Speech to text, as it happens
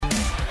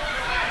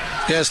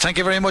Yes, thank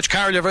you very much,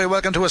 Carl. You're very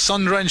welcome to a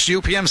sun-drenched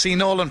UPMC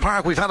Nolan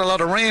Park. We've had a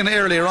lot of rain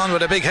earlier on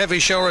with a big heavy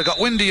shower. It got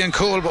windy and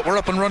cool, but we're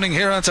up and running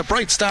here, and it's a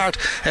bright start.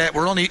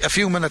 We're only a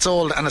few minutes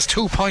old, and it's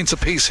 2 points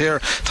apiece here.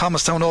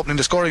 Thomastown opening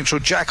the scoring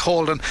through Jack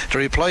Holden. The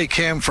reply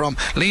came from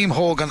Liam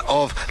Hogan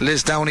of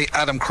Lisdowney.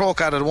 Adam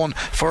Croke added one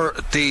for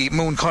the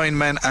Mooncoin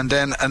men, and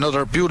then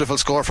another beautiful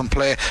score from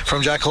play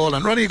from Jack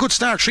Holden. Running a good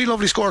start. 3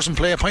 lovely scores from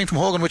play. A point from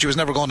Hogan, which he was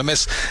never going to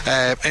miss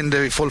in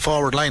the full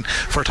forward line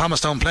for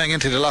Thomastown playing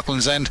into the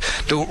Loughlin's end.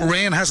 The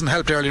rain hasn't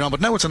helped earlier on,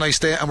 but now it's a nice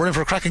day and we're in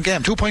for a cracking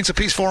game. 2 points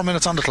apiece, 4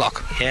 minutes on the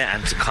clock. Yeah,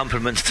 and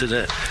compliments to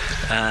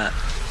the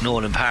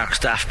Nolan Park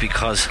staff,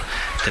 because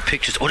the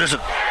pictures. Oh, there's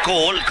a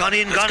goal gone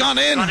in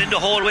the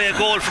whole way. A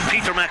goal from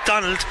Peter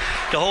MacDonald,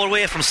 the whole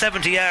way from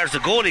 70 yards. The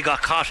goalie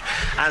got caught.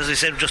 As I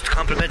said, just to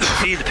compliment the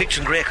field, the pitch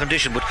in great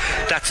condition. But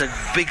that's a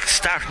big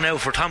start now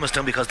for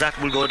Thomastown, because that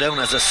will go down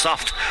as a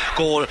soft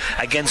goal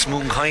against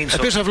Mooncoin. So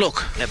a bit of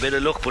luck,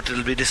 but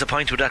it'll be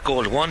disappointed with that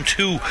goal.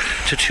 1-2,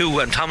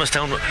 and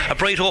Thomastown, a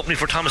bright opening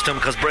for Thomastown,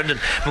 because Brendan,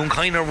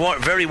 Mooncoin are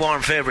very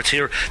warm favourites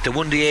here. They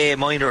won the A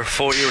minor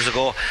 4 years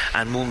ago,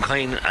 and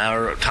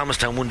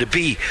Thomastown won the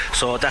B,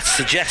 so that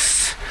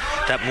suggests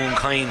that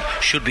Mooncoin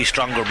should be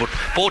stronger. But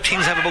both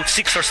teams have about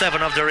 6 or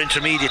 7 of their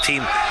intermediate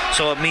team,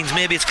 so it means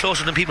maybe it's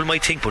closer than people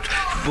might think, but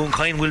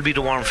Mooncoin will be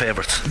the warm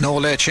favourites. No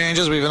late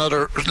changes. We have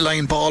another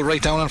line ball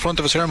right down in front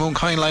of us here.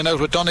 Mooncoin line out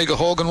with Donegal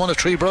Hogan, one of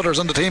 3 brothers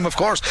on the team, of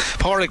course.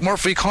 Pádraig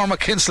Murphy, Cormac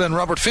Kinsella and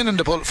Robert Finn in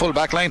the full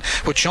back line,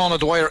 with Sean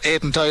O'Dwyer,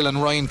 Aidan Doyle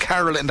and Ryan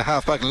Carroll in the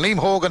half back. And Liam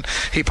Hogan,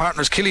 he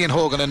partners Killian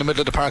Hogan in the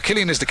middle of the park.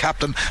 Killian is the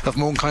captain of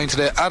Mooncoin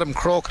today. Adam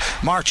Croke,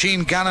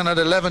 Marcin Gannon at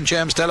 11,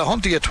 James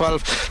Delahunty at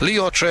 12,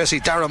 Leo Tracy,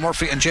 Dara Murphy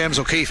and James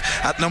O'Keefe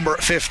at number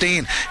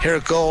 15. Here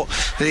go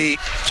the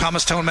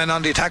Thomastown men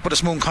on the attack, but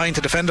it's Mooncoin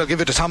to defend. I'll give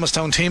it to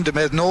Thomastown team. They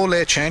made no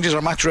late changes.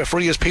 Our match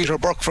referee is Peter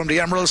Burke from the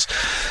Emeralds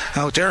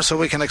out there, so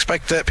we can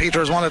expect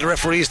Peter is one of the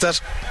referees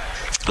that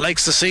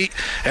likes to see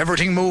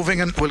everything moving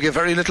and will give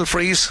very little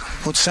freeze.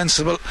 Good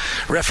sensible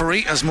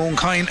referee as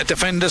Mooncoin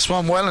defend this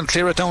one well and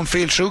clear it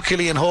downfield through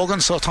Killian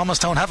Hogan. So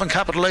Thomastown haven't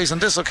capitalised on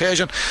this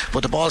occasion,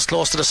 but the ball's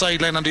close to the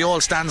sideline on the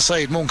old stand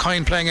side.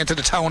 Mooncoin playing into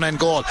the town end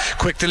goal.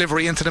 Quick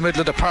delivery into the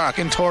middle of the park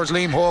in towards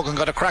Liam Hogan.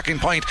 Got a cracking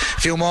point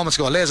a few moments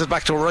ago. Lays it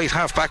back to a right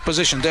half back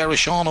position. There is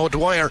Sean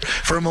O'Dwyer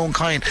for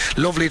Mooncoin.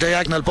 Lovely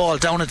diagonal ball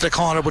down into the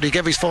corner, but he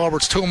gave his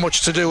forwards too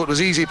much to do. It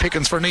was easy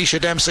pickings for Nisha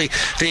Dempsey,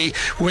 the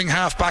wing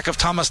half back of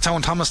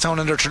Thomastown. Thomastown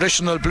in their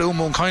traditional blue,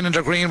 Mooncoin in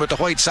their green with the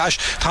white sash.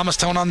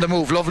 Thomastown on the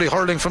move. Lovely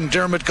hurling from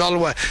Dermot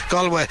Galway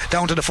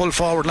down to the full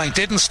forward line.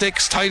 Didn't stick.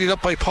 Tidied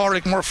up by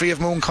Pádraig Murphy of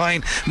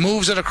Mooncoin.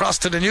 Moves it across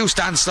to the new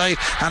stand side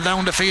and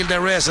down the field they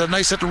race. A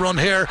nice little run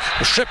here.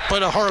 A strip by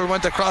the hurl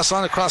went across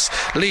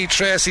Lee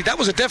Tracy. That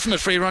was a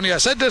definite free run. I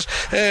said that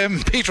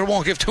Peter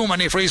won't give too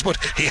many frees, but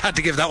he had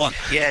to give that one.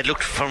 Yeah, it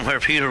looked from where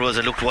Peter was,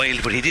 it looked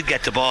wild, but he did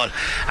get the ball.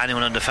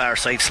 Anyone on the far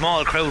side.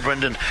 Small crowd,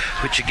 Brendan,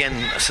 which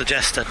again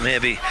suggests that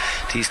maybe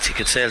these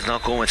ticket sales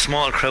not going with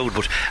small crowd,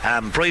 but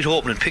bright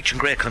opening, pitch in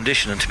great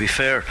condition, and to be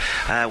fair,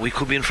 we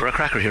could be in for a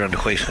cracker here on the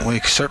Quiet. We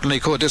certainly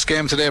could. This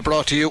game today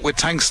brought to you with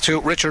thanks to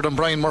Richard and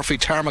Brian Murphy,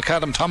 Tar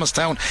McAdam,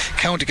 Thomastown,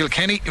 County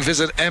Kilkenny.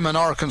 Visit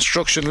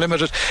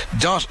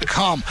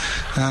mnrconstructionlimited.com,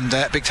 and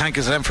big thank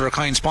you to them for a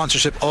kind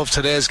sponsorship of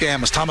today's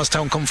game as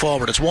Thomastown come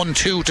forward. It's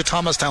 1-2 to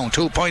Thomastown,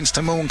 2 points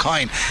to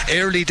Mooncoin.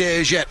 Early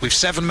days yet. We've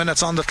 7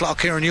 minutes on the clock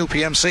here in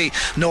UPMC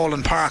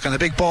Nolan Park, and a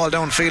big ball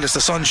downfield as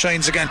the sun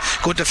shines again.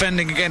 Good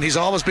defending again. He's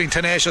always been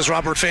tenacious,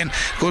 Robert Finn.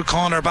 Good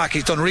corner back.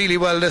 He's done really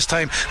well this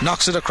time.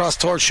 Knocks it across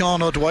towards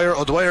Sean O'Dwyer.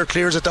 O'Dwyer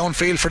clears it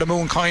downfield for the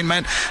Mooncoin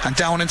men and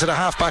down into the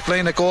half back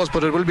line it goes,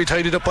 but it will be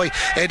tidied up by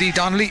Eddie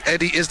Donnelly.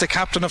 Eddie is the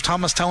captain of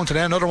Thomastown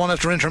today. Another one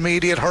of their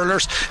intermediate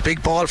hurlers.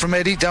 Big ball from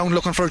Eddie down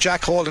looking for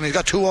Jack Holden. He's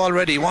got 2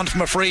 already. 1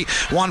 from a free,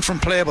 1 from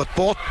play, but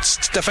both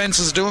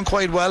defences are doing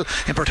quite well,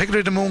 in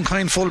particular the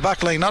Mooncoin full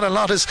back line. Not a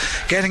lot is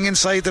getting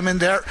inside them in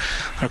there.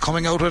 They're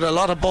coming out with a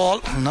lot of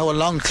ball. Now a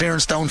long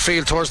clearance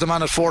downfield towards the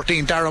man at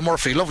 14, Dara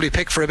Murphy. Lovely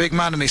pick for a big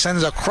man, and he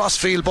sends a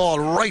crossfield ball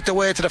right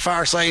away to the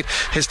far side.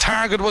 His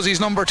target was his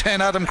number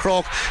 10, Adam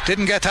Croke.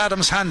 Didn't get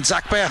Adam's hand.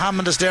 Zach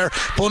Bay-Hammond is there.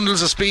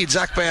 Bundles of speed.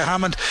 Zach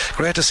Bay-Hammond.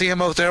 Great to see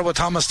him out there with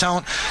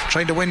Thomastown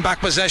trying to win back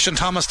possession.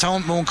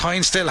 Thomastown,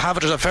 Mooncoin still have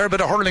it. There's a fair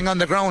bit of hurling on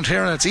the ground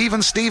here, and it's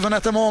even Stephen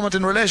at the moment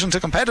in relation to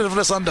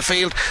competitiveness on the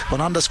field,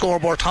 but on the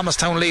scoreboard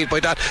Thomastown lead by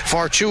that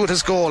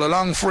fortuitous goal. A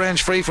long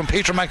range free from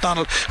Peter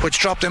MacDonald, which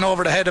dropped in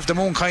over the head of the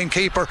Mooncoin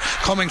keeper.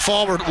 Coming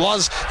forward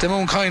was the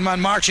Mooncoin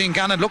man Marcin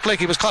Gannon. Looked like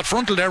he was caught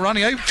frontal there,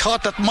 Ronnie. I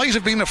thought that might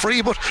have been a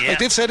free, but I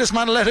did say this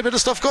man will let a bit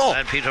of stuff go.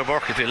 And Peter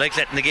Burke, if you like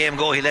letting the game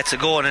go, he lets it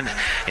go, and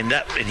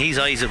in his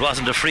eyes it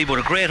wasn't a free, but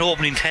a great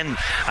opening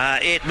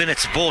 8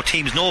 minutes. Both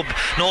teams, no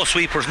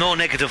sweepers, no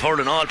negative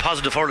hurling, all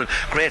positive hurling.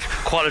 Great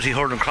quality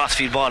hurling,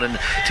 crossfield ball, and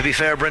to be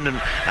fair, Brendan,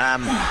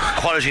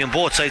 quality on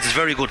both sides is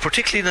very good,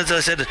 particularly as I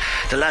said,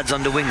 the lads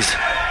on the wings.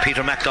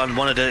 Peter MacDonald,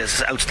 one of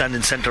the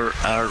outstanding centre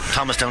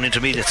Thomastown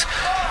intermediates.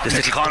 This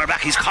little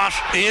cornerback, he's caught.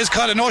 He is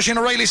caught. And Oisin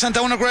O'Reilly sent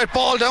down a great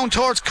ball down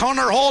towards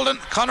Conor Holden.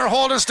 Conor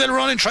Holden still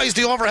running, tries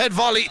the overhead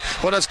volley,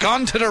 but it's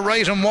gone to the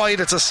right and wide.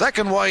 It's a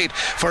second wide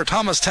for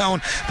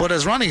Thomastown. But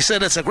as Ronnie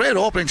said, it's a great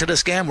opening to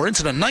this game. We're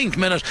into the 9th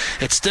minute.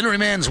 It still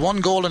remains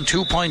 1 goal and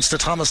 2 points to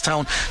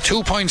Thomastown,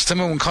 2 points to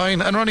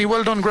Mooncoin. And Ronnie,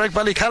 well done, Greg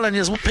Ballycallan.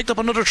 You picked up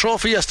another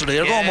trophy yesterday.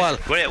 You're going well.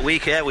 Great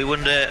week, yeah. We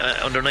won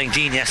the under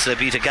 19 yesterday,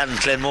 beat a Gannon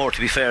Glenmore,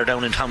 to be fair,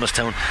 down in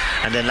Thomastown.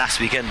 And then last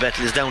weekend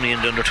Bettlesdowney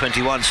in the under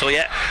 21. So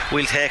yeah,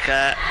 we'll take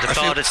the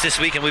plaudits this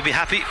week and we'll be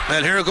happy.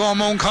 Well, here we go,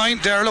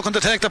 Mooncoin. They're looking to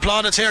take the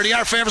plaudits here. They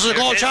are favourites with a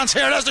goal chance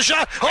here. There's the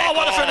shot. Oh,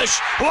 what a finish.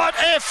 What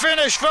a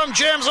finish from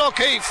James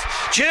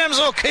O'Keefe. James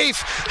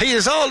O'Keefe, he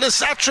has all the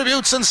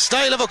attributes and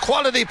style of a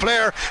quality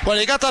player. When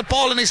he got that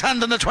ball in his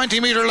hand on the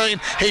 20-metre line,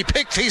 he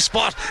picked his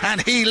spot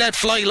and he let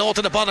fly low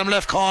to the bottom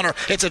left corner.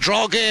 It's a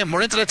draw game.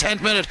 We're into the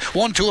 10th minute.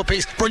 1-2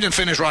 apiece. Brilliant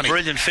finish, Ronnie.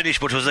 Brilliant finish,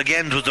 but it was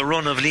the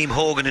run of Liam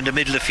Hogan in the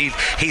middle of the field.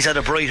 He's had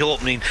a bright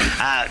opening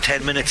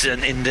 10 minutes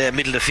in the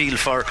middle of the field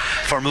for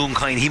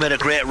Mooncoin. He made a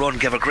great run,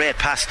 gave a great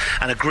pass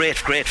and a great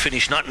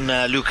finish. Nothing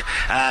Luke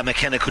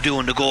McKenna could do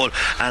in the goal.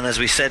 And as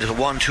we said,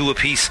 1-2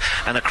 apiece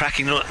and a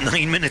cracking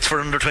 9 minutes for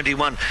under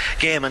 21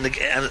 game. And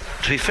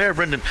to be fair,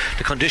 Brendan,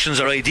 the conditions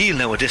are ideal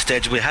now at this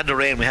stage. We had the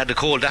rain, we had the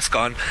cold, that's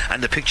gone,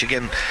 and the pitch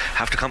again.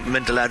 Have to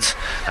compliment the lads.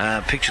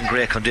 Pitch in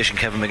great condition.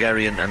 Kevin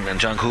McGarry and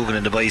John Coogan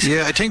and the boys.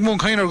 Yeah, I think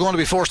Mooncoin are going to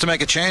be forced to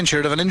make a change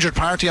here. They have an injured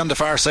party on the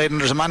far side, and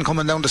there's a man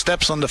coming down the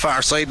steps on the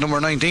far side. Number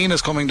 19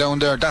 is coming down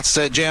there. That's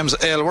James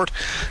Aylward.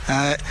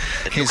 It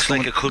looks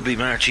like it could be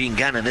Marcin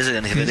Gannon, is it?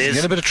 And if it is,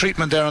 getting a bit of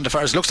treatment there on the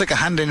far. It looks like a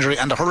hand injury,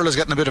 and the hurl is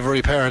getting a bit of a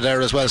repair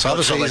there as well. So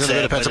obviously he's in a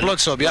bit of pain. It's a blood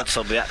sub,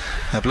 yeah.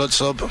 A blood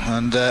sub,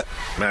 and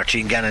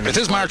Marcin Gannon. It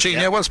is Marcin,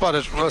 yeah. Well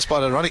spotted,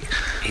 Ronnie.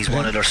 He's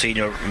one of their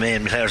senior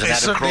main players. And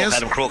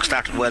Adam Croke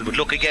started well, but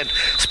look again,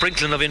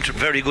 sprinkling of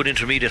very good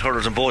intermediate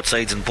hurlers on both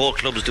sides, and both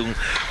clubs doing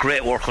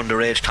great work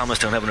underage.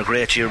 Thomastown having a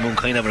great year,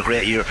 Mooncoin having a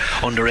great year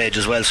underage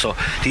as well. So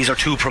these are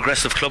two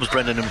progressive clubs,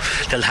 Brendan, and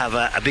they'll have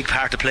a big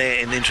part to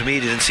play in the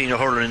intermediate and senior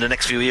hurler in the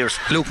next few years.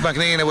 Luke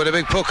McNeena with a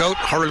big puck out.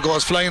 Hurl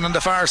goes flying on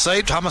the far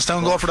side.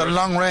 Thomastown go for the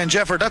long range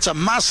effort. That's a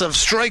massive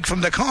strike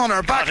from the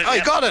corner back.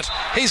 Got it.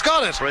 He's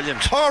got it.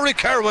 Brilliant. Tory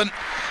Kerwin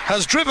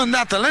has driven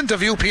that the length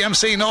of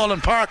UPMC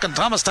Nolan Park, and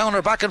Thomastown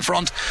are back in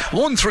front.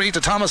 1-3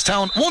 to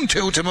Thomastown,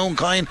 1-2 to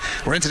Mooncoin.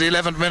 We're into the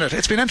 11th minute.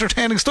 It's been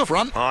entertaining stuff,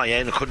 Ron. Oh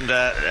yeah, you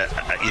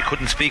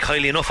couldn't speak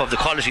highly enough of the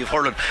quality of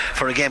hurling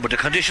for a game, but the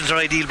conditions are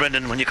ideal,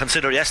 Brendan, when you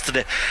consider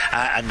yesterday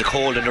and the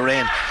cold and the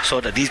rain,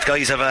 so that these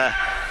guys have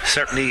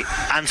certainly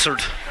answered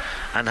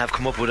and have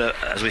come up with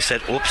as we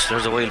said, oops,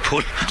 there's a wild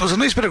pull. There's a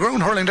nice bit of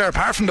ground hurling there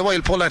apart from the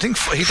wild pull. I think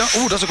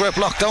that's a great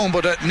block down,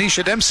 but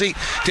Nisha Dempsey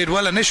did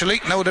well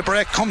initially. Now the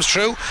break comes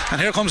through,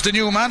 and here comes the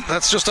new man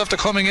that's just after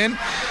coming in.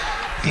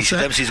 Nisha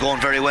Dempsey's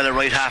going very well at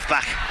right half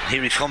back.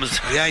 Here he comes.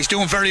 Yeah, he's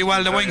doing very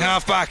well, the wing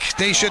half back.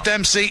 Nisha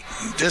Dempsey,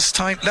 this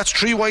time that's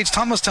 3 wides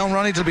Thomastown,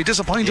 Ronnie. They'll be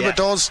disappointed with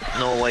those.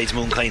 No wides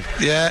Mooncoin.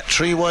 Yeah,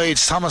 3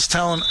 wides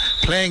Thomastown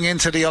playing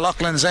into the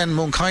O'Loughlin's end,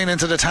 Mooncoin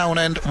into the town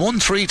end.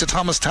 1-3 to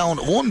Thomastown,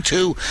 1-2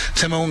 to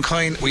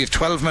Mooncoin. We have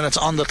 12 minutes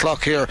on the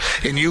clock here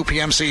in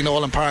UPMC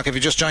Nolan Park. If you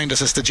just joined us,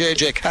 it's the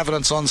JJ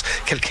Cavan & Sons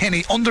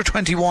Kilkenny under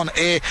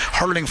 21A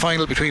hurling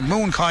final between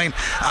Mooncoin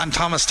and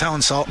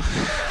Thomastown. So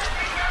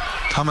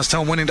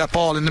Thomastown winning that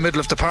ball in the middle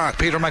of the park.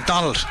 Peter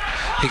MacDonald,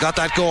 he got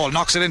that goal,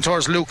 knocks it in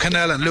towards Luke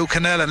Canellan. Luke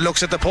Canellan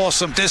looks at the post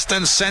some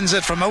distance, sends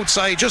it from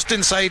outside, just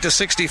inside the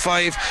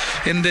 65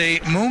 in the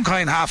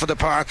Mooncoin half of the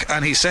park,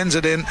 and he sends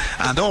it in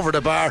and over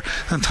the bar.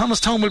 And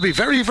Thomastown will be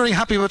very, very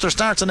happy with their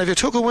starts. And if you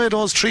took away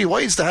those 3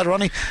 wides they had,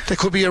 Ronnie, they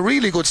could be a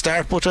really good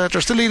start, but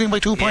they're still leading by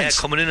 2 points.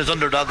 Yeah, coming in as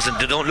underdogs, and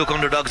they don't look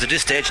underdogs at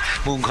this stage.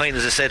 Mooncoin,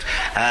 as I said,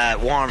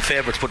 warm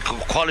favourites, but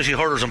quality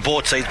hurlers on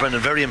both sides. Brendan,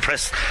 very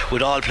impressed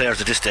with all players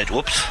at this stage.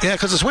 Whoops. Yeah,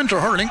 because it's winter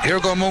hurling. Here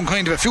go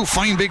Mooncoin to a few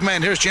fine big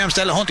men. Here's James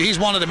Delahunty. He's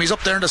one of them. He's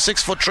up there in the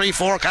 6'3",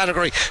 4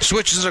 category.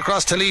 Switches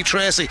across to Lee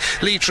Tracy.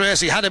 Lee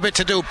Tracy had a bit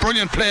to do.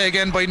 Brilliant play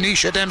again by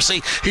Nisha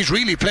Dempsey. He's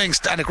really playing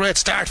and a great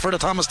start for the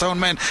Thomastown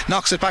men.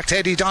 Knocks it back to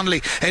Eddie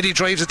Donnelly. Eddie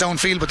drives it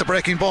downfield, but the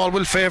breaking ball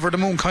will favour the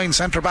Mooncoin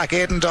centre back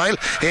Aidan Doyle.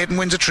 Aidan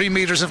wins it 3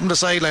 metres in from the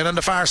sideline on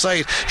the far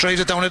side.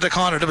 Drives it down at the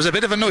corner. There was a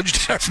bit of a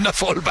nudge there from the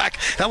full back.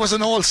 That was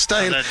an old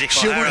style.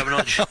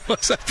 That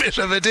was a bit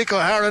of a Dick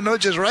O'Hara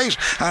nudge, is right,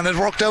 and it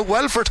worked out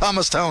well for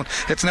Thomastown.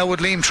 It's now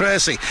with Liam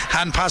Tracy.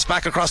 Hand pass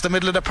back across the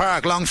middle of the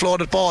park. Long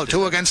floated ball.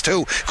 2 against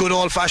 2. Good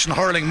old fashioned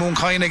hurling.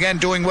 Mooncoin again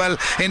doing well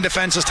in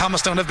defence as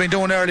Thomastown have been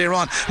doing earlier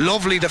on.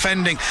 Lovely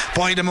defending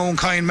by the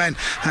Mooncoin men,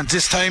 and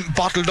this time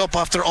bottled up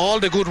after all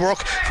the good work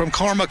from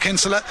Cormac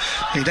Kinsella.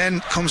 He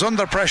then comes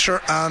under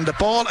pressure, and the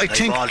ball, I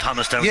think,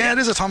 Thomastown, it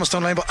is a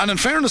Thomastown line ball. And in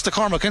fairness to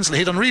Cormac Kinsella,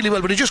 he done really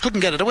well, but he just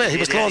couldn't get it away. He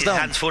was closed down.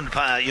 Hands fun.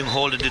 Young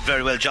Holden did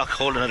very well. Jock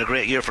Holden had a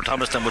great year for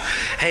Thomastown, but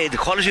hey, the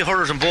quality of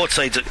hurlers on both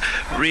sides,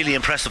 really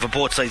impressive for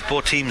both sides,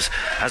 both teams.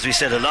 As we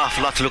said, a lot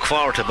to look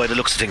forward to by the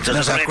looks of things.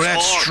 There's a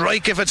great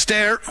strike if it's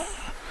there.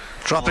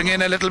 Dropping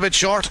in a little bit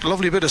short.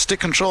 Lovely bit of stick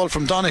control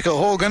from Donica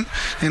Hogan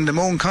in the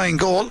Mooncoin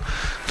goal.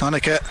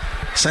 Donica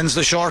Sends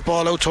the short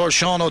ball out towards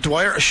Sean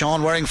O'Dwyer.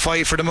 Sean wearing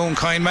 5 for the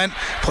Moonkind men.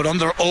 Put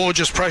under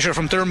odious pressure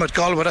from Dermot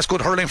Galway. That's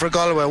good hurling for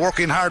Galway.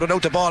 Working hard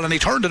without the ball, and he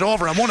turned it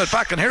over and won it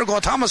back. And here go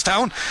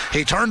Thomastown.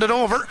 He turned it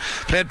over.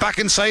 Played back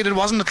inside. It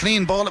wasn't a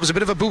clean ball. It was a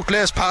bit of a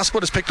bootlace pass,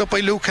 but it's picked up by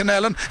Luke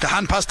Kennellan. The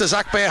hand pass to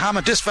Zach Bay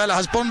Hammond. This fella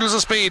has bundles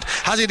of speed.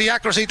 Has he the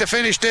accuracy to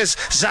finish this?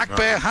 Zach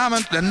Bay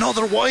Hammond,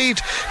 another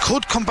wide.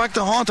 Could come back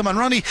to haunt him. And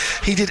Ronnie,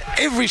 he did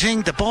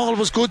everything. The ball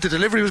was good. The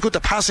delivery was good.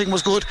 The passing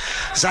was good.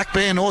 Zach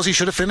Bay knows he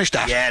should have finished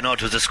that. Yeah, no,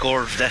 it was a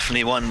score.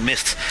 Definitely one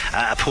missed.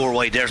 A poor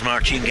wide. There's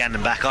Marcin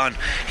Gannon back on.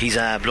 He's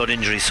a blood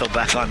injury, so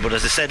back on. But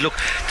as I said, look,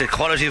 the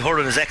quality of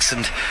hurling is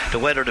excellent. The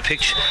weather, the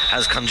pitch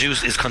is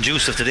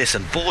conducive to this,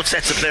 and both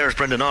sets of players,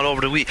 Brendan, all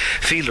over the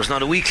field. There's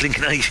not a weak link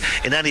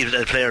in any of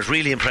the players.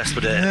 Really impressed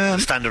with the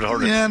standard of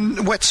hurling. Yeah,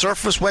 and wet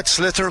surface, wet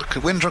slither,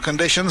 winter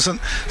conditions, and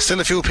still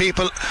a few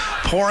people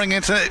pouring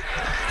into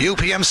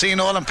UPMC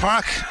Nolan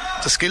Park.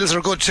 The skills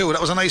are good too.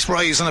 That was a nice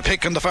rise and a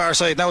pick on the far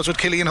side. Now it's with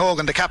Killian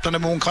Hogan, the captain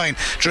of Moonkind.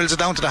 Drills it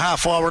down to the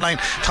half forward line.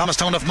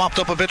 Thomastown have mopped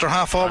up a bit. Their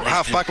half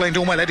back line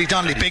doing well. Eddie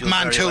Donnelly, big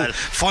man too. Well.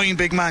 Fine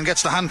big man.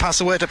 Gets the hand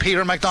pass away to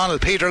Peter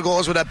McDonald. Peter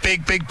goes with a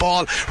big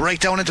ball right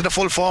down into the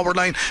full forward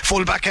line.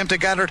 Full back came to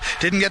Gathered.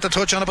 Didn't get the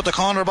touch on it, but the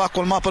cornerback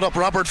will mop it up.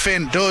 Robert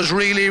Finn does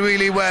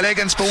really well. Egg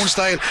and spoon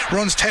style.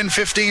 Runs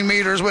 10-15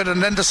 metres with it,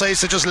 and then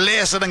decides to just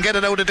lace it and get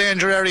it out of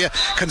danger area.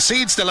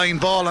 Concedes the line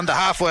ball on the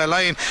halfway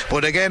line,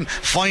 but again,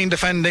 fine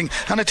defending.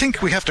 And I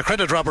think we have to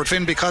credit Robert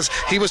Finn, because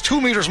he was 2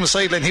 metres from the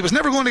sideline. He was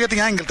never going to get the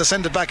angle to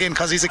send it back in,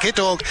 because he's a kid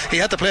dog. He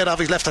had to play it off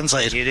his left hand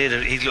side. He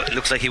did. He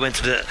looks like he went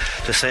to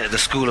the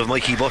school of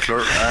Mikey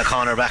Butler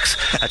cornerbacks.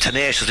 A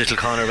tenacious little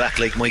cornerback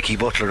like Mikey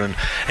Butler, and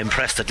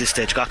impressed at this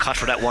stage. Got caught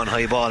for that one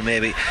high ball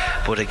maybe,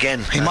 but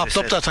again, he mopped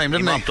up that time,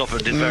 didn't he? He mopped up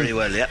and did very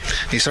well. Yeah,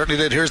 he certainly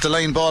did. Here's the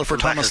line ball for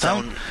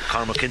Thomastown.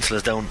 Cormac Kinsella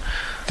is down.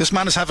 This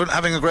man is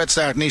having a great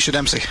start, Nisha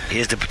Dempsey. He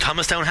is. The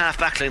Thomastown half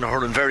back line are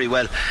hurling very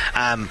well,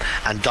 and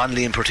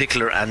Donnelly in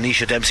particular, and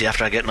Nisha Dempsey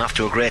after getting off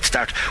to a great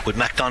start with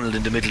MacDonald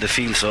in the middle of the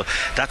field. So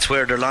that's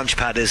where their launch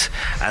pad is,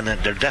 and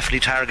they're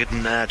definitely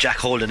targeting Jack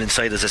Holden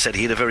inside. As I said,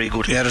 he had a very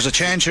good. Yeah, there's a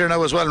change here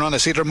now as well, Ron. I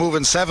see they're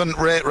moving 7.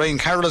 Ryan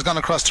Carroll has gone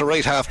across to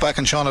right half back,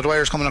 and Sean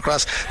O'Dwyer's coming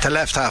across to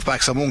left half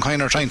back. So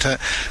Moonkind are trying to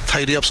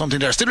tidy up something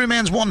there. Still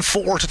remains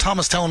 1-4 to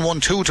Thomastown,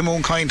 1-2 to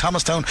Moonkind.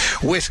 Thomastown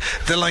with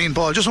the line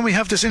ball. Just when we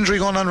have this injury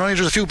going on, Ronnie,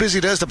 there's a few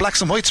busy days. The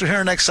Blacks and Whites are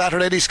here next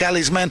Saturday. Eddie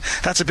Scally's men.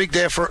 That's a big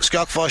day for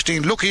Skiock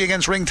Foshdeen. Lucky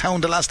against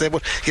Ringtown the last day,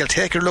 but you'll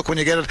take your luck when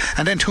you get it.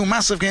 And then 2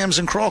 massive games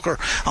in Croker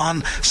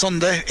on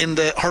Sunday in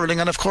the hurling,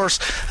 and of course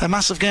a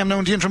massive game now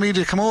in the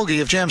intermediate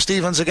camogie of James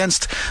Stevens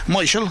against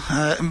Michael,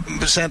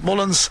 St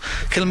Mullins,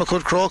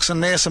 Kilmacud Crokes,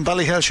 and Naas and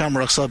Ballyhale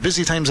Shamrocks. So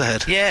busy times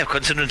ahead. Yeah,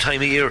 considering the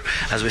time of year,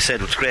 as we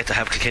said, it's great to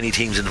have Kilkenny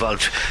teams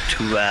involved.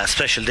 To a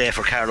special day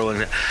for Carlow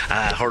and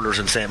hurlers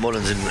in St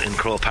Mullins in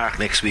Croke Park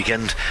next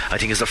weekend. I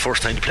think it's their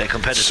first time to play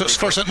competitive. So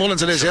for St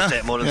Mullins it is, yeah.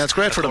 Yeah, it's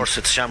great for them. Of course,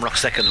 it's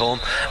Shamrock's second home,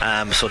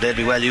 so they'll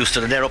be well used to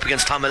it. And they're up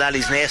against Tom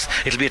Mullally's Naas.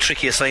 It'll be a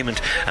tricky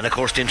assignment. And of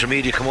course, the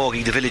intermediate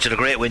camogie, the Village had a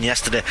great win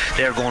yesterday.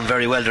 They're going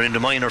very well. They're in the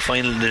minor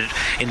final in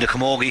the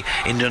camogie,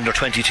 in the under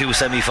 22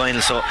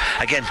 semi-final. So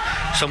again,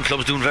 some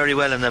clubs doing very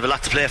well, and they have a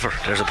lot to play for.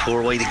 There's a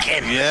poor wide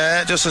again.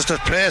 Yeah, just as the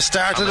play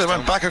started, it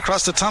went back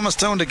across to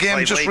Thomastown. The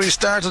game just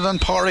restarted, and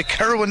Pádraig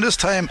Kerwin this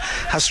time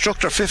has struck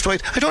their 5th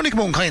wide. I don't think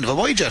Moonkind of a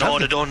wide yet. No,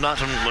 they don't. Not.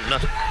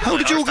 How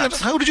did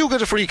you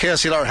get a free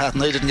KCLR hat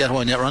and I didn't get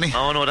one yet, Ronnie?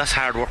 Oh no, that's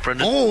hard work,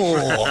 Brendan.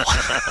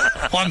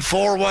 1-4,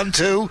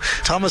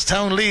 1-2.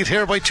 Thomastown lead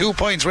here by 2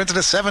 points. We're into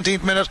the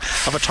 17th minute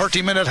of a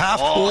 30-minute half.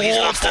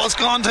 It's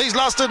gone. He's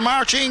lost it.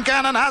 Marcin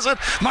Gannon has it.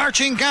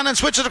 Marcin Gannon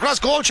switches across.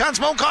 Goal chance,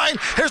 Moonkind.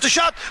 Here's the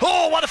shot.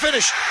 Oh, what a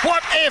finish.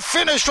 What a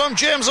finish from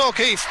James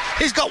O'Keefe.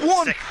 He's got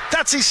 1.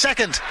 That's his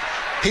second.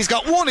 He's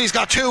got 1, he's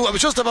got 2. I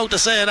was just about to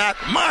say that.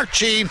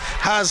 Marcin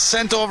has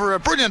sent over a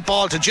brilliant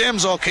ball to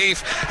James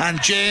O'Keefe,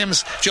 and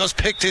James just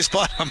picked his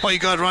spot. Oh my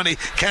God, Ronnie,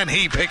 can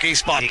he pick his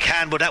spot? He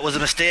can, but that was a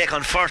mistake,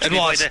 unfortunately,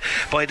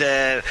 by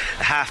the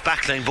half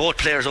back line. Both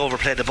players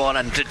overplayed the ball,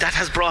 and that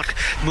has brought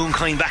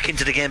Moonkind back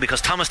into the game, because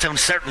Thomastown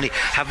certainly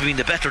have been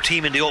the better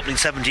team in the opening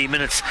 17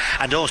 minutes,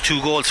 and those 2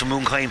 goals from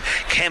Moonkind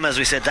came, as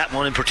we said, that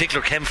one in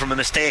particular came from a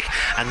mistake,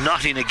 and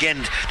nothing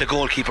again the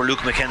goalkeeper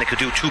Luke McKenna could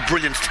do. 2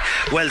 brilliant,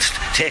 well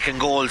taken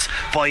goals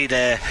by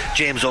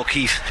James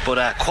O'Keefe.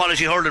 But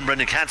quality hurling,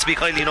 Brendan, can't speak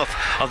highly enough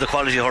of the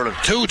quality hurling.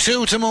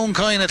 2-2 to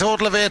Moonkind, a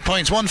total of 8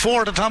 points.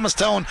 1-4 to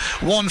Thomastown,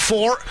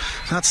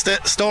 1-4. That's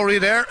the story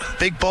there.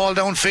 Big ball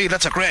downfield.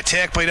 That's a great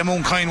take by the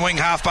Moonkind wing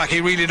halfback.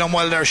 He really done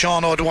well there.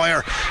 Sean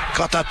O'Dwyer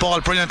got that ball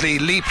brilliantly. He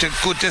leaped a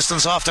good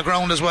distance off the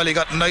ground as well. He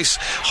got a nice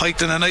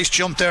height and a nice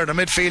jump there. The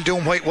midfield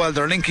doing quite well.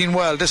 They're linking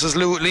well. This is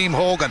Liam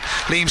Hogan.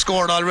 Liam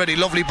scored already.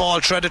 Lovely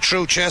ball threaded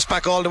through. Chased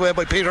back all the way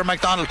by Peter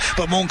McDonald,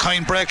 but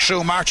Moonkind break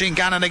through. Marcin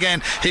Gannon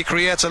again. He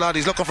creates a lot.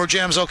 He's looking for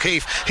James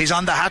O'Keefe. He's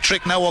on the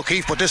hat-trick now,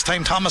 O'Keefe, but this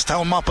time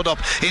Thomastown mop it up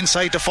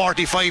inside the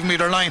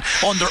 45-metre line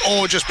under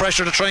just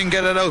pressure to try and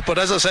get it out. But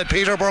as I said,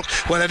 Peter Burke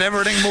will let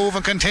everything move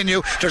and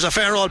continue. There's a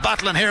fair old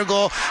battle, and here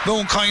go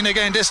Mooncoin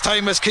again. This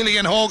time it's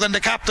Killian Hogan, the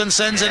captain,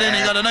 sends it in.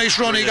 He got a nice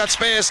run, he got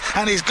space,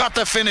 and he's got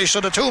the finish.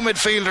 So the two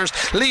midfielders,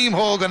 Liam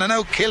Hogan and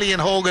now Killian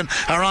Hogan,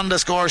 are on the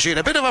score sheet.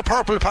 A bit of a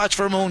purple patch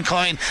for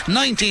Mooncoin.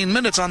 19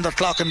 minutes on the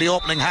clock in the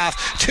opening half.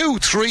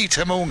 2-3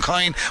 to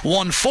Mooncoin,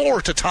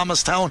 1-4 to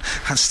Thomastown,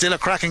 and still a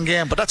cracking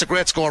game. But that's a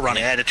great score,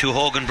 Ronnie. Yeah, the two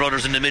Hogan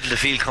brothers in the middle of the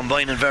field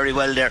combining very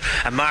well there.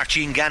 And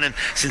Marcin Gannon,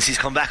 since he's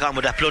come back on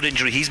with that blood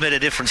injury, he's made a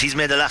difference. He's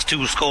made the last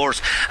two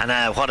scores, and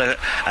what a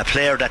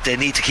player that they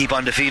need to keep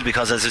on the field,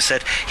 because as I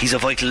said, he's a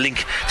vital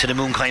link to the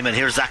Mooncoin. And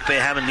here's Zach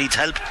Bayhammond, needs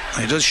help.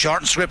 He does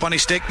short and strip on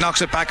his stick,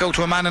 knocks it back out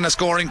to a man in a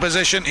scoring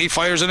position. He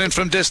fires it in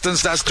from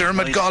distance. That's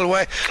Dermot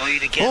Galway.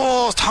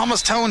 Oh,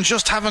 Thomastown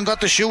just haven't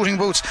got the shooting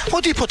boots.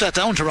 What do you put that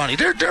down to, Ronnie?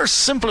 They're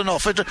simple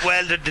enough.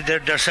 Well,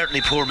 they're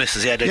certainly poor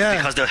misses,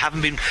 because they're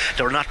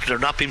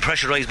not being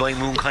pressurised by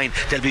Mooncoin.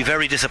 They'll be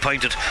very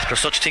disappointed. There's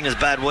such thing as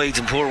bad wides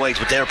and poor wides,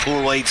 but they're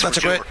poor wides.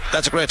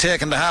 That's a great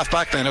take in the half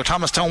back line. Now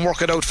Thomastown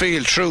work it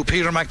outfield through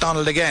Peter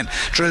MacDonald again,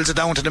 drills it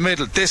down to the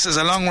middle. This is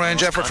a long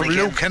range effort from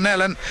Luke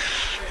Kennellan.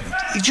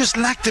 He just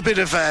lacked a bit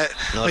of I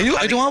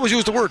don't always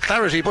use the word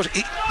clarity, but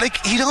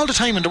he'd all the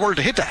time in the world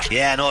to hit that.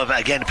 Yeah, no,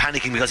 again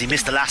panicking because he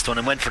missed the last one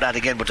and went for that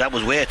again, but that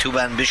was way too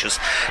ambitious.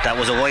 That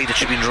was a wide that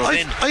should be drove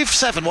in. I've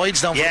 7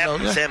 wides down for now.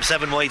 Same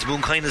 7 wides.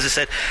 Mooncoin, as I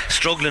said,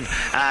 struggling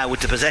with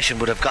the possession,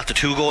 but have got the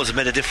 2 goals that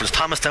made a difference.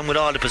 Thomastown with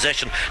all the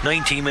possession,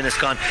 19 minutes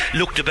gone,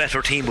 looked a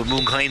better team, but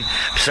Mooncoin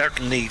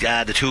certainly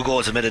the 2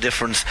 goals have made a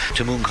difference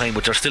to Mooncoin,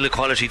 but they're still a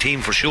quality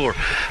team for sure.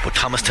 But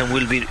Thomastown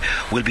will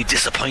be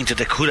disappointed.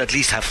 They could at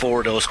least have 4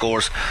 of those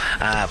scores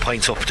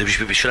points up. We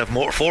should have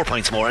 4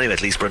 points more anyway,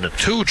 at least, Brendan.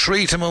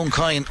 2-3 to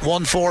Mooncoin,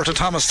 1-4 to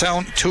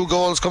Thomastown. 2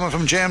 goals coming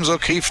from James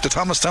O'Keefe. The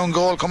Thomastown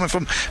goal coming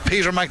from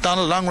Peter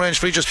MacDonald. Long range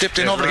free, just dipped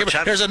in over the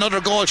keeper. Here's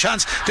another goal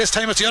chance. This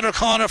time it's the other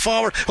corner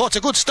forward. Oh, it's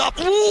a good stop.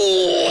 Ooh,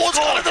 it's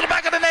gone into the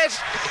back of the net.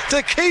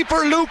 The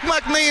keeper, Luke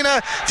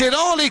McNeena, did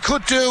all he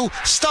could do.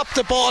 Stopped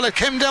the ball. It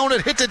came down,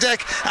 it hit the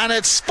deck, and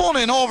it spun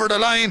in over the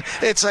line.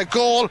 It's a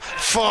goal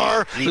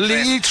for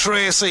Lee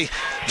Tracy.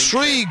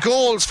 3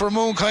 goals for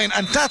Mooncoin,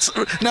 and that's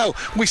now,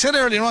 we said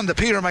earlier on that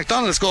Peter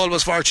MacDonald's goal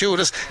was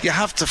fortuitous. You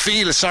have to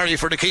feel sorry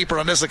for the keeper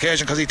on this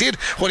occasion, because he did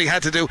what he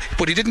had to do,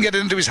 but he didn't get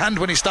it into his hand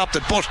when he stopped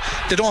it. But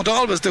they don't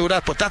always do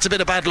that, but that's a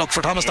bit of bad luck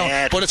for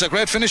Thomastown. But it's a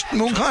great finish,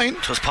 Mooncoin.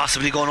 It was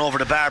possibly going over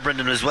the bar,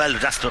 Brendan, as well.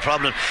 That's the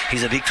problem.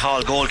 He's a big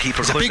tall goalkeeper.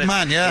 He's a big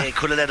man, He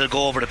could have let it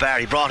go over the bar.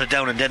 He brought it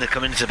down and then it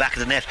come into the back of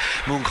the net.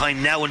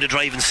 Mooncoin now in the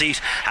driving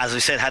seat, as we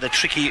said, had a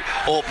tricky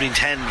opening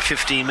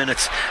 10-15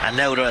 minutes, and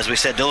now, as we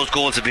said, those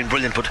goals have been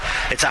brilliant, but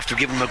it's after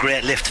giving them a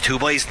great lift. The 2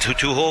 boys,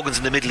 two Hogans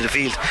in the middle of the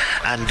field,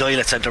 and Doyle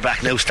at centre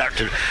back now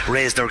starting to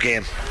raise their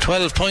game.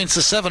 12 points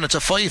to 7. It's a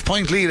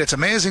 5-point lead. It's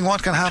amazing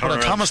what can happen.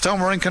 And Thomastown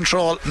were in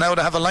control. Now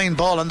they have a line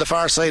ball on the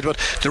far side, but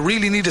they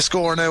really need a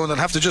score now, and they'll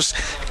have to just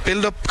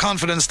build up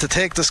confidence to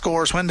take the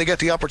scores when they get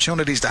the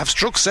opportunities. They have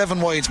struck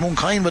 7 wides.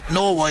 Mooncoin with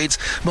no wides.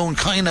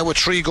 Mooncoin now with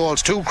 3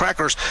 goals, 2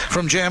 crackers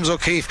from James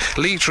O'Keefe.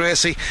 Lee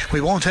Tracy,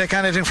 we won't take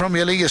anything from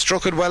you, Lee. You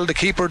struck it well. The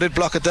keeper did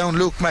block it down,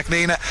 Luke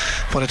McNeena,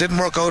 but it didn't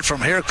work out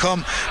from here.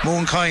 Come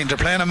Mooncoin. They're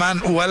playing a man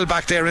well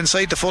back there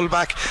inside the full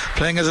back,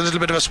 playing as a little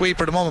bit of a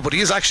sweeper at the moment, but he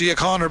is actually a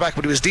corner back,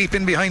 but he was deep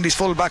in behind his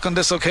full back on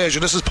this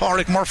occasion. This is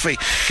Pádraig Murphy.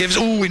 He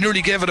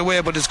nearly gave it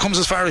away, but it comes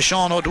as far as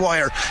Sean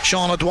O'Dwyer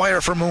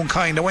for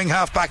Mooncoin, the wing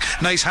half back.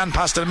 Nice hand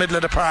pass to the middle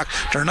of the park.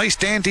 They're nice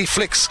dainty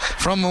flicks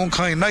from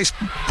Mooncoin. Nice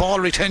ball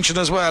retention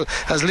as well,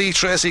 as Lee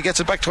Tracy gets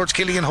it back towards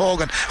Killian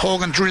Hogan.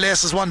 Hogan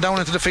laces one down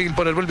into the field,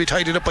 but it will be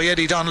tidied up by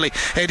Eddie Donnelly.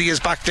 Eddie is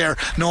back there,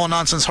 no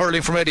nonsense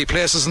hurling from Eddie,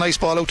 places a nice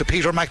ball out to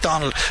Peter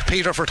MacDonald.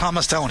 Peter for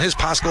Thomastown, his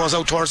pass goes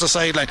out towards the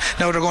sideline.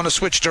 Now they're going to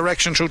switch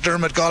direction through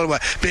Dermot Galway.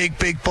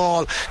 Big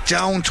ball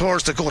down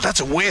towards the goal. That's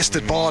a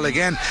wasted ball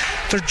again.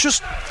 They're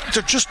just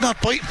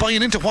not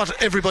buying into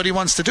what everybody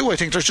wants to do. I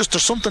think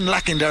there's something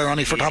lacking there,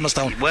 Ronnie, for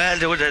Thomastown.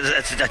 Well,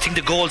 I think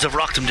the goals have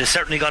rocked them. They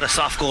certainly got a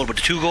soft goal, but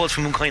the 2 goals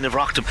from Mooncoin have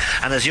rocked them,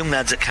 and as young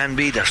lads it can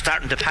be, they're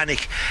starting to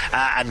panic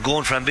and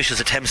going for ambitious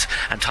attempts,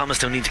 and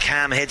Thomastown need to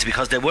calm heads,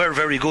 because they were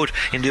very good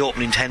in the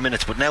opening 10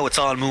 minutes, but now it's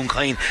all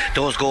Mooncoin.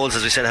 Those goals,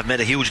 as we said, have made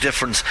a huge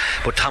difference,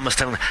 but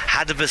Thomastown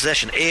had the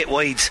possession, 8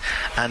 wides,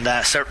 and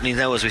certainly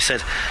now, as we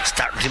said,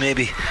 starting to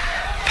maybe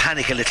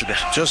panic a little bit.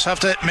 Just have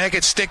to make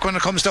it stick when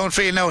it comes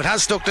downfield. Now it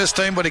has stuck this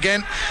time, but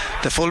again,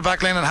 the full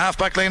back line and half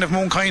back line of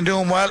Mooncoin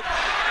doing well.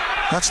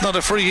 That's not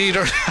a free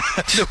either.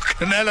 Luke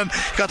Kennellan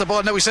got the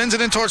ball. Now he sends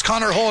it in towards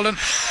Conor Holden.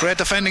 Great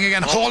defending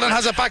again. Holden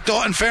has it back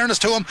though, in fairness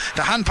to him.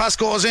 The hand pass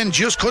goes in,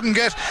 just couldn't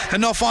get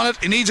enough on it.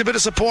 He needs a bit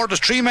of support. There's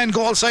 3 men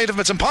goal side of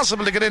him. It's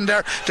impossible to get in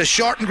there. The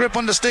shortened grip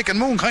on the stick,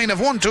 and Mooncoin have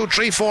 1, 2,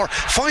 3, 4,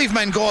 5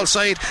 men goal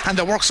side, and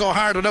they work so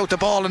hard without the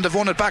ball, and they've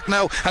won it back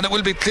now, and it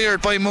will be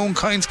cleared by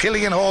Mooncoin's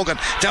Killian Hogan.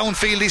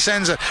 Downfield he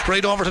sends it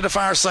right over to the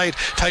far side,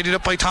 tidied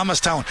up by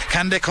Thomastown.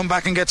 Can they come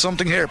back and get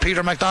something here?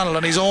 Peter MacDonald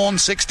on his own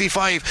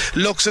 65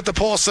 looks at the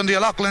post on the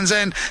O'Loughlin's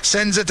end,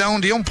 sends it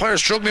down. The umpire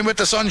struggling with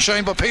the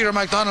sunshine, but Peter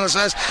McDonald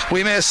says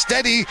we may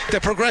steady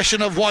the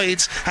progression of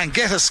wides and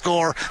get a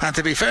score. And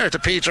to be fair to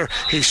Peter,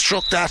 he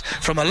struck that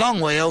from a long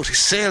way out. He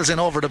sails in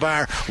over the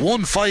bar.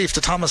 1-5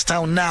 to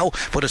Thomastown now,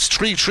 but it's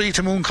 3-3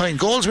 to Moonkind.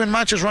 Goals win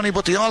matches, Ronnie,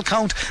 but they all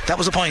count. That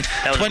was a point.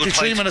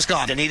 23 minutes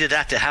gone. They needed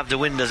that to have the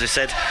wind, as I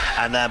said,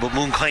 and but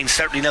Moonkind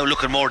certainly now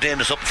looking more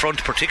dangerous up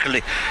front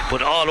particularly,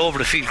 but all over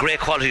the field. Great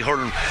quality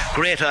hurling,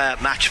 great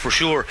match for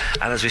sure,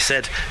 and as we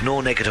said,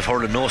 no negative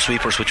hurling, no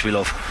sweepers, which we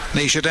love.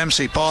 Nisha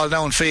Dempsey, ball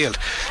downfield,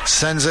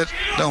 sends it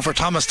down for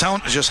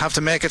Thomastown. Just have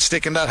to make it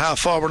stick in that half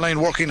forward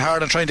line, working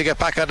hard and trying to get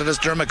back at it as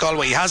Dermot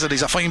Galway. He has it,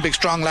 he's a fine big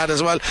strong lad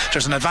as well.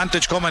 There's an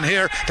advantage coming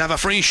here. They have a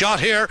free shot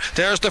here.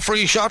 There's the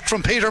free shot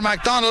from Peter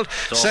McDonald,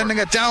 sending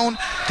it down.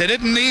 They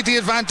didn't need the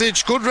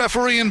advantage. Good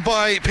refereeing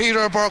by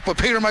Peter Burke, but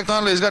Peter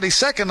McDonald has got his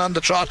second on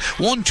the trot.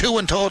 1-2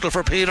 in total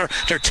for Peter.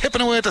 They're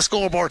tipping away at the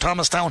scoreboard,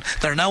 Thomastown.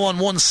 They're now on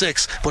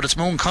 1-6, but it's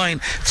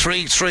Moonkind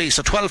 3-3,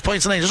 so 12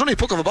 points in 8. There's only a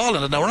puck of a ball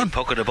in it now, Ron.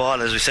 Puck of the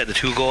ball, as we said, the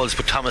 2 goals,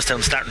 but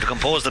Thomastown starting to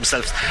compose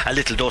themselves a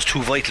little. Those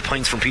 2 vital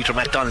points from Peter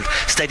McDonald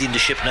steadying the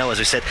ship now, as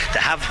we said. They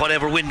have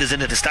whatever wind is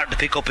in it, it's starting to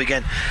pick up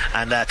again,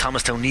 and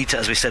Thomastown need to,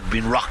 as we said,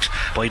 being rocked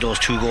by those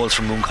 2 goals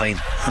from Moonkind.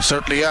 They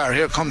certainly are.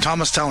 Here come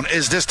Thomastown.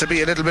 Is this to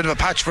be a little bit of a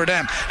patch for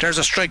them? There's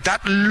a strike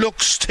that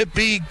looks to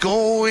be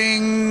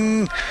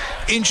going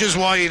inches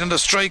wide, and the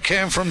strike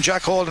came from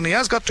Jack Holden. He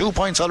has got 2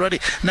 points already.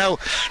 Now,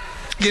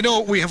 you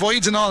know, we have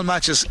wides in all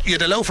matches.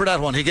 You'd allow for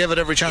that one. He gave it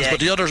every chance, but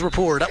the others were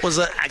poor. That was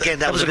a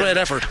great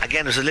effort.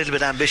 Again, it was a little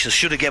bit ambitious.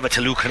 Should have given it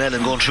to Luke Connell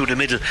and going through the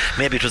middle.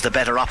 Maybe it was the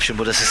better option,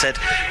 but as I said,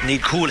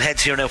 need cool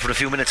heads here now for a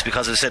few minutes,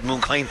 because as I said,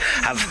 Moonkind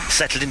have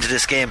settled into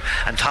this game,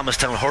 and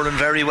Thomastown hurling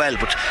very well,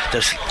 but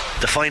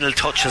the final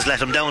touch has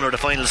let them down, or the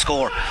final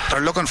score.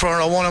 They're looking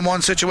for a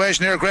 1-on-1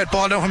 situation here. Great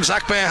ball down from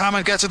Zach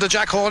Bayhammond, gets it to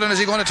Jack Holden. Is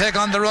he going to take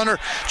on the runner?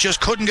 Just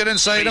couldn't get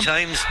inside 3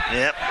 times.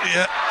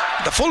 Yeah.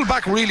 The full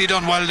back really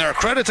done well there.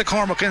 Credit to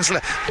Cormac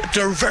Kinsella.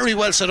 They're very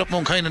well set up,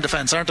 Moonkind, in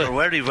defence, aren't they?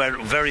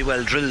 They're very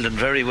well drilled and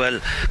very well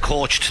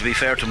coached, to be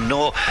fair to them.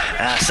 No,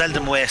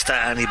 seldom waste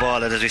any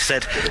ball, and as we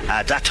said,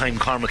 that time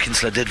Cormac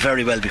Kinsella did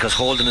very well, because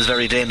Holden is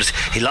very dangerous.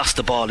 He lost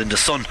the ball in the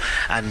sun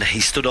and he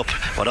stood up,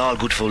 but all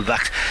good full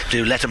backs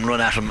to let him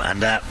run at him,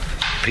 and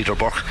Peter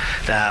Burke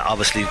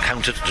obviously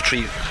counted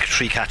the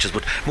three catches,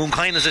 but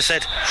Moonkind, as I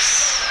said,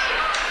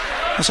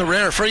 that's a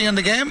rare free in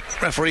the game.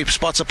 Referee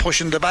spots a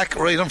push in the back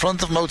right in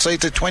front of him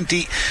outside the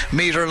 20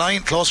 metre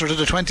line, closer to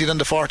the 20 than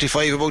the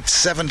 45, about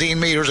 17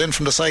 metres in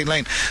from the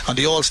sideline on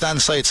the old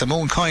stand side. So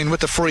Moonkind with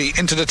the free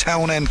into the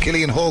town end.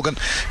 Killian Hogan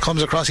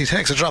comes across, he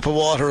takes a drop of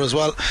water as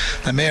well.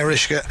 The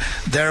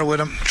Mayorishka there with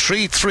him.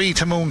 3-3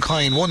 to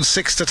Moonkind,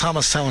 1-6 to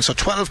Thomastown, so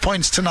 12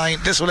 points to 9.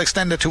 This will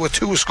extend it to a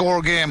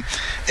 2-score game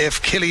if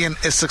Killian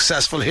is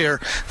successful here,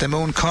 the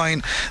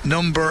Moonkind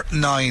number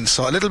 9.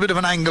 So a little bit of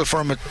an angle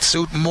for him. It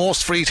suit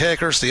most free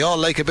takers. They all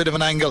like a bit of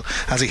an angle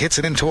as he hits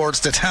it in towards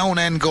the town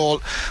end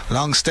goal.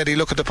 Long steady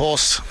look at the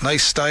post,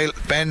 nice style,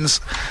 bends,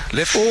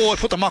 lift. I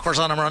put the mockers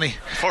on him, Ronnie.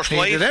 First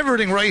wide. He did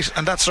everything right,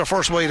 and that's their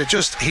first wide.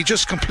 He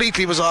just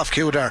completely was off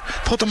cue there.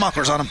 Put the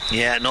mockers on him.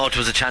 Yeah, no, it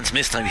was a chance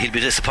missed time. He'll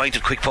be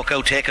disappointed. Quick puck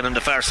out taken on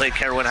the far side.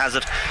 Kerwin has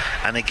it,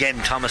 and again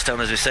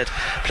Thomastown, as we said,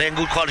 playing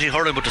good quality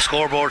hurling, but the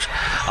scoreboard,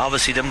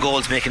 obviously them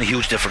goals making a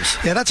huge difference.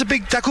 Yeah, that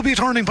could be a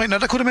turning point. Now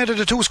that could have made it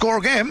a 2-score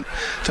game.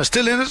 They're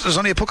still in it. There's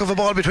only a puck of a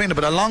ball between them,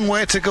 but a long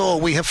way to go.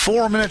 We have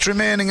 4 minutes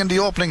remaining in the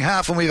opening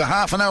half, and we have a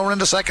half an hour in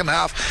the second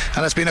half,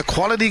 and it's been a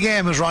quality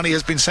game, as Ronnie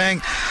has been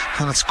saying,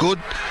 and it's good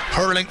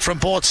hurling from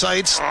both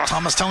sides.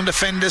 Thomastown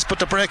defend this, but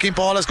the breaking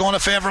ball is going to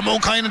favour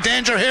Moonkind. In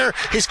danger here.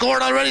 He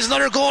scored already. There's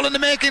another goal in the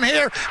making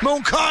here.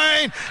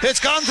 Moonkind, it's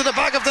gone to the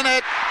back of the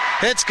net.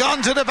 It's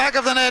gone to the back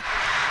of the net.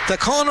 The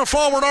corner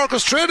forward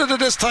orchestrated it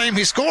this time.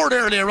 He scored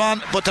earlier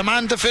on, but the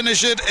man to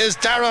finish it is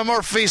Dara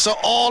Murphy. So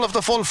all of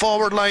the full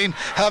forward line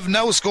have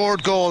now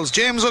scored goals.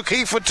 James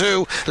O'Keefe with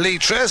 2, Lee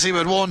Tracy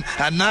with 1,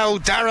 and now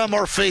Dara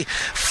Murphy.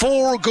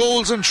 4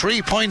 goals and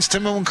 3 points to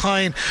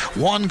Moonkind,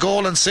 1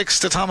 goal and 6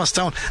 to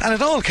Thomastown, and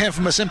it all came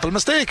from a simple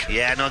mistake.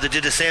 Yeah, no, they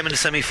did the same in the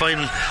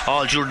semi-final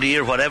all during the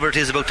year. Whatever it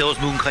is about those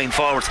Moonkind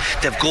forwards,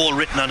 they've goal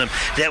written on them.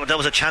 That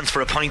was a chance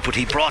for a point, but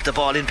he brought the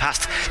ball in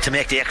past to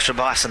make the extra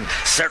pass, and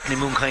certainly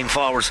Moonkind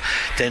forwards,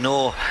 they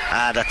know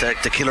that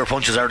the killer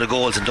punches are the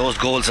goals, and those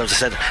goals, as I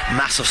said,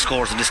 massive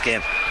scores in this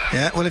game.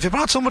 Yeah, well, if you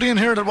brought somebody in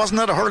here that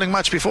wasn't at a hurling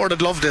match before,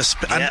 they'd love this,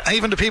 and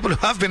even the people who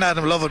have been at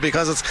them love it,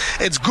 because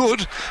it's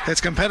good,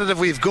 it's competitive,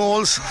 we've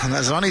goals, and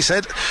as Ronnie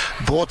said,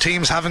 both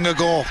teams having a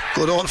go.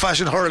 Good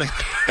old-fashioned hurling.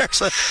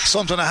 There's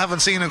something I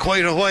haven't seen in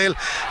quite a while.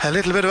 A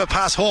little bit of a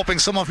pass, hoping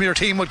some of your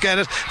team would get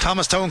it.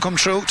 Thomastown come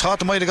through, thought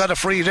they might have got a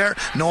free there.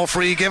 No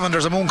free given.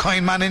 There's a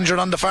Moonkind man injured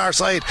on the far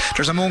side.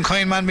 There's a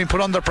Moonkind man being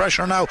put under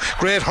pressure now.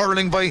 Great Great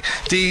hurling by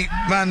the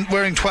man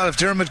wearing 12,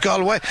 Dermot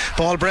Galway.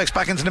 Ball breaks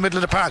back into the middle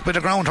of the park. Bit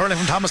of ground hurling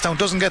from Thomastown.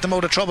 Doesn't get them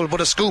out of trouble, but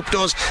a scoop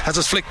does as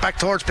it's flicked back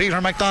towards Peter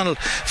MacDonald.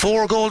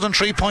 4 goals and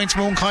 3 points,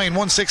 Mooncoin.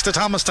 1-6 to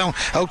Thomastown.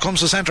 Out comes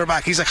the centre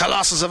back. He's a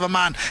colossus of a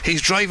man.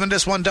 He's driving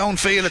this one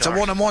downfield. It's a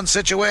 1-on-1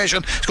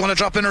 situation. It's going to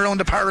drop in around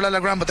the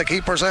parallelogram, but the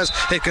keeper says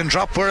it can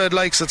drop where it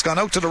likes. It's gone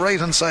out to the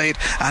right hand side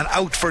and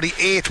out for the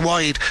 8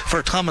 wide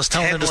for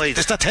Thomastown.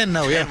 It's that 10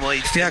 now, 10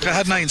 wide. Yeah, I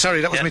had 9.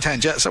 Sorry, that was me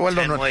 10. Yeah, so well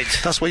done, Ron.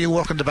 That's why you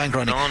work in the bank,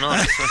 Ronnie.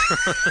 No.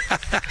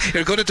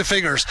 You're good at the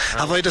figures.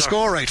 Have I the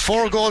score right?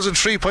 4 goals and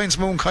 3 points,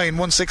 Mooncoin.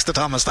 1-6 to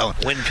Thomastown.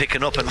 Win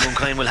picking up, and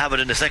Mooncoin will have it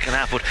in the second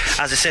half. But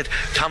as I said,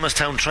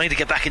 Thomastown trying to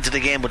get back into the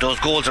game, but those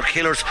goals are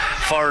killers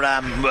for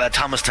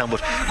Thomastown.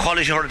 But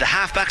quality hurling, the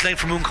half back line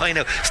for Mooncoin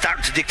now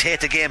starting to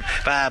dictate the game.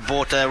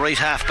 Both right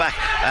half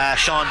back,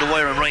 Sean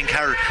Dwyer and Ryan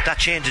Carroll. That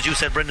change, as you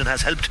said, Brendan,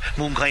 has helped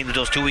Mooncoin with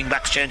those 2 wing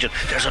backs changing.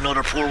 There's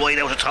another poor wide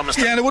out of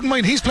Thomastown. Yeah, and I wouldn't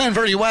mind. He's playing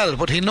very well,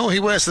 but he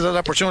wasted that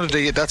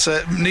opportunity. That's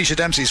Nisha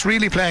Dempsey's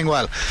really playing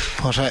well,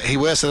 but he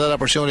wasted that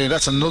opportunity.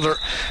 That's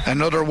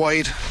another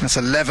wide. That's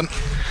 11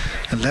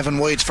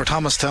 wides for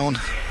Thomastown.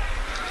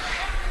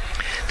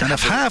 And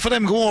if half of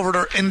them go over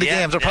there in the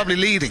game, they're probably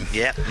leading.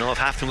 Yeah, no, if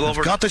half them go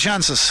over, got the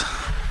chances.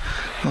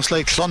 Looks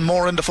like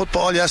Clonmore in the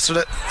football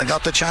yesterday. They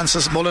got the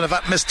chances.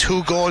 Mullinavat missed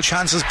 2 goal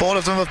chances. Both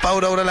of them have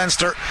bowed out of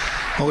Leinster.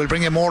 We'll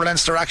bring you more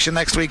Leinster action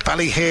next week.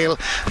 Ballyhale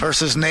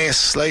versus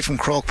Naas, live from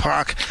Croke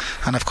Park,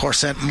 and of course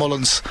St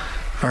Mullins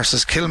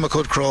versus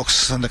Kilmacud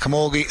Crokes, and the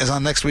Camogie is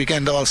on next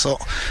weekend also.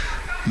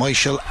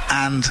 Michael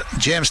and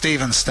James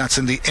Stevens, that's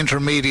in the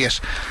intermediate.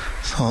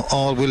 So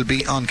all will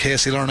be on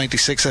KCLR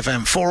 96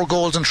 FM. 4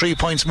 goals and 3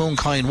 points,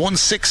 Mooncoin.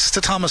 1-6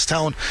 to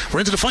Thomastown.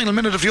 We're into the final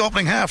minute of the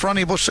opening half,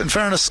 Ronnie, but in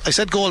fairness, I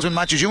said goals win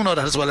matches. You know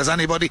that as well as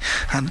anybody.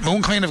 And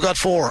Mooncoin have got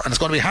 4, and it's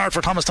going to be hard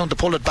for Thomastown to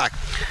pull it back.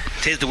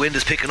 The wind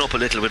is picking up a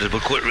little bit,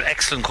 but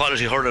excellent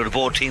quality hurl out of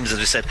both teams, as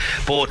we said.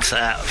 Both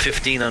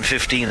 15 on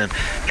 15, and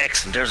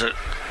excellent. There's a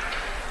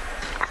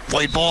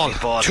wide ball.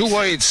 2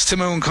 wides to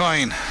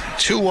Mooncoin.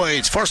 2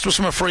 wides. First was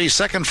from a free,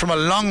 second from a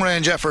long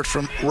range effort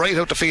from right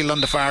out the field on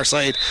the far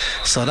side.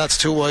 So that's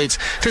 2 wides.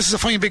 This is a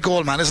fine big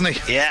goal man, isn't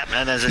he? Yeah,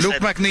 and as I Luke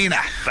said, McNeena.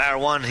 bar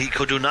one, he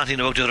could do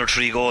nothing about the other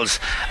 3 goals.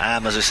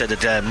 As I said, the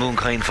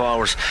Mooncoin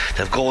forwards,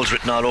 they have goals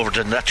written all over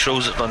them. That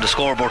shows it on the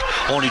scoreboard.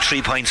 Only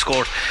 3 points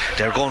scored.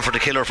 They're going for the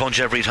killer punch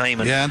every time.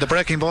 And the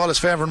breaking ball is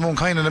favouring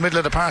Mooncoin in the middle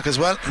of the park as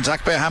well. And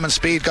Zach Bayham's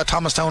speed got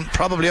Thomastown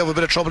probably out of a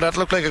bit of trouble. That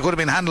looked like it could have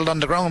been handled on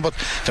the ground, but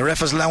the ref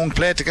has allowing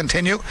play to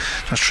continue.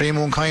 There's 3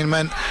 Mooncoin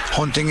men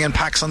hunting in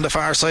packs on the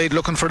far side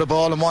looking for the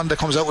ball, and one that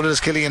comes out with it is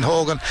Killian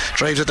Hogan.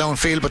 Drives it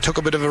downfield but took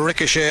a bit of a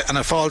ricochet, and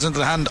it falls into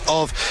the hand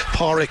of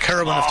Pádraig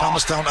Kerwin of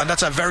Thomastown, and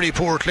that's a very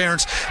poor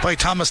clearance by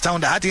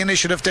Thomastown. They had the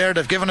initiative there,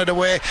 they've given it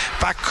away.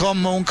 Back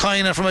come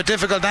Mooncoin, and from a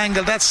difficult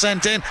angle that's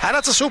sent in, and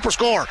that's a super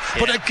score.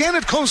 But again,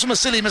 it comes from a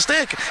silly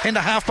mistake in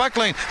the half back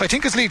line. I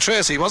think it's Lee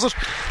Tracy, was it?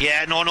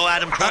 Yeah, no,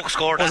 Adam Croke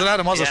scored that. Was it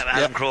Adam, was it?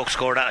 Adam Croke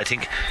scored that, I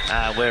think,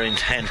 wearing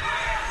 10.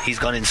 He's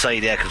gone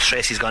inside, because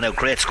Tracy's gone out.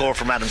 Great score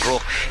from Adam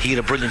Croke. He had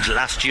a brilliant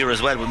last year as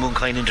well with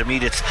Mooncoin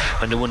Intermediates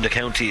when they won the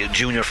county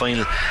junior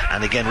final,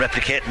 and again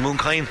replicating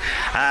Mooncoin.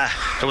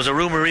 There was a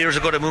rumour years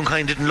ago that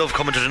Mooncoin didn't love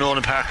coming to the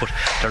Nolan Park, but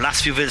their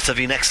last few visits have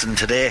been excellent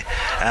today.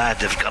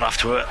 They've got off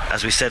to,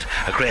 as we said,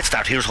 a great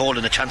start. Here's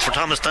Holden, a chance for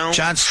Thomastown.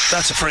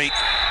 That's a free.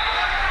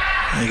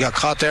 He got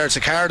caught there. It's a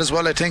card as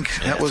well, I think.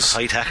 Yeah, that was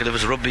high tackle. It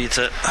was rugby. It's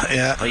a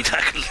high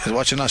tackle. I was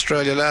watching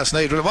Australia last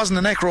night. Well, it wasn't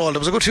a neck roll. There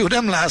was a good few of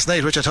them last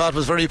night, which I thought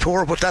was very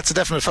poor, but that's a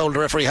definite foul. The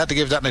referee had to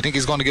give that, and I think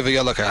he's going to give a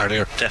yellow card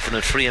here.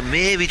 Definite free, and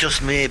maybe,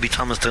 just maybe,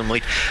 Thomastown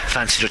might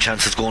fancy their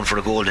chances going for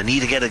a goal. They need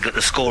to get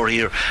a score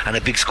here, and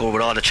a big score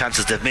with all the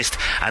chances they've missed.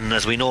 And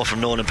as we know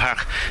from Nolan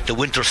Park, the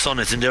winter sun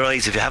is in their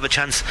eyes. If you have a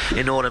chance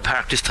in Nolan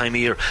Park this time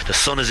of year, the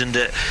sun is in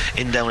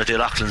down at the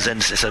Loughlin's end.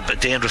 It's a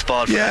dangerous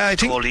ball for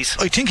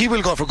goalies. I think he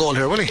will go for goal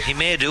here, will he? He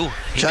may do.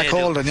 Jack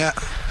Holden, yeah.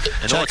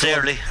 I know it's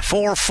early.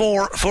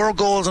 4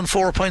 goals and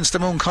 4 points to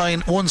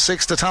Mooncoin,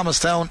 1-6 to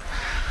Thomastown,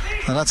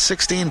 and that's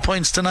 16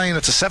 points to 9.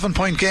 It's a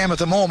 7-point game at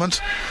the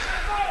moment.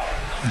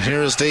 And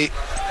here is the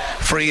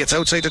free. It's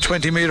outside the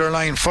 20-metre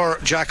line for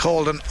Jack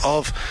Holden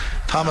of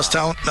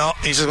Thomastown. No,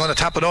 he's just going to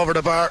tap it over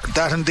the bar.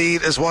 That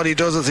indeed is what he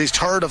does, as he's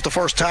third of the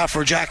first half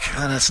for Jack,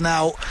 and it's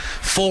now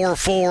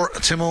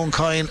 4-4 to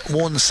Mooncoin,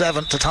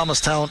 1-7 to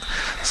Thomastown.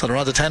 So they're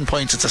on to 10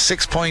 points. It's a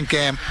 6-point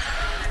game.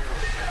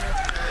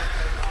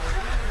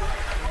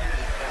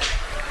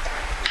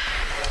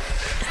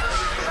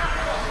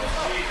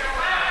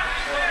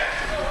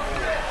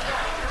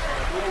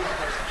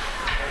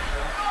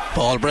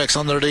 Ball breaks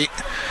under the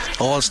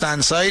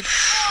all-stand side.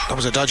 That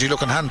was a dodgy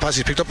looking hand pass.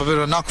 He picked up a bit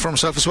of a knock for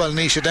himself as well.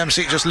 Nisha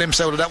Dempsey just limps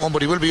out of that one,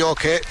 but he will be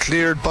okay.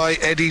 Cleared by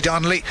Eddie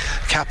Donnelly,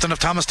 captain of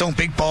Thomastown.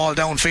 Big ball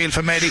downfield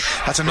from Eddie.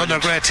 That's another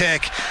great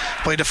take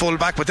by the full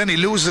back, but then he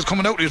loses it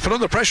coming out. He's put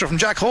under pressure from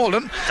Jack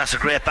Holden. That's a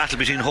great battle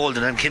between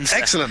Holden and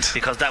Kinsella. Excellent,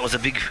 because that was a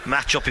big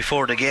match up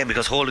before the game,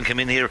 because Holden came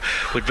in here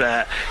with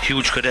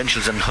huge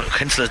credentials, and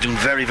Kinsella's doing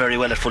very, very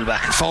well at full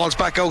back. Falls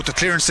back out. The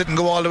clearance didn't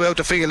go all the way out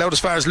the field, out as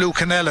far as Luke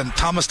Cannell and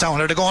Thomastown.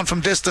 Are they going from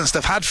distance.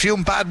 They've had few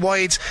bad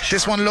wides.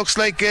 This one looks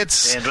like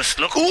it's dangerous.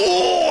 Look.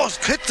 Oh,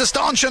 hit the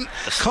stanchion.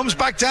 Comes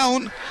back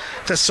down.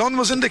 The sun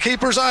was in the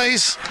keeper's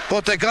eyes,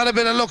 but they got a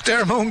bit of luck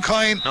there,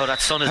 Mooncoin. No,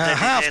 that sun is deadly.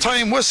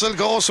 Half-time whistle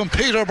goes from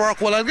Peter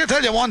Burke. Well, I'll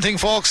tell you one thing,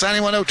 folks,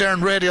 anyone out there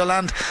in Radio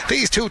Land,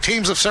 these two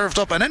teams have served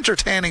up an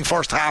entertaining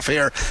first half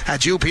here at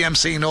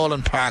UPMC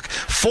Nolan Park.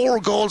 4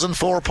 goals and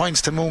 4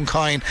 points to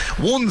Mooncoin,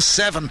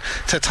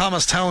 1-7 to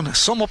Thomastown.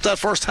 Sum up that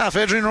first half,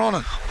 Adrian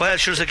Ronan. Well,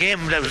 sure, it's a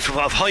game that was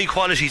of high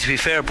quality, to be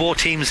fair. Both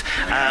teams,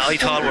 I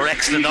thought, were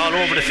excellent all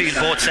over the field.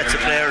 Both sets of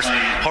players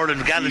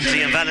hurling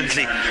gallantly and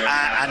valiantly,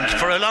 and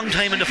for a long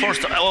time in the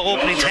first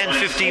opening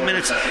 10-15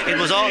 minutes it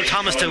was all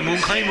Thomastown.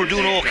 Mooncoin were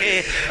doing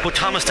okay, but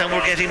Thomastown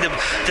were getting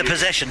the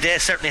possession. They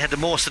certainly had the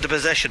most of the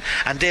possession,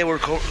 and they were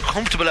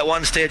comfortable at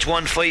one stage,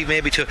 1-5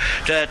 maybe to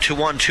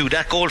 1-2.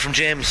 That goal from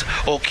James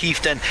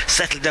O'Keefe then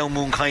settled down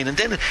Mooncoin, and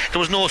then there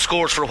was no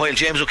scores for a while.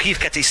 James O'Keefe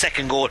gets his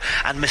second goal,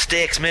 and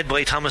mistakes made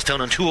by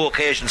Thomastown on 2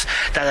 occasions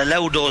that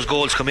allowed those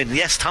goals come in.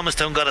 Yes,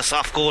 Thomastown got a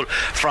soft goal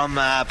from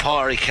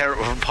Pádraig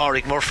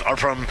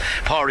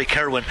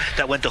Kerwin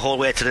that went the whole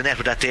way to the net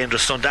with that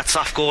dangerous sun. That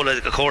soft goal,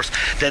 of course,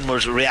 then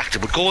was reacted.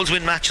 But goals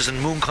win matches, and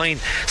Mooncoin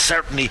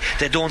certainly,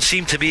 they don't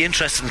seem to be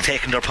interested in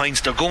taking their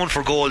points. They're going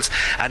for goals,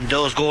 and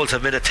those goals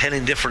have made a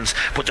telling difference.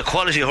 But the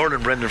quality of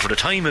hurling, Brendan, for the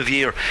time of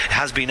year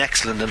has been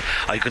excellent, and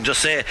I can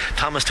just say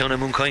Thomastown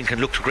and Mooncoin can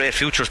look to great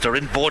futures. They're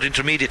in both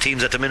intermediate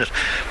teams at the minute,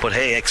 but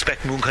hey,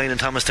 expect Mooncoin and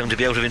Thomastown to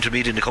be out of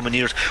intermediate in the coming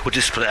years with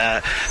this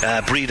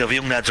breed of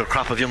young lads, or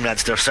crop of young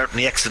lads. They're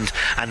certainly excellent,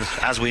 and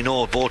as we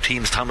know, both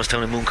teams,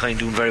 Thomastown and Mooncoin,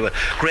 doing very well.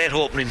 Great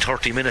opening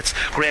 30 minutes,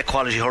 great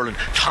quality hurling.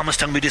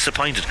 Thomastown be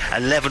disappointed.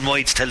 11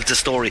 wides tells the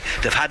story.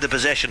 They've had the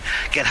possession,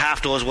 get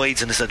half those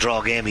wides, and it's a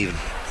draw game even.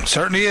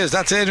 Certainly is.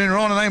 That's Adrian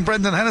Ronan. I'm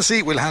Brendan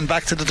Hennessy. We'll hand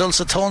back to the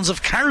dulcet tones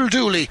of Carol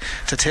Dooley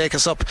to take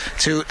us up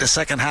to the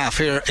second half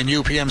here in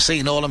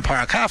UPMC Nolan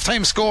Park.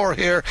 Half-time score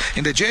here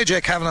in the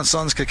JJ Cavan &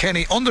 Sons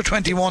Kilkenny Under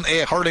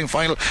 21A hurling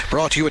final,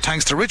 brought to you with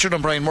thanks to Richard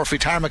and Brian Murphy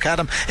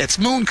Tarmacadam. It's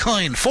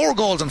Mooncoin 4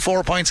 goals and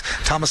 4 points,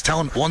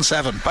 Thomastown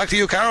 1-7. Back to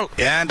you, Carol.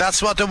 Yeah, and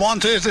that's what they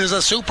wanted, is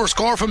a super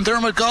score from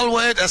Dermot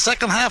Galway. A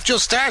second half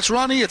just starts,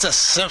 Ronnie. It's a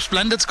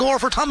splendid score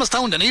for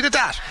Thomastown. They needed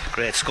that.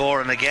 Great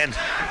score, and again,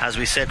 as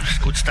we said,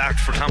 good start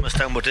for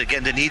Thomastown, but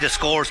again, they needed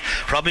scores,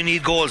 probably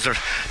need goals.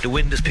 The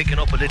wind is picking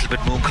up a little bit.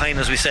 Mooncoin,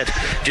 as we said,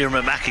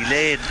 Diarmuid Mackey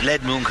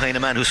led Mooncoin, a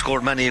man who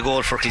scored many a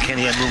goal for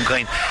Kilkenny and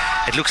Mooncoin.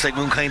 It looks like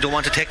Mooncoin don't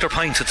want to take their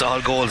points. It's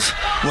all goals.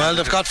 Well,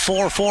 they've got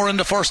 4-4 in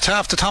the first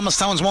half to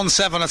Thomastown's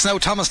 1-7. It's now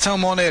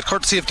Thomastown 1-8,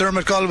 courtesy of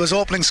Dermot Galway's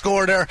opening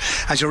score there,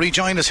 as you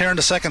rejoin us here in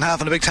the second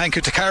half. And a big thank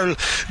you to Carol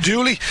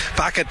Dooley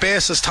back at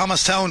base as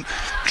Thomastown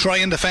try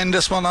and defend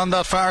this one on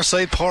that far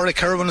side. Pádraig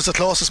Kerwin is the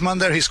closest man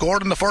there. He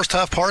scored in the first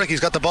half. Pádraig, he's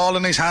got the ball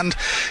in his hand.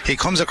 He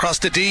comes across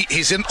the D.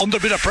 He's in under a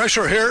bit of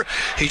pressure here.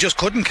 He just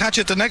couldn't catch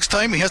it the next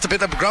time. He has a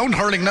bit of ground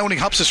hurling now, and he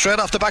hops it straight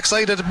off the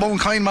backside of the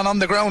Mooncoin man on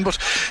the ground, but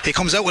he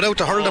comes out without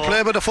the hurl to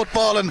play with the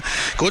football. And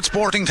good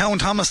sporting town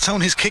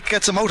Thomastown. His kick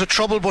gets him out of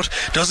trouble, but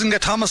doesn't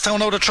get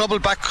Thomastown out of trouble.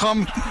 Back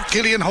come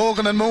Gillian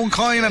Hogan and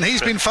Mooncoin, and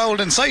he's been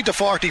fouled inside the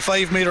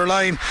 45 metre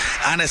line,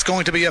 and it's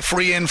going to be a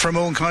free in for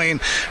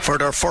Mooncoin for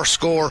their first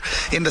score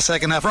in the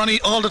second half. Ronnie,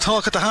 all the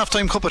talk at the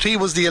half-time cup of tea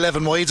was the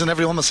 11 wides, and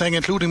everyone was saying,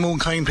 including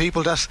Mooncoin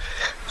people, that,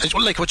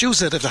 like what you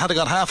said, if they had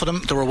got half of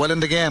them, they were well in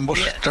the game, but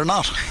they're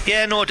not.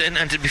 Yeah, no,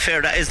 and to be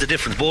fair, that is the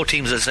difference. Both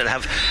teams, as I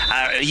said,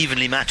 are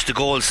evenly matched. The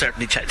goals,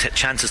 certainly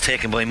chances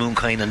taken by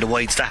Mooncoin, and the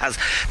wides, that has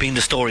been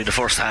the story of the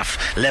first half.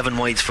 11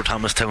 wides for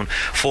Thomastown,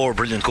 4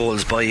 brilliant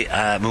goals by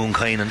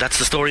Mooncoin, and that's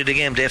the story of the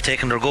game. They've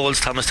taken their goals,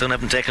 Thomastown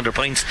haven't taken their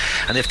points,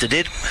 and if they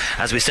did,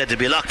 as we said, they'd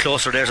be a lot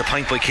closer. There's a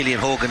point by Killian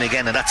Hogan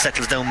again, and that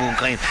settles down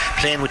Mooncoin.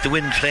 Playing with the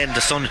wind, playing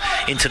the sun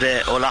into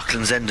the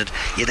O'Loughlin's ended,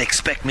 you'd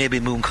expect maybe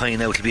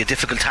Mooncoin out. It'll be a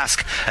difficult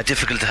task, a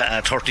difficult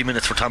 30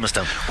 minutes for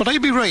Thomastown. But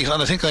I'd be right,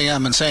 and I think I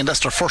am, in saying that's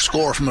their first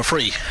score from a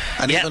free,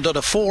 and even though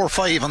the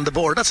 4-5 on the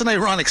board, that's an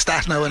ironic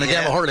stat now in a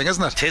game of hurling,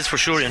 isn't it? It is, for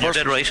sure, and you're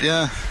dead right.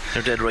 Yeah,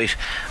 you're dead right.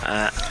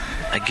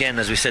 Again,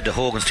 as we said, the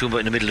Hogan's two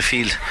in the middle of the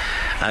field.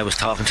 I was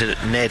talking to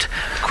Ned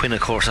Quinn,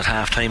 of course, at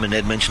half time, and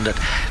Ned mentioned that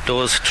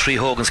those 3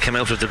 Hogans came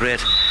out of the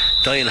great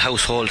Dial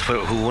household,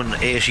 who won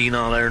 18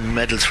 All-Ireland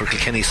medals for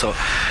Kilkenny, so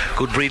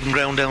good breeding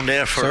ground down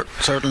there for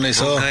certainly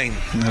Mooncoin.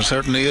 So there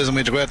certainly is, and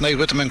we had a great night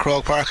with them in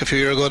Croke Park a few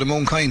years ago. The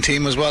Mooncoin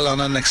team as well, on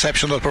an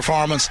exceptional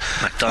performance.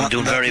 McDonald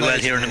doing very well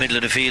here in the middle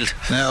of the field.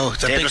 Now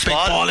the big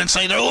ball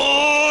inside there.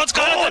 Oh, it's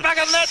gone at the back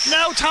of the net.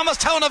 Now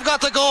Thomastown have got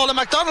the goal, and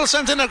McDonald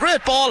sent in a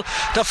great ball.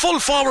 The full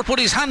forward put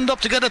his hand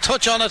up to get a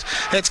touch on it.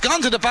 It's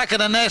gone to the back of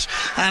the net,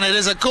 and it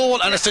is a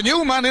goal, and it's the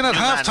new man in at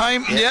half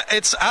time. Yeah,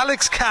 it's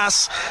Alex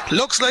Cass.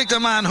 Looks like the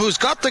man who's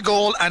got the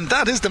goal, and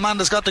that is the man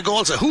that's got the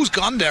goal. So who's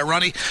gone there,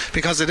 Ronnie?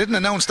 Because they didn't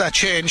announce that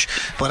change,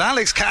 but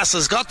Alex Cass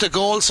has got the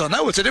goal, so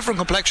now it's a different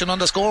complexion on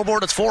the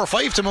scoreboard. It's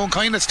 4-5 to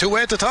Mooncoin, it's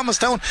 2-8 to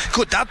Thomastown.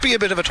 Could that be a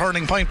bit of a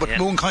turning point? But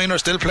Mooncoin are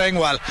still playing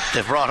well.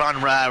 They've brought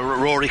on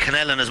Rory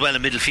Connellan as well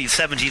in midfield.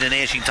 17 and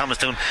 18.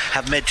 Thomastown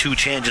have made 2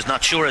 changes.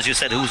 Not sure, as you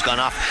said, who's gone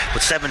off,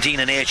 but 17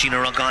 and 18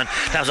 are gone.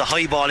 That was a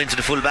high ball into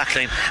the full back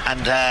line,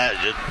 and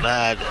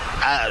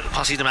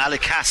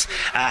Alec Cass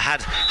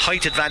had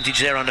height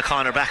advantage there on the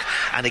corner back,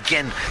 and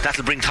again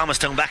that'll bring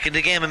Thomastown back in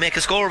the game and make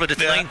a score of it.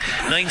 It's 9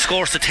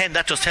 scores to 10.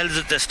 That just tells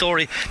it the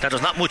story that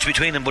there's not much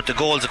between them, but the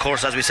goals, of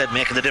course, as we said,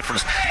 making the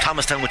difference.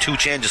 Thomastown with 2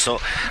 changes, so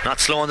not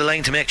slow on the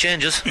line to make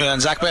changes. Yeah,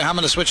 and Zach Bay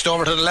Hammond has switched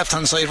over to the left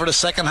hand side for the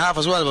second half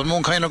as well, but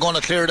Mooncoin are going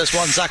to clear this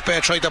one. Zach Bay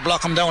tried to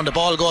block him down. The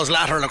ball goes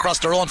lateral across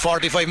their own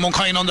 45.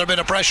 Mooncoin under a bit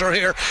of pressure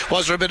here.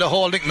 Was there a bit of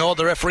holding? No,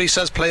 the referee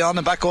says play on,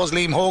 and back goes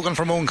Liam Hogan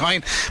for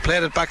Mooncoin.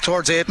 Played it back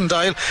towards Aidan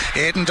Dial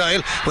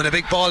with a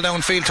big ball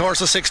downfield towards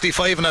the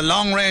 65, and a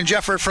long range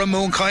effort from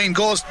Mooncoin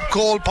goes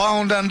goal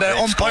pound, and the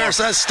umpire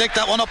says stick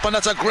that one up, and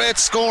that's a great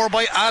score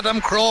by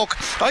Adam Croke.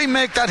 I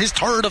make that his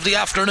 3rd of the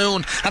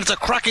afternoon, and it's a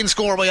cracking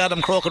score by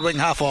Adam Croke at wing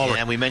half forward.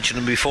 Yeah, and we mentioned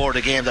him before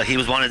the game that he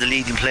was one of the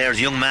leading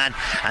players, young man,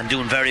 and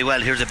doing very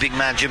well. Here's a big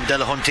man, Jim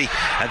Delahunty,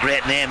 a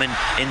great name in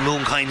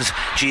Mooncoin's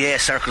GA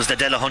circles, the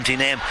Delahunty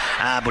name,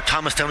 but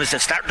Thomastown is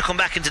starting to come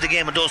back into the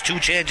game, and those 2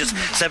 changes,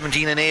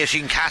 17 and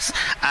 18, Cass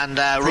and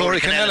Rory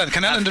Kennellan.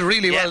 Kennellan did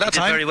really well that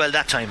time. Very well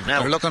that time.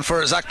 Now we're looking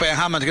for Zach Bay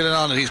Hammond to get it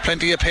on it. He's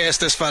plenty of pace,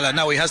 this fella.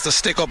 Now he has the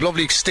stick up,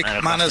 lovely stick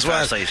man as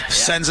well.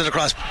 Sends it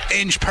across,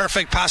 inch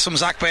perfect pass from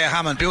Zach Bay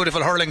Hammond.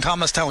 Beautiful hurling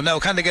Thomastown. Now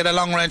can they get a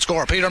long range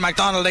score? Peter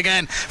MacDonald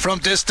again from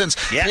distance.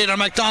 Peter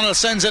MacDonald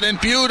sends it in,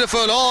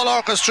 beautiful, all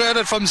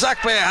orchestrated from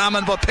Zach Bay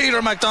Hammond, but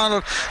Peter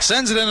MacDonald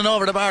sends it in and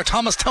over the bar.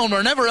 Thomastown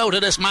were never out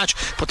of this match,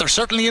 but they're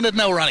certainly in it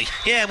now, Ronnie.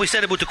 Yeah, we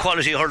said about the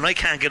quality of hurling. I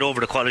can't get over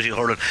the quality of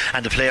hurling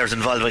and the players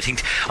involved. I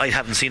think I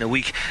haven't seen a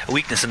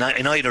weakness in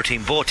either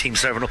team. Both teams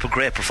serving up a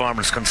great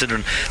performance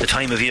considering the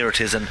time of year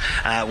it is, and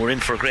we're in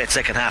for a great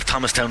second half.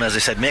 Thomastown, as I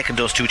said, making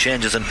those 2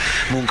 changes, and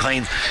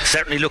Mooncoin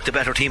certainly looked a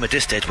better team at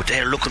this stage, but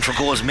they're looking for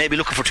goals, maybe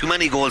looking for too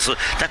many goals, so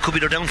that could be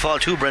their downfall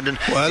too, Brendan,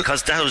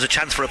 because that was a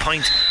chance for a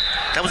point.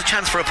 That was a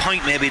chance for a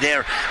point maybe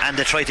there, and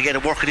they tried to get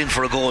it, work it in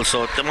for a goal,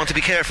 so they want to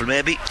be careful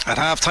maybe. At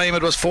half time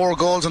it was 4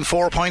 goals and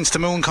 4 points to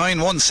Mooncoin,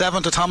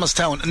 1-7 to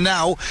Thomastown.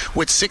 Now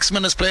with 6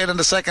 minutes played in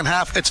the second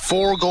half, it's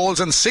 4 goals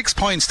and 6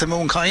 points to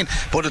Mooncoin,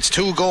 but it's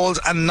 2 goals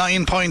and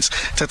 9 points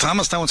to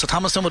Thomastown. So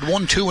Thomastown with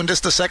 1-2 in the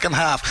second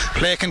half.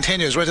 Play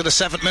continues right to the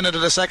 7th minute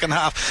of the second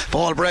half.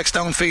 Ball breaks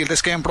downfield.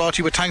 This game brought to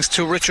you with thanks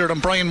to Richard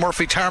and Brian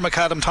Murphy,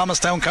 Tarmacadam,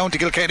 Thomastown, County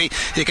Kilkenny.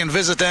 You can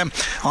visit them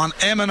on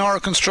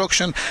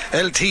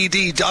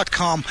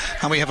mnrconstructionltd.com,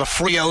 and we have a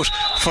free out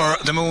for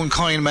the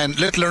Mooncoin men.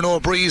 Little or no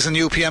breeze in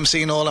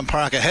UPMC Nolan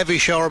Park. A heavy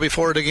shower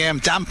before the game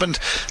dampened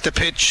the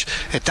pitch,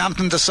 it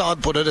dampened the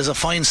sod, but it is a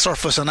fine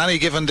surface on any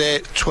given day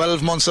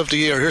 12 months of the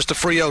year. Here's the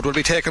free out, will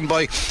be taken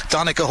by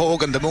Donica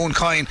Hogan, the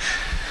Mooncoin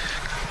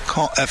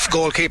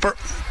goalkeeper.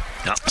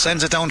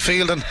 Sends it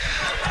downfield, and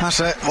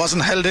that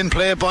wasn't held in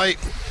play by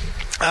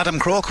Adam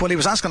Croke. Well, he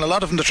was asking a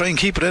lot of them to try and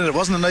keep it in. It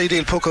wasn't an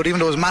ideal puck out, even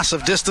though there was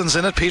massive distance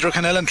in it. Peter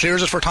Kennellan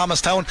clears it for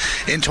Thomastown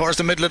in towards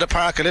the middle of the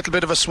park. A little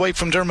bit of a swipe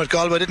from Dermot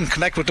Galway, didn't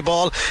connect with the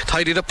ball.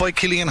 Tidied up by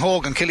Killian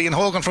Hogan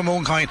from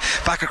Mooncoin.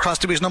 Back across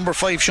to his number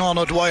 5, Sean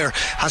O'Dwyer.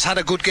 Has had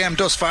a good game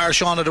thus far,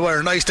 Sean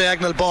O'Dwyer. Nice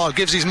diagonal ball,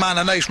 gives his man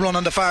a nice run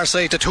on the far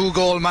side. The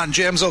 2-goal man,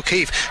 James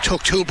O'Keefe,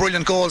 took 2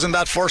 brilliant goals in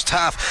that first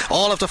half.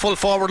 All of the full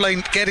forward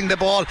line getting the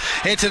ball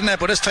into the net,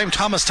 but this time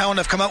Thomastown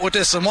have come out with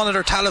this, and one of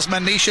their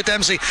talisman, Nisha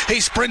Dempsey, he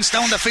sprints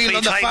down the field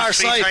on the far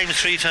side.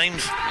 Three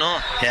times. No,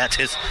 yeah, it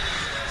is.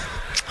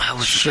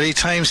 3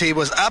 times he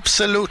was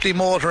absolutely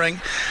motoring,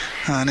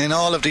 and in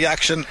all of the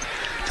action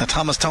the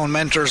Thomastown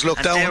mentors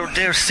look down.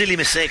 They're silly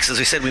mistakes, as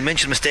we said. We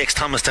mentioned mistakes.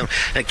 Thomastown,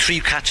 like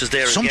 3 catches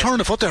there. Some turn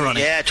the foot there,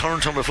 Ronnie. Yeah,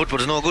 turn of foot, but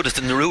it's no good. It's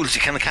in the rules.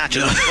 You can't catch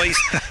it twice.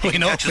 You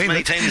can catch as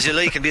many times as you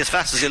like and be as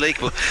fast as you like.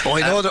 But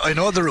I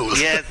know the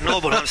rules. Yeah, no,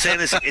 but what I'm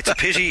saying is it's a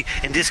pity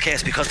in this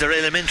case because they're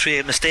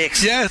elementary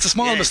mistakes. Yeah, it's a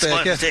small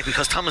mistake. Mistake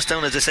because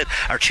Thomastown, as I said,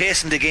 are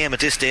chasing the game at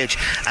this stage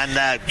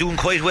and doing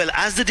quite well,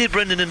 as they did,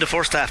 Brendan, in the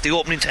first half. The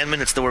opening 10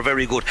 minutes they were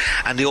very good,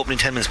 and the opening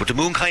 10 minutes. But the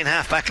Mooncoin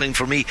half back line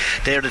for me,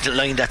 they're the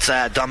line that's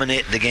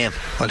dominating the game.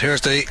 Well,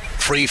 here's the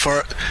free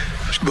for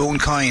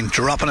Mooncoin,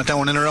 dropping it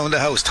down and around the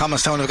house.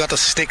 Thomastown have got to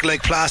stick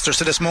like plasters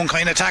to this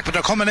Mooncoin attack, but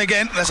they're coming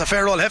again. That's a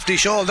fair old hefty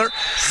shoulder.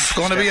 It's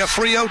going to be a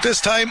free out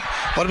this time,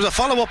 but it was a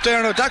follow up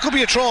there. Now that could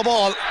be a throw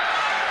ball.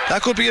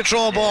 That could be a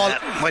throw ball.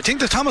 I think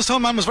the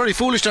Thomastown man was very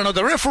foolish there. Now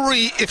the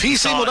referee, if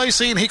he's seen what I've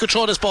seen, he could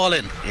throw this ball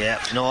in.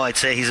 Yeah, no, I'd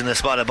say he's in the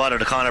spot of bother.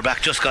 The corner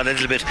back just got a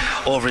little bit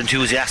over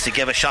enthusiastic,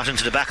 gave a shot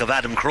into the back of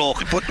Adam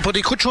Croke. But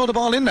he could throw the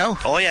ball in now.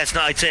 Oh yeah, it's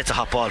not. I'd say it's a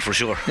hot ball for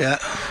sure. Yeah,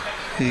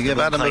 you give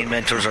Adam.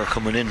 Mentors are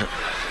coming in.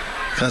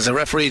 Because the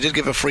referee did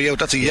give a free out.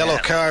 That's a yellow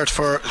card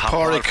for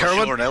Pádraig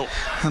Kerwin, sure,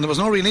 and there was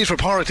no real need for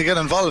Pádraig to get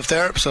involved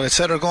there, so they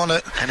said they're going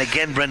to. And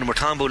again, Brendan, we're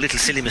talking about little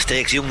silly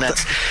mistakes, young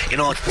lads. You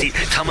know,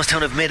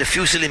 Thomastown have made a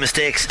few silly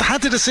mistakes. They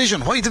had the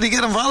decision. Why did he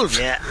get involved?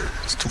 Yeah,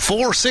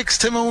 4-6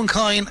 to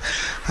Mooncoin.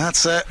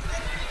 That's a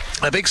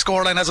big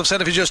scoreline, as I've said.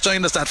 If you just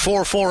joined us, that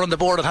 4-4 on the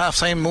board at half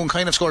time.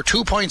 Mooncoin have scored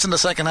 2 points in the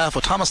second half,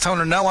 but Thomastown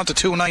are now on to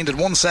 2-9, at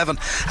 1-7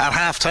 at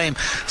half time.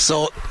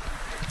 So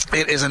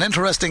It is an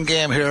interesting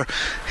game here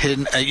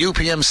in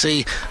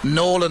UPMC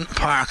Nolan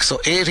Park. So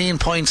 18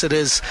 points it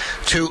is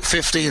to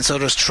 15. So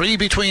there's 3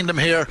 between them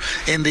here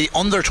in the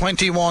under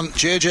 21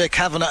 JJ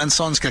Kavanagh and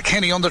Sons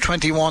Kilkenny under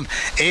 21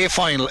 A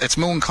final. It's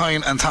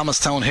Mooncoin and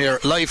Thomastown here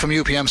live from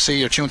UPMC.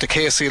 You're tuned to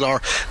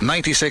KCLR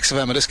 96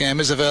 FM, and this game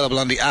is available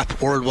on the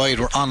app worldwide.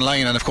 We're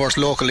online and of course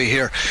locally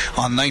here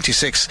on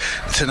 96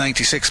 to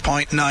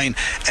 96.9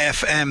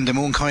 FM. The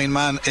Mooncoin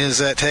man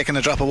is taking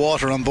a drop of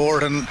water on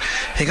board, and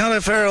he got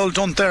a fair old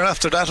dunt there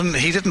after that, and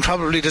he didn't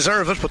probably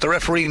deserve it, but the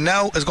referee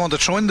now is going to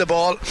throw in the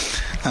ball,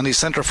 and his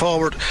centre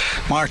forward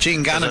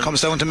Martin Gannon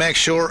comes down to make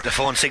sure the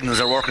phone signals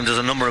are working. There's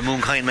a number of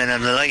Mooncoin men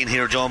on the line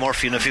here, Joe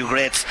Murphy and a few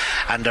greats,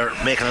 and they're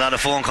making a lot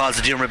of phone calls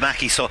to Diarmuid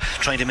Mackey, so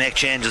trying to make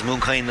changes.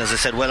 Mooncoin, as I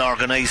said, well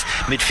organised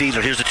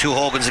midfielder. Here's the two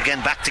Hogans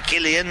again, back to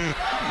Killian,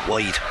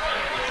 wide.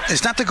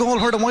 Is that the goal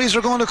where the wides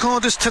are going to call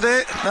this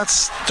today?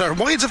 Their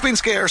wides have been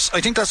scarce.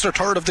 I think that's their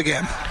third of the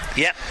game.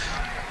 Yep.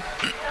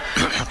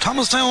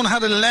 Thomastown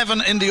had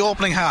 11 in the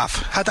opening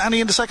half. Had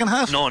any in the second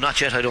half? No,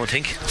 not yet, I don't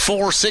think.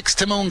 4-6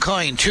 to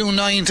Mooncoin,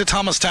 2-9 to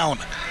Thomastown.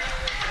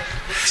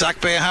 Zach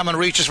Bayhammond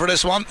reaches for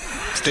this one.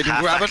 Didn't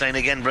half grab back it. line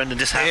again, Brendan.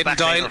 This half Aidan back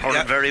Doyle, line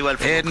hurling very well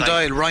for Aidan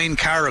Doyle, Ryan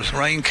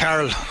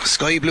Carroll,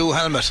 sky blue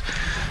helmet,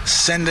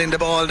 sending the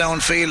ball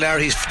downfield there.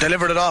 He's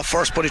delivered it off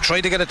first, but he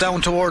tried to get it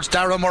down towards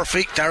Dara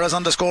Murphy. Dara's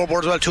on the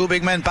scoreboard as well. Two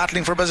big men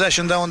battling for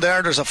possession down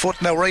there. There's a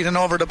foot now right in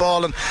over the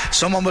ball, and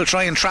someone will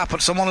try and trap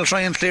it, someone will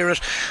try and clear it,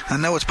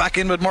 and now it's back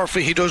in with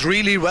Murphy. He does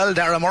really well.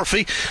 Dara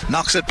Murphy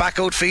knocks it back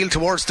outfield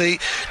towards the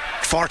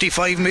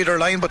 45 metre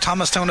line, but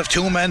Thomastown have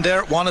two men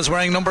there. One is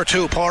wearing number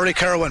 2, Pádraig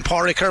Kerwin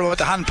with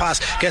the hand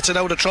pass, gets it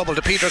out of trouble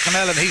to Peter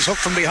Connell, and he's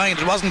hooked from behind.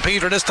 It wasn't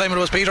Peter this time, it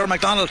was Peter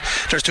McDonald.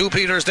 There's two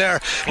Peters there.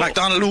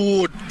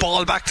 McDonald,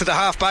 ball back to the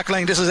half back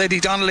line. This is Eddie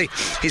Donnelly.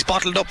 He's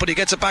bottled up, but he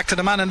gets it back to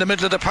the man in the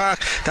middle of the park.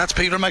 That's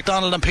Peter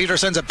McDonald, and Peter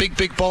sends a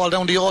big ball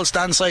down the old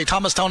stand side.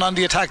 Thomastown on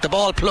the attack, the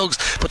ball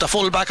plugs, but the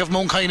full back of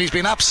Mooncoin, he's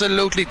been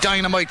absolutely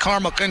dynamite.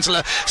 Cormac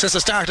Kinsella since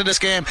the start of this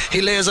game.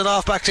 He lays it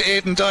off back to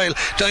Aidan Doyle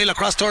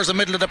across towards the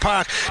middle of the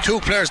park. Two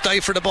players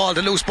dive for the ball.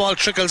 The loose ball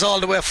trickles all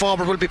the way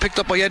forward, will be picked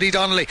up by Eddie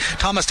Donnelly.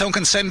 Thomastown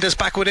can send this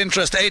back with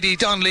interest. Eddie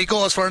Donnelly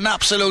goes for an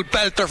absolute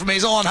belter from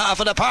his own half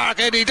of the park.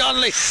 Eddie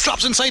Donnelly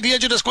drops inside the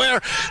edge of the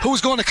square.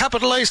 Who's going to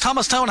capitalise?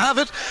 Thomastown have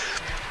it.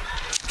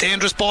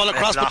 Dangerous ball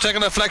across, but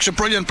taking a deflection.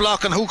 Brilliant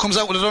block, and who comes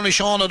out with it? Only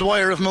Sean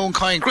O'Dwyer of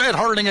Mooncoin. Great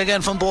hurling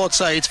again from both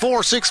sides.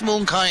 4-6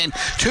 Mooncoin,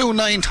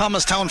 2-9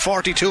 Thomastown.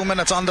 42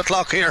 minutes on the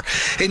clock here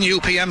in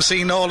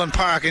UPMC Nolan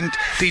Park in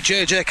the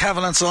JJ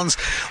Kavanagh and Sons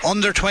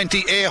under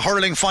 20A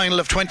hurling final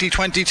of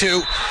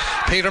 2022.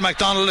 Peter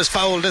McDonald is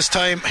fouled this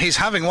time. He's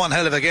having one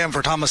hell of a game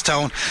for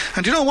Thomastown,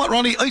 and you know what,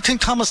 Ronnie, I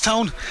think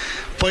Thomastown,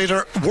 by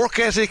their work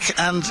ethic,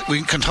 and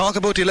we can talk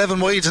about the 11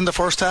 wides in the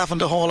first half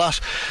and the whole lot,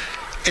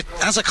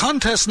 as a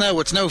contest now,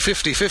 it's now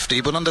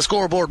 50-50, but on the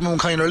scoreboard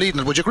Mooncoin are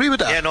leading it. Would you agree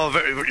with that? Yeah, no,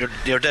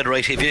 you're dead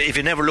right. If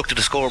you never looked at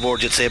the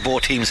scoreboard, you'd say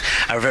both teams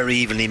are very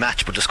evenly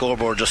matched, but the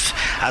scoreboard, just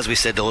as we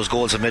said, those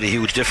goals have made a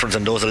huge difference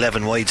in those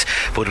 11 wides.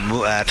 But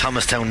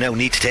Thomastown now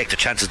need to take the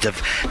chances.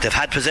 They've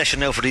had possession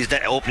now for these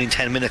opening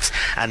 10 minutes,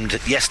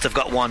 and yes, they've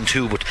got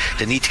 1-2, but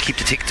they need to keep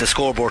the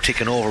scoreboard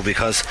ticking over,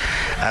 because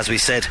as we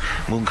said,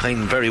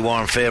 Mooncoin very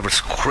warm favourites.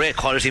 Great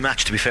quality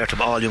match, to be fair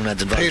to all young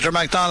lads involved. Peter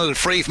McDonald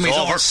free from his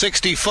own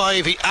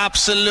 65. He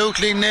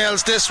absolutely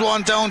nails this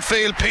one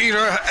downfield.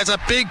 Peter has a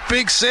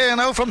big say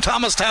now from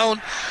Thomastown.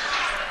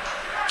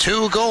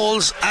 2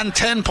 goals and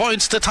 10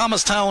 points to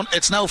Thomastown.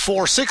 It's now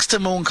 4-6 to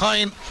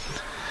Mooncoin.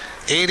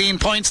 18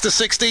 points to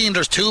 16.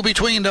 There's 2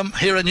 between them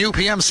here in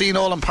UPMC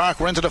Nolan Park.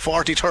 We're into the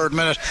 43rd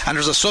minute, and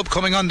there's a sub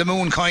coming on the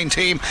Mooncoin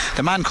team.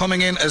 The man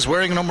coming in is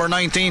wearing number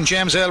 19,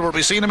 James Aylward.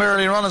 We've seen him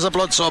earlier on as a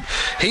blood sub.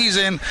 He's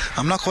in.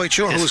 I'm not quite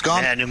sure who's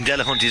gone. Yeah,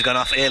 Delahunt, gone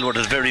off. Aylward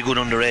is a very good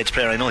underage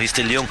player. I know he's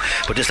still young,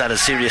 but this lad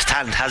has serious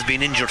talent. Has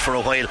been injured for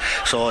a while.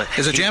 So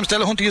is it James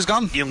Delahunt is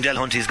gone? Young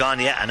Delahunt is gone,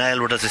 yeah. And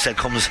Aylward, as I said,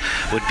 comes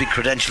with big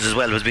credentials as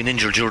well. Has been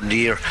injured during the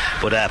year,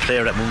 but a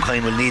player that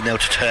Mooncoin will need now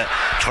to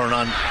turn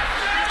on.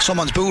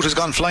 Someone's boot has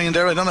gone flying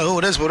there. I don't know who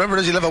it is, but whatever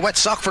it is, he'll have a wet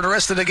sock for the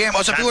rest of the game.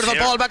 It's a beautiful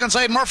ball back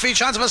inside Murphy.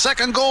 Chance of a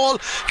second goal.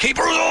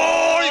 Keeper,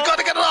 you've got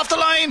to get it off the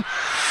line.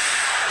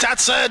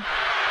 That's it.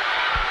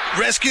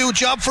 Rescue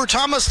job for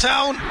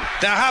Thomastown.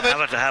 They have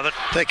it.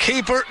 The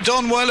keeper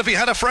done well. If he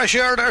had a fresh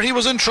air there, he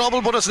was in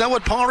trouble, but it's now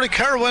with Pádraig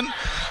Kerwin.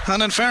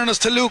 And in fairness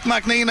to Luke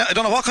McNeena, I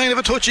don't know what kind of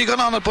a touch he got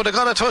on it, but they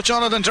got a touch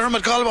on it, and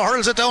Dermot Galba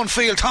hurls it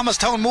downfield.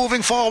 Thomastown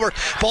moving forward.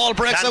 Ball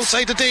breaks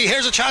outside the D.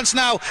 Here's a chance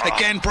now.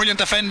 Again, brilliant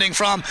defending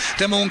from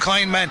the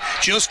Mooncoin men.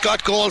 Just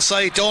got goal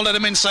side. Don't let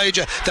him inside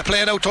you. They play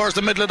it out towards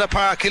the middle of the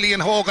park. Killian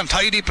Hogan,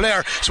 tidy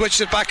player,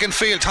 switched it back in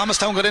field.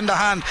 Thomastown got in the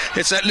hand.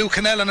 It's Luke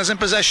Canellan is in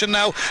possession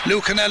now.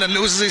 Luke Canellan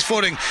loses his his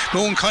footing.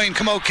 Mooncoin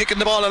come out kicking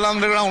the ball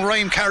along the ground.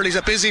 Ryan Carroll, he's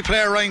a busy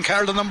player. Ryan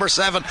Carroll, the number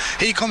 7,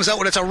 he comes out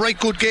with it's a right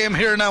good game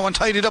here now and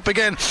tidied up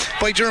again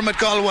by Dermot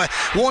Galway.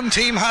 One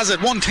team has it,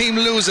 one team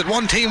loses it,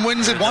 one team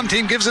wins it, one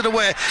team gives it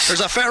away.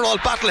 There's a fair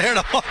old battle here.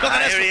 Look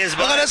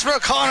at this for a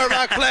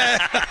cornerback play.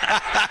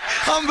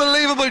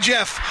 Unbelievable,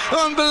 Jeff,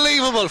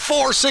 unbelievable.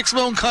 4-6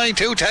 Mooncoin,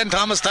 2-10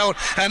 Thomastown,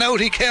 and out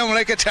he came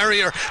like a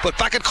terrier. But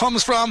back it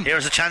comes from.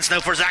 Here's a chance now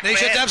for Zach Bay.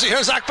 Dempsey.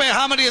 Here's Zach Bay.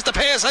 Hamady is the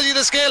pace, has he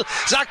the skill?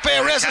 Zach Bay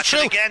races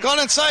through, gone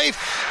inside.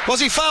 Was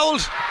he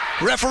fouled?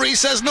 Referee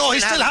says no, he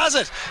still has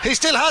it. He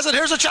still has it.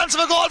 Here's a chance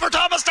of a goal for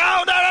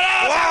Thomastown.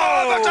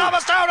 Goal for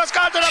Thomastown. It's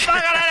gone to the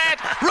back of the net.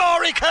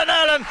 Rory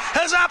Connellan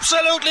has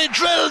absolutely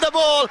drilled the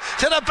ball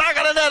to the back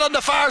of the net on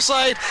the far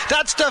side.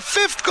 That's the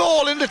 5th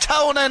goal in the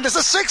town end. It's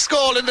the 6th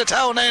goal in the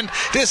town end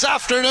this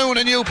afternoon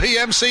in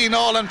UPMC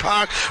Nolan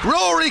Park.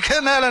 Rory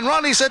Connellan.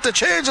 Ronnie said the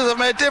changes have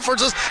made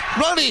differences.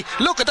 Ronnie,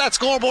 look at that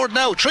scoreboard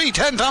now.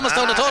 3-10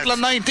 Thomastown, a total of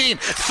 19.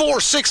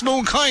 4-6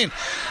 Mooncoin.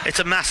 It's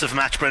a massive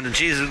match, Brendan.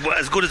 Jesus,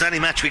 as good as any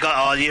match we got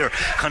all year.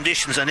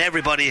 Conditions and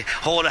everybody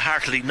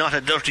wholeheartedly, not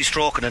a dirty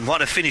stroke, and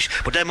what a finish.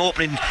 But them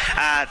opening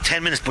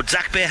 10 minutes. But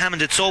Zach Bay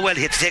Hammond did so well.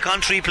 He had to take on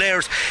 3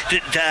 players,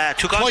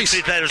 took on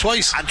 3 players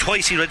twice, and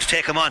twice he had to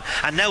take them on.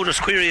 And now there's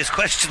curious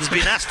questions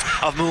being asked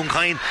of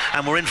Mooncoin,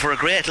 and we're in for a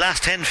great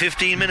last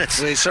 10-15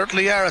 minutes. We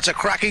certainly are. It's a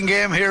cracking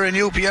game here in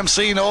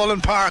UPMC Nolan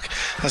Park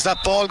as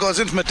that ball goes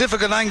in from a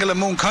difficult angle, and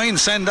Mooncoin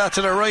send that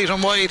to the right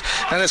and wide,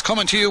 and it's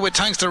coming to you with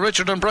thanks to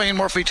Richard and Brian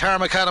Murphy,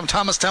 Tarmacadam,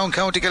 Thomastown,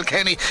 County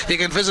Kilkenny. You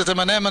can visit them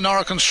on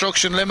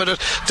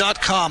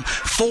MNRConstructionLimited.com.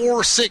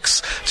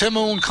 4-6 to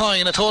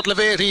Mooncoin, a total of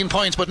 18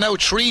 points, but now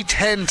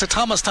 3-10 to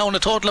Thomastown, a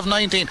total of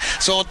 19.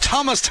 So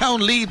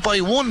Thomastown lead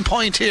by 1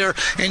 point here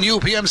in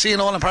UPMC in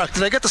Nolan Park.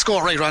 Did I get the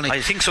score right, Ronnie?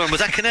 I think so. And was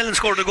that Connellan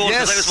scored the goal?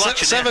 Yes, I was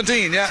watching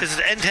 17, yeah. This is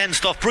end-to-end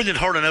stuff. Brilliant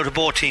hurling out of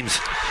both teams.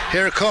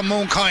 Here come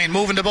Mooncoin,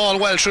 moving the ball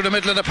well through the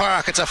middle of the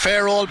park. It's a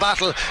fair old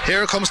battle.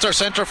 Here comes their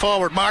centre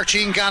forward,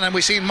 Marcin Gannon.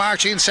 We've seen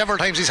Marcin several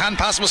times. His hand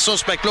pass was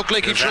suspect. Looked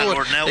like he threw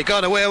it. He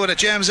got away with it.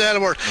 James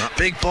Aylward.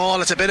 Big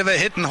ball. It's a bit of a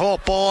hit and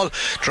hope ball.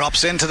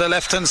 Drops into the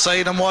left hand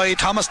side and wide.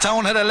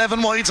 Thomastown had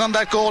 11 wides on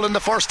that goal in the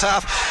first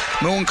half.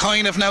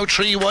 Mooncoin have now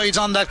 3 wides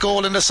on that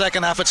goal in the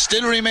second half. It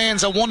still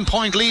remains a 1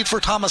 point lead for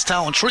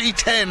Thomastown.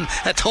 3-10,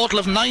 a total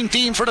of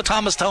 19 for the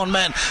Thomastown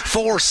men.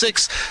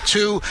 4-6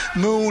 to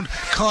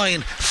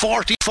Mooncoin.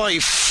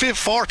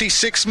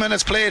 46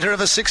 minutes played here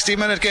of a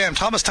 60-minute game.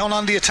 Thomastown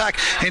on the attack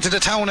into the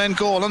town end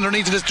goal.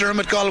 Underneath it is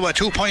Dermot Galway.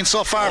 2 points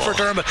so far for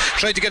Dermot.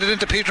 Tried to get it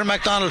into Peter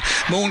MacDonald.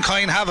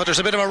 Mooncoin have it. There's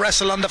a bit of a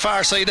wrestle on the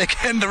far side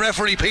again. The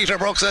referee Peter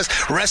Brook says,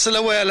 wrestle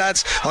away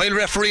lads, I'll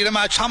referee the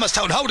match.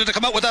 Thomastown, how did it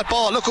come out with that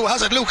ball? Look who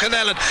has it, Luke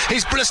Connellan.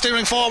 He's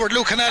blistering forward.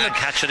 Luke Connellan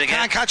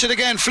can't catch it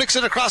again. Flicks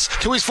it across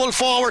to his full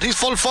forward. His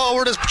full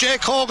forward is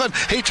Jake Hogan.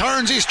 He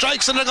turns, he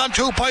strikes, and they've gone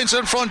 2 points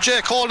in front.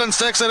 Jake Holden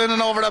sticks it in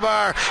and over the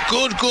bar.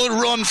 Good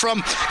run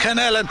from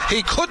Connellan.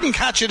 He couldn't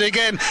catch it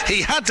again.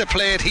 He had to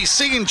play it. He's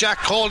seen Jack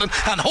Holden,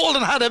 and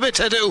Holden had a bit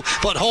to do,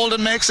 but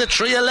Holden makes it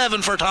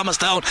 3-11 for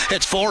Thomastown.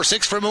 It's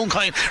 4-6 for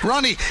Mooncoin.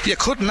 Ronnie, you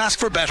couldn't ask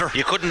for better.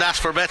 You couldn't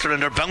ask for better,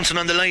 and they're bouncing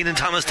on the line in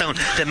Thomastown.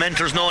 The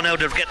mentors know now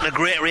they're getting a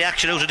great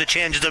reaction out of the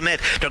changes they've made.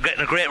 They're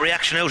getting a great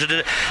reaction out of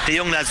the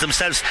young lads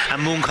themselves,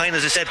 and Mooncoin,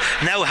 as I said,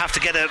 now have to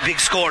get a big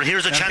score.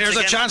 Here's a chance. Here's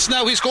a chance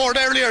now. He scored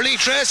earlier. Lee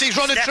Tracy's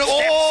running through.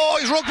 Oh,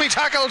 he's rugby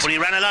tackled. But he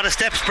ran a lot of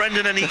steps,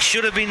 Brendan, and he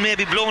should have been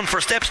maybe blown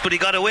for steps, but he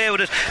got away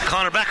with it.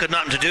 Cornerback had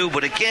nothing to do,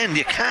 but again,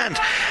 you can't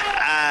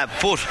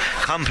but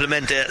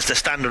compliment the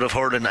standard of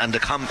hurling and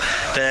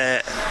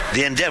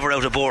the endeavour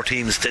out of both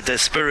teams, the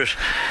spirit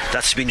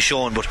that's been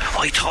shown. But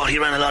I thought he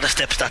ran a lot of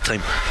steps that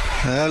time.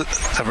 Well,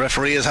 the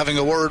referee is having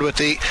a word with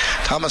the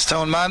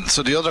Thomastown man.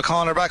 So the other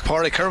cornerback,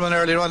 Pádraig Kerman,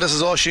 earlier on, this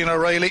is Oisin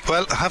O'Reilly.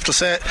 Well, I have to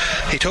say,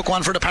 he took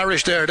one for the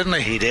parish there, didn't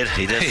he? He did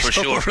for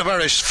took sure. One for the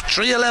parish.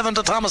 3-11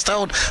 to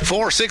Thomastown,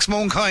 4-6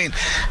 Mooncoin.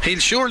 He'll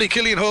surely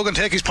Killian Hogan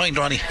take his point,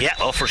 Ronnie. Yeah,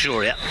 for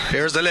sure, yeah.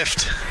 Here's the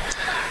lift.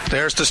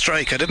 There's the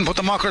strike. I didn't put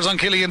the mockers on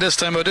Killian this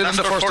time. I did in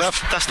the first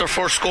half. That's their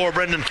first score,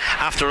 Brendan,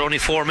 after only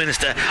 4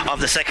 minutes of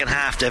the second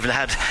half. They've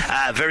had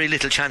very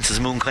little chances.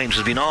 Mooncoin.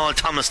 It's been all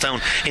Thomastown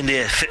in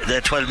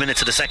the 12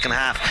 minutes of the second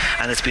half,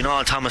 and it's been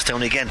all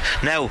Thomastown again.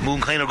 Now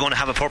Mooncoin are going to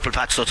have a purple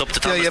patch, so it's up to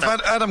Thomastown. Yeah, you've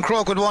had Adam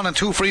Croke with 1 and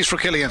 2 frees for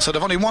Killian, so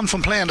they've only 1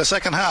 from play in the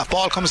second half.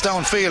 Ball comes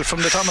downfield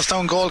from the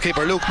Thomastown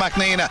goalkeeper Luke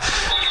McNeena.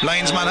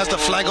 Linesman has the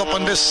flag up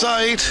on this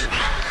side.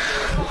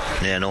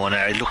 Yeah, no, and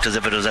it looked as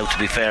if it was out, to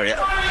be fair, yeah.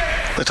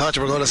 I thought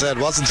you were going to say it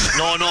wasn't.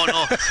 No.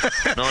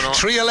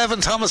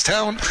 3-11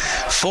 Thomastown,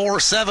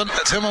 4-7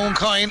 to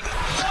Mooncoin.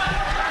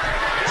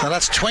 So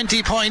that's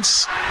 20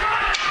 points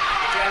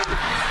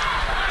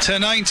to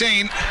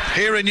 19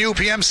 here in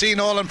UPMC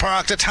Nolan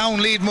Park. The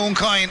town lead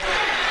Mooncoin.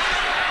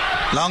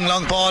 Long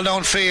ball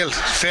downfield.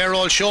 Fair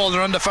old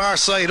shoulder on the far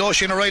side.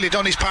 Oisin O'Reilly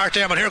done his part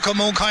there, but here come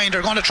Moonkind.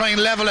 They're going to try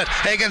and level it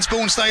against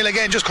Boonstyle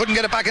again. Just couldn't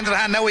get it back into the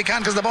hand. Now he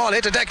can because the ball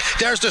hit the deck.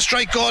 There's the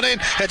strike going in.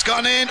 It's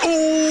gone in.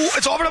 Ooh,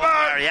 it's over the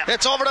bar.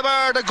 It's over the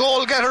bar. The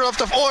goal getter of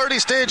the early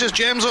stages,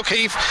 James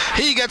O'Keefe.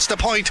 He gets the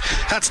point.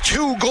 That's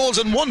 2 goals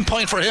and 1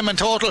 point for him in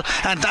total,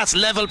 and that's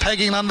level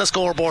pegging on the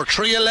scoreboard.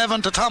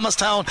 3-11 to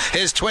Thomastown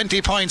is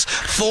 20 points.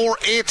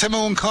 4-8 to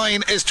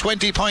Moonkind is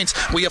 20 points.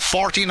 We have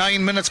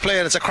 49 minutes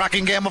played. It's a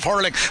cracking game of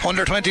hurling.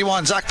 Under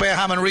 21, Zach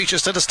Bayhammond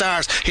reaches to the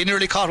stars. He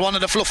nearly caught one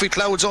of the fluffy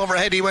clouds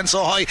overhead. He went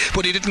so high,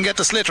 but he didn't get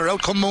the slitter.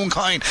 Out come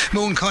Moonkind.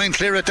 Moonkind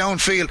clear it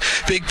downfield.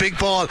 Big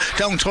ball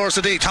down towards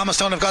the D.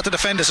 Thomastown have got to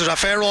defend this. There's a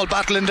fair old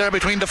battle in there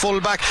between the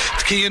fullback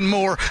Cian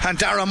Moore and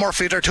Dara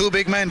Murphy. They're 2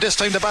 big men. This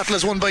time the battle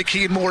is won by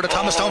Cian Moore, the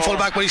Thomastown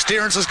fullback, but his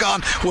steerance has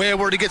gone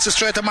wayward. He gets it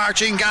straight to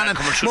Marcin Gannon.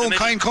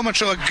 Moonkind coming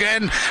through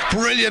again.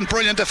 Brilliant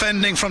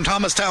defending from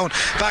Thomastown.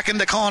 Back in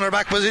the corner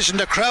back position.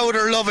 The crowd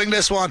are loving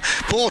this one.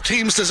 Both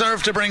teams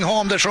deserve to bring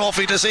home the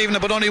trophy this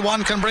evening, but only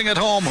one can bring it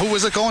home. Who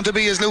is it going to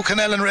be as Luke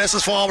Cannellan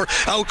races forward?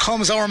 Out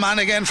comes our man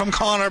again from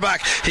corner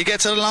back. He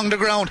gets it along the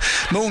ground.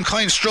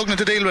 Moonkind struggling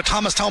to deal with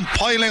Thomastown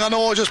piling on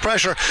Oge's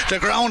pressure. The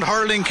ground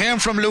hurling came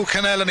from Luke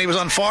Cannellan. He was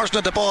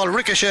unfortunate. The ball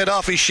ricocheted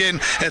off his shin.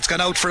 It's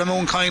gone out for a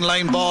Moonkind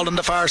line ball on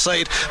the far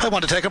side. I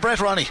want to take a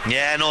breath, Ronnie.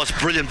 Yeah, no, it's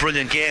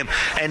brilliant game.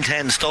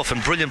 End-to-end stuff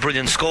and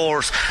brilliant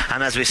scores.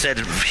 And as we said,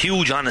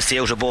 huge honesty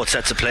out of both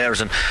sets of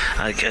players. And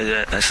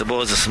I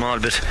suppose a small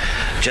bit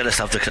jealous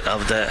of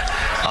the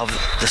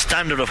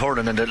standard of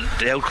hurling, and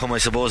the outcome, I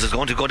suppose, is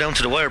going to go down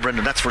to the wire,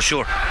 Brendan. That's for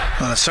sure.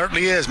 Well, it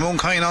certainly is.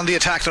 Moonkind on the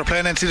attack. They're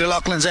playing into the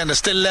Loughlin's end. It's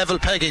still level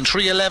pegging.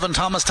 3-11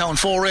 Thomastown,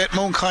 4-8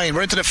 Moonkind.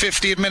 We're into the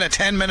 50th minute.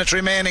 10 minutes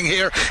remaining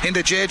here in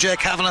the JJ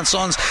Cavan &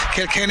 Sons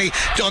Kilkenny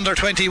under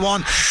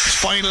 21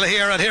 final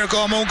here, and here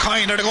go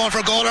Moonkind. They're going for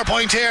a goal or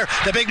point here.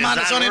 The big man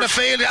that's on in the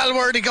field,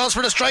 Alward, he goes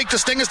for the strike. The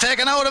sting is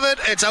taken out of it.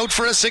 It's out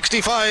for a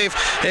 65.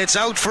 It's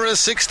out for a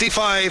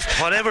 65.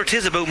 Whatever it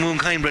is about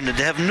Moonkind, Brendan,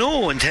 they have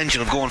no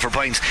intention of going for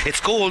points. It's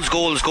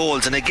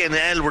goals. And again,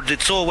 Aylward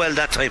did so well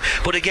that time,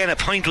 but again, a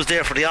point was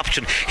there for the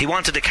option. He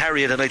wanted to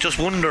carry it, and I just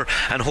wonder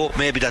and hope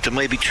maybe that they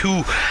might be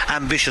too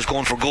ambitious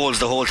going for goals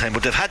the whole time,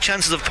 but they've had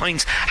chances of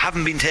points,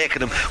 haven't been taking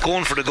them,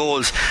 going for the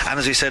goals. And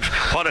as we said,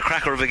 what a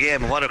cracker of a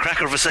game, what a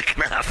cracker of a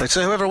second half. I'd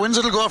say whoever wins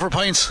it'll go for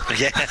points.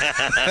 Yeah.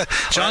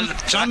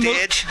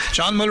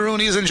 John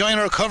Mulrooney is enjoying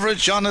our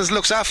coverage. John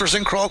looks after us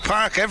in Croke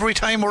Park every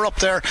time we're up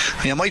there.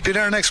 You might be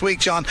there next week,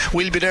 John.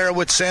 We'll be there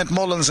with St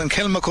Mullins and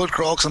Kilmacud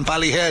Crokes and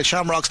Ballyhale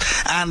Shamrocks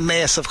and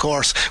Naas, of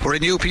course. We're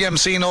in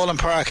UPMC Nolan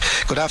Park.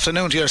 Good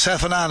afternoon to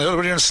yourself and Anna.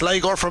 We're in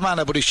Sligo for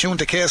Manna, but he's tuned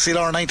to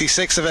KCLR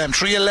 96 of M.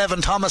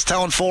 3-11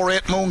 Thomastown,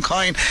 4-8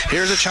 Moonkind.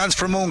 Here's a chance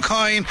for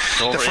Moonkind.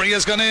 The free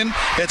has gone in.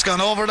 It's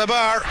gone over the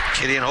bar.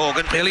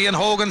 Killian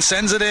Hogan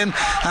sends it in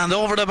and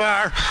over the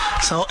bar.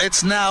 So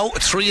it's now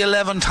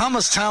 3-11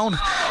 Thomastown,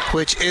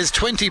 which is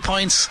 20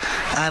 points,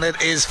 and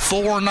it is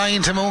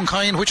 4-9 to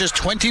Moonkind, which is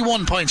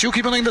 21 points. You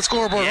keep an eye on the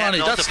scoreboard, Ronnie.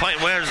 No, that's the point.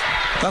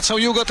 That's how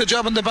you got the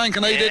job in the bank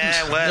and I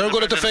didn't. Well, you're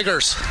good at the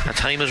figures. The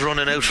time is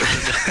running out.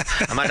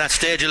 I'm at that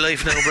stage of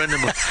life now, Brendan,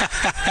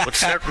 but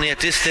certainly at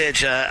this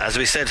stage, as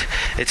we said,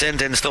 it's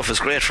end-to-end stuff. Is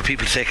great for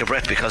people to take a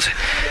breath, because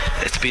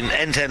it's been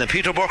end-to-end, and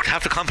Peter Burke,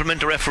 have to compliment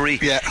the referee.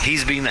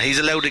 He's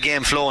allowed the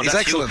game flow, and he's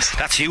excellent.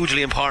 That's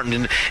hugely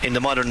important in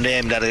the modern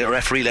game, that a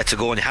referee lets it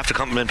go, and you have to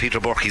compliment Peter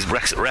Burke. He's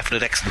reffed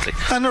it excellently.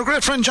 And our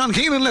great friend John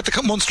Keenan let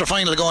the Munster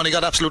final go, and he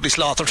got absolutely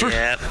slaughtered.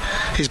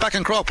 He's back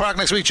in Croke Park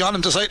next week, John.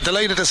 I'm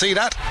delighted to see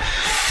that.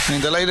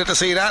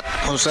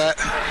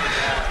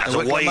 As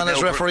a wide man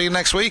as referee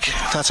next week.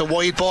 That's a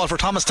wide ball for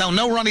Thomastown.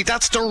 Now, Ronnie,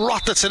 that's the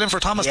rot that's in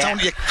for Thomastown.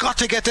 You got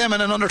to get them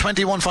in an under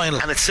 21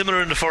 final. And it's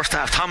similar in the first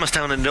half.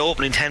 Thomastown in the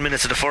opening 10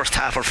 minutes of the first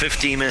half, or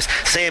 15 minutes.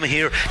 Same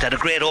here. They had a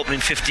great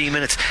opening 15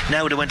 minutes.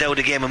 Now they went out of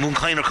the game, and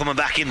Moonkind are coming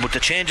back in. But the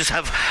changes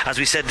have, as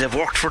we said, they've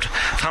worked for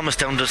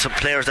Thomastown. There's some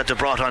players that they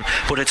brought on,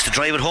 but it's to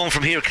drive it home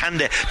from here. Can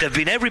they? They've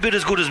been every bit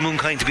as good as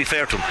Moonkind, to be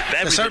fair to them.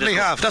 They certainly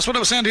have. That's what I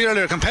was saying to you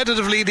earlier.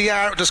 Competitively,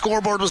 the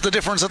scoreboard was the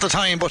difference at the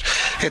time, but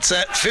it's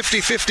a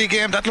 50-50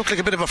 game. That looked like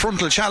a bit of a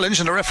frontal challenge,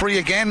 and the referee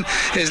again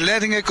is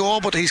letting it go,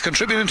 but he's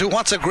contributing to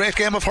what's a great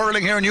game of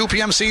hurling here in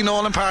UPMC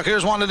Nolan Park.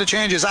 Here's one of the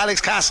changes.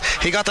 Alex Cass,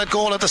 he got that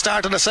goal at the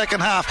start of the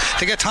second half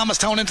to get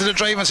Thomastown into the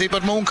driving seat,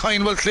 but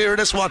Moonkind will clear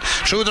this one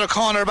through their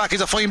corner back.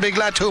 He's a fine big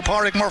lad too.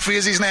 Pádraig Murphy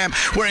is his name,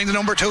 wearing the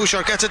number 2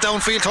 shirt. Gets it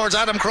downfield towards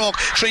Adam Croke.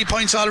 3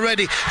 points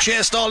already,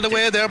 chased all the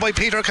way there by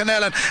Peter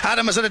Cannellan.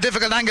 Adam is at a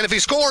difficult angle. If he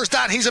scores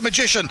that, he's a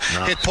magician.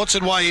 It puts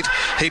it wide.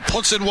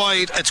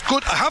 It's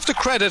good. I have to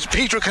credit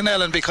Peter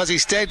Cannellan, because he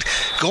stayed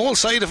goal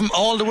side of him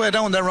all the way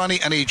down there, Ronnie,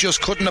 and he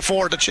just couldn't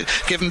afford to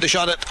give him the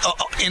shot at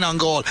in on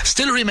goal.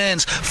 Still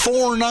remains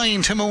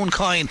 4-9 to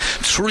Mooncoin,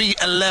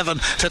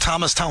 3-11 to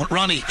Thomastown.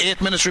 Ronnie,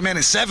 8 minutes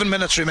remaining, 7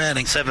 minutes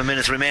remaining. 7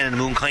 minutes remaining.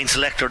 Mooncoin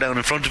selector down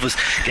in front of us,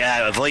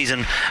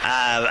 advising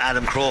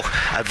Adam Croke,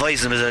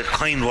 advising him is a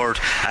kind word,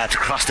 to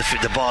cross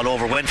the ball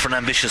over. Went for an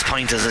ambitious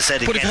point, as I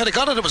said. But if he had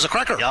got it was a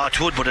cracker. Yeah,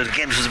 it would, but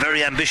again, it was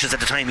very ambitious at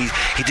the time.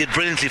 He did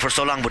brilliantly for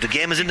so long, but the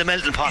game is in the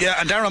melting pot. Yeah,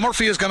 and Dara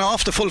Murphy has gone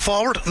off the full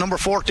forward, number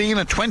 14,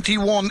 and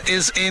 21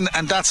 is in,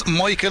 and that's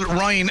Michael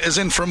Ryan is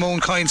in for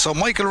Mooncoin. So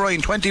Michael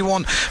Ryan,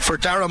 21 for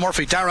Dara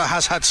Murphy. Dara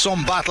has had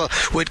some battle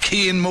with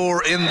Cian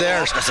Moore in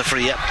there. That's a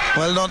free, yeah.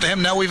 Well done to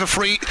him. Now we've a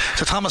free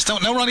to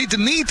Thomastown. Now, Ronnie, they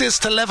need this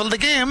to level the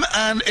game,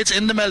 and it's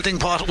in the melting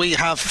pot. We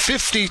have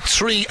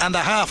 53 and a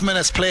half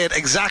minutes played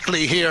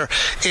exactly here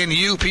in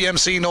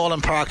UPMC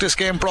Nolan Park. This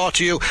game brought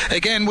to you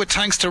again with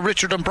thanks to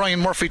Richard and Brian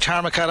Murphy,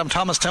 Tarmacadam,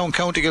 Thomastown,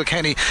 County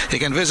Kilkenny. You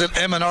can visit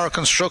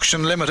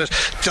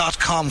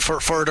mnrconstructionlimited.com for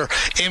further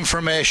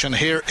information.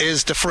 Here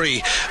is the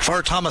free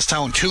for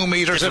Thomastown, 2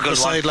 metres at the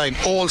sideline,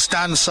 old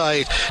stand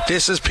side.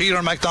 This is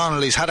Peter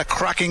McDonald. He's had a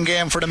cracking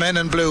game for the men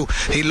in blue.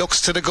 He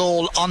looks to the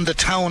goal on the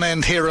town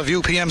end here of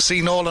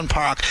UPMC Nolan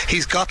Park.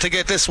 He's got to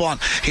get this one.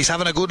 He's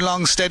having a good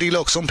long steady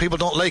look. Some people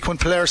don't like when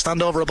players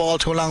stand over a ball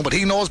too long, but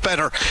he knows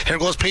better. Here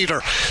goes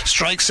Peter,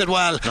 strikes it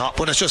well,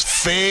 but it's just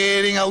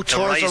fading out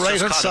towards the right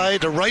hand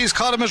side. The rise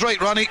caught him is right,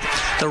 Ronnie.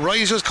 The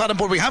rise just caught him,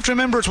 but we have to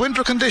remember it's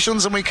winter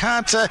conditions and we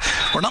can't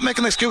we're not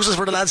making excuses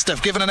for the lads.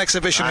 They've given an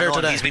exhibition here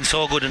today. He's been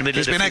so good in the middle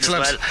of the field.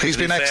 He's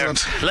been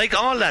excellent. Like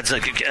all lads,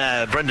 like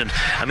Brendan.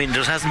 I mean,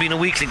 there hasn't been a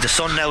weakling. The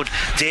sun now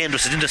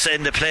dangerous. It's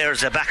in the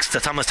players' backs, the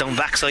Thomastown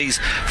backsides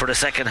for the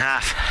second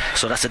half.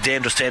 So that's a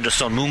dangerous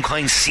sun.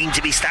 Mooncoin seem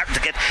to be starting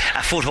to get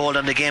a foothold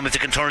on the game if they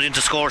can turn it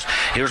into scores.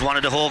 Here's one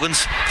of the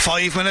Hogans.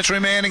 5 minutes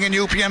remaining in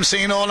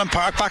UPMC Nolan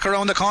Park. Back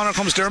around the corner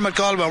comes Dermot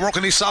Galway,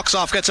 working his socks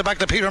off, gets it back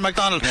to Peter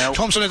McDonald.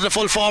 Thompson into the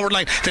full forward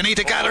line. They need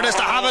to gather this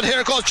to have it.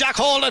 Here goes Jack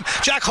Holden.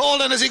 Jack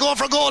Holden, is he going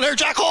for a goal here?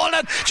 Jack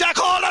Holden.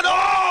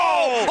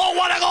 Oh,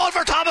 what a goal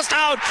for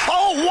Thomastown.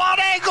 Oh, what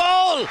a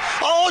goal.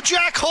 Oh,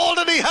 Jack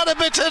Holden, he had a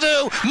bit to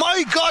do.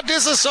 My God,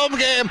 this is some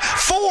game.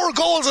 4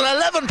 goals and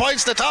 11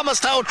 points to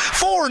Thomastown,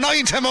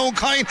 4-9 to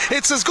Mooncoin.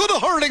 It's as good a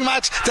hurling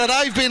match that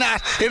I've been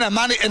at in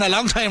a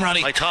long time,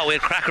 Ronnie. I thought we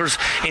had crackers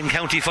in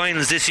county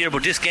finals this year,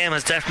 but this game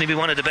has definitely been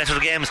one of the better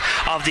games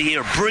of the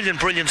year.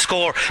 Brilliant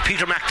score.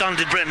 Peter McDonald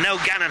did brilliant. Now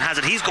Gannon has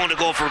it. He's going to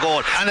go for a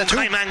goal. And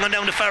a man going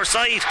down the far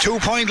side.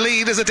 2-point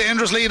lead is a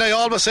dangerous lead. I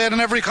always say it in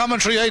every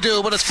commentary I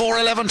do, but it's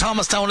 4-11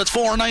 Thomastown. It's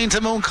 4-9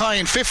 to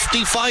Mooncoin.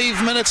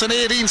 55 minutes and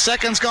 18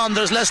 seconds gone.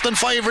 There's less than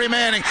 5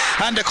 remaining,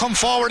 and to come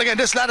forward again.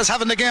 This lad is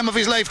having the game of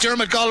his life.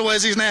 Dermot Galway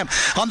is his name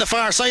on the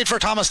far side for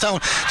Thomastown.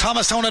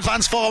 Thomastown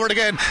advance forward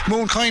again.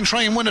 Mooncoin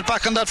try and win it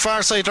back on that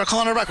far side. Their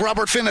cornerback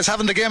Robert Finn is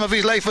having the game of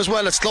his life as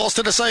well. It's close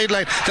to the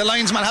sideline. The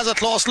linesman has a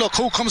close look.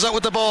 Who comes out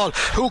with the ball?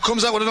 Who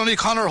comes out with it? Only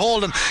Conor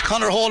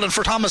Holden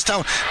for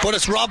Thomastown, but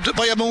it's robbed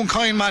by a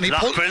Mooncoin man. He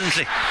blocked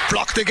brilliantly.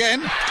 Blocked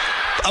again.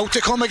 Out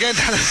to come again.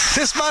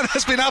 This man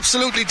has been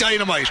absolutely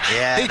dynamite.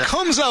 He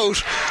comes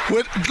out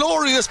with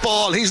glorious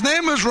ball. His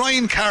name is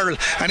Ryan Carroll,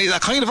 and he's a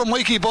kind of a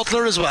Mikey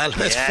Butler as well.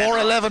 It's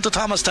 4-11 to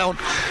Thomastown.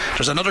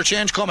 There's another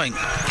change coming.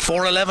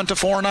 4-11 to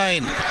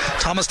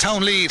 4-9.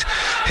 Thomastown lead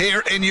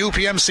here in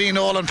UPMC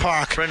Nolan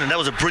Park. Brendan, that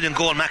was a brilliant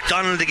goal.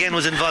 MacDonald again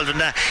was involved in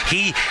that.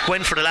 He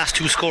went for the last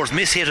 2 scores,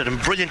 mishit it,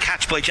 and brilliant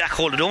catch by Jack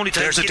Holden. The only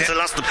time Kids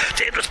lost them.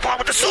 Dangerous ball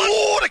with the sun.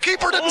 Oh, the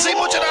keeper didn't see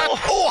much of that.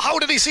 Oh, how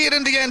did he see it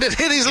in the end? It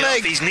hit his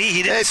leg. Off his knee,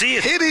 he didn't see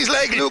it. Hit his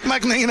leg, Luke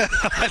McNeena.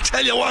 I'll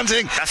tell you one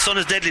thing. That sun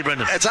is deadly,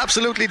 Brendan. It's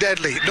absolutely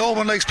deadly. No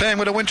one likes playing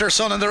with a winter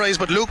sun in their eyes,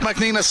 but Luke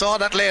McNeena saw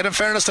that late. In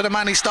fairness to the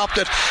man, he stopped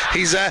it.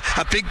 He's a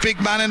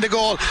big man in the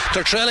goal.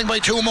 They're trailing by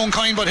 2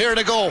 Mooncoin, but here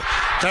they go.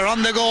 They're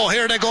on the go.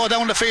 Here they go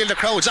down the field. The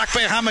crowd. Zach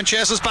Hammond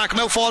chases back.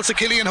 Now falls to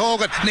Killian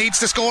Hogan. Needs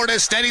to score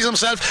this. Steadies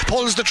himself.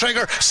 Pulls the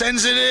trigger.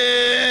 Sends it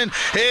in.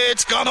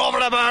 It's gone over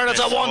the bar. It's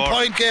a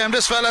 1-point game.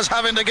 This fella's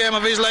having the game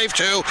of his life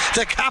too.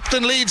 The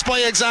captain leads by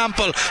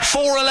example.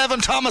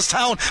 4-11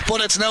 Thomastown,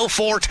 but it's now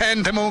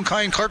 4-10 to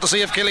Mooncoin,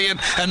 courtesy of Killian.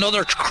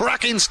 Another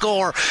cracking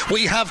score.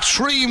 We have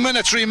 3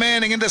 minutes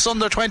remaining in this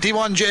under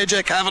 21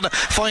 JJ Cavanagh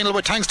final,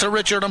 with thanks to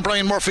Richard and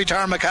Brian Murphy,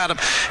 Tarmacadam.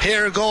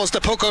 Here goes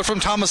the puck out from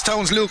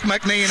Thomastown's Luke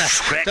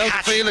McNeena. Down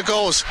the field it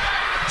goes.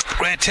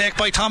 Great take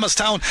by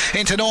Thomastown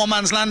into no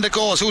man's land it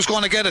goes. Who's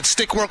going to get it?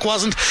 Stick work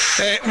wasn't.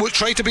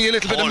 Tried to be a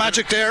little bit of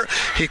magic there.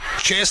 He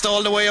chased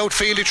all the way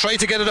outfield. He tried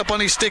to get it up on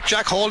his stick,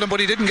 Jack Holden, but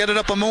he didn't get it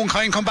up. And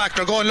Mooncoin come back.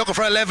 They're going looking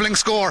for a levelling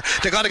score.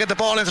 They got to get the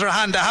ball into their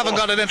hand. They haven't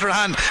got it into their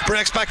hand.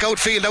 Breaks back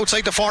outfield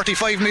outside the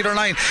 45 metre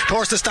line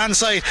towards the stand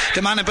side.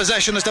 The man in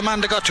possession is the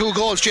man that got 2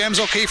 goals, James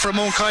O'Keefe from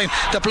Mooncoin.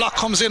 The block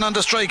comes in on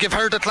the strike. You've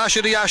heard the clash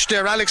of the ash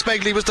there. Alex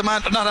Begley was the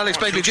man, not Alex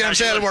Begley,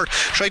 James Aylward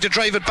tried to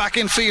drive it back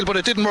in field, but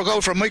it didn't work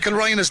out for him. Michael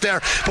Ryan is there.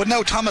 there. But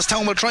now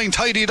Thomastown will try and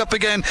tidy it up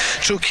again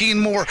through Keane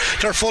Moore,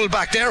 their full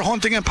back. They're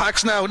hunting in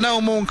packs now. Now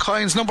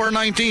Moonkine's number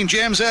 19,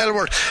 James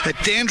Aylward, a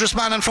dangerous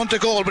man in front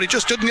of goal, but he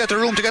just didn't get the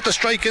room to get the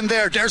strike in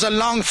there. There's a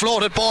long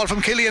floated ball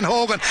from Killian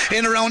Hogan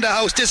in around the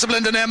house.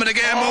 Disciplined in them, and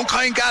again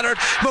Moonkine gathered.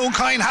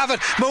 Moonkine have it.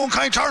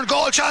 Moonkine turn,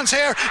 goal chance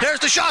here. There's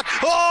the shot.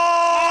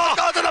 Oh,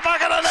 gone to the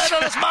back of the net,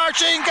 and it's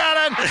Marcin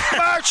Gannon.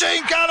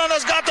 Marcin Gannon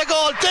has got the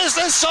goal. This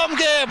is some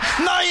game.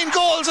 9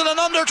 goals in an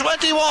under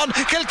 21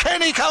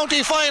 Kilkenny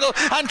County final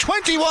and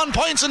 21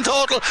 points in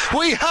total.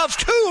 We have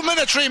 2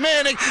 minutes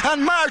remaining,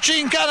 and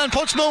Marcin Gannon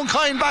puts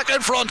Moonkine back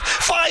in front.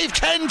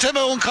 5-10 to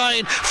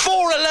Moonkine,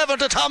 4-11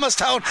 to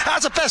Thomastown.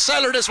 That's a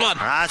bestseller, this one.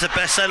 That's a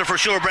bestseller for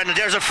sure, Brendan.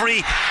 There's a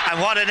free,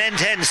 and what an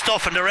end-to-end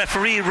stuff, and the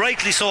referee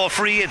rightly saw a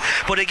free in.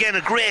 But again,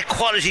 a great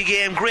quality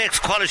game,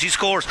 great quality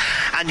scores,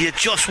 and you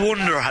just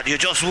wonder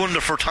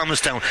for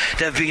Thomastown.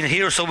 They've been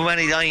here so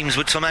many times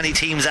with so many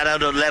teams at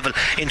out of level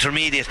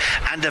intermediate,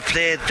 and they've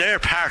played their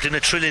part in a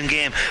thrilling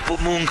game. But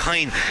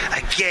Moonkine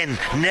again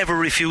never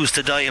refused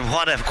to die, and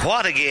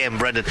what a game,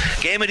 Brendan.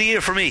 Game of the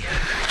year for me.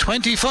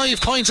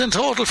 25 points in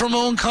total for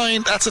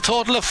Moonkine. That's a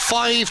total of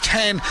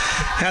 5-10.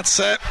 That's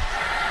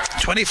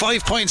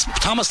 25 points.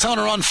 Thomastown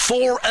are on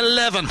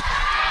 4-11.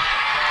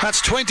 That's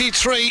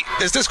 23.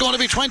 Is this going to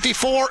be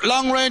 24?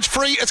 Long range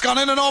free. It's gone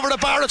in and over the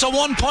bar. It's a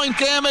 1 point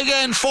game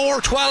again.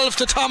 4-12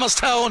 to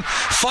Thomastown.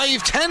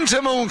 5-10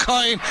 to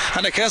Moonkine.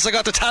 And in case I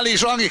got the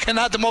tallies wrong, you can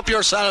add them up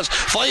yourselves.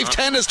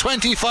 5-10 is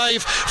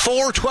 25.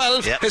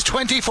 4-12 is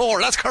 24.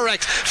 That's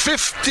correct.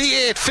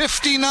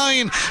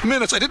 59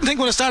 minutes. I didn't think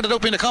when I started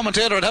out being a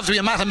commentator I'd have to be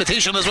a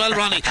mathematician as well,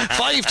 Ronnie.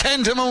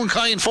 5-10 to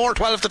Moonkine.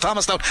 4-12 to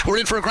Thomastown. We're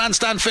in for a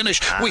grandstand finish.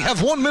 We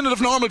have 1 minute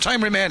of normal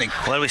time remaining.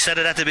 Well, we said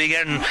it at the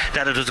beginning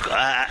that it was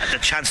the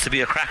chance to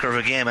be a cracker of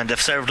a game, and they've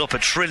served up a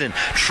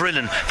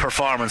thrilling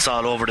performance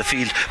all over the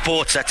field.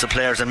 Both sets of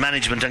players and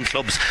management and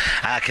clubs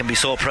can be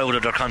so proud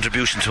of their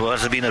contribution to it.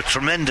 It's been a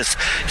tremendous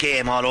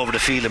game all over the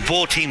field, and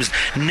both teams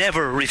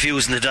never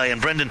refusing to die. And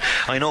Brendan,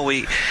 I know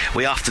we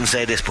often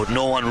say this, but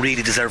no one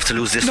really deserves to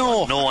lose this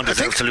one. No one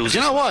deserves to lose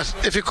this. You know what?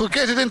 If you could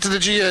get it into the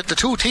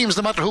two teams,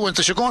 no matter who wins,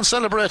 they should go and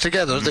celebrate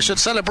together. They should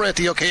celebrate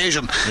the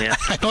occasion. Yeah.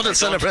 I know they'll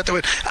celebrate the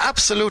win.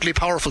 Absolutely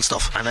powerful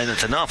stuff. And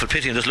it's an awful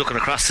pity. I'm just looking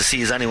across to see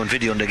is anyone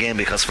videoing the game,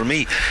 because for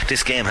me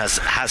this game has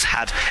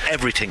had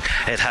everything.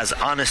 It has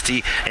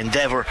honesty,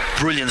 endeavour,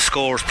 brilliant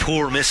scores,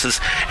 poor misses,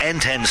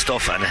 end-to-end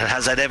stuff, and it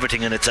has had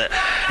everything. And it's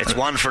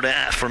one for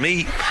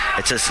me.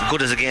 It's as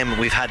good as a game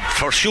we've had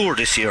for sure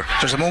this year.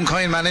 There's a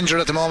Moonkine man injured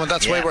at the moment.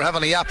 That's why we're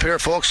having a yap here,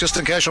 folks, just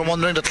in case you're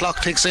wondering. The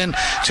clock ticks in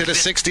to the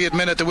 60th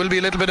minute. There will be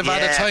a little bit of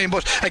added time,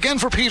 but again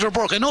for Peter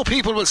Burke, I know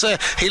people will say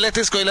he let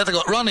this guy let it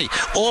go. Ronnie,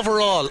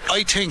 overall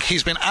I think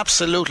he's been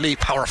absolutely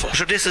powerful.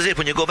 Sure, this is it.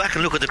 When you go back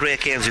and look at the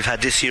great games we've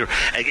had this year,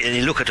 and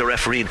you look at the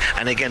refereeing,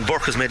 and again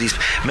Burke has made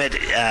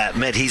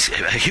he's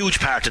a huge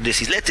part in this.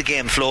 He's let the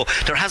game flow.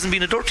 There hasn't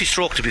been a dirty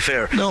stroke, to be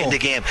fair, in the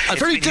game. A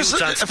very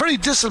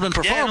disciplined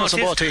performance of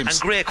both teams, and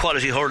great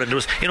quality hurling. There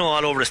was,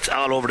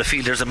 all over the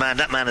field. There's a man.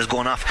 That man is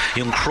going off.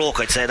 Young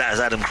Croke, I'd say that is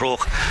Adam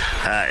Croke.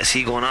 Is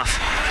he going off?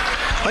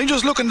 I'm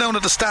just looking down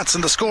at the stats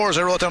and the scores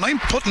I wrote down. I'm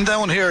putting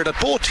down here that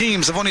both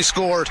teams have only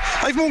scored.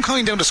 I've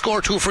Moonkine down to score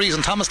 2 frees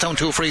and Thomastown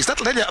 2 frees.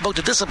 That'll tell you about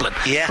the discipline.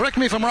 Yeah. Correct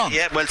me if I'm wrong.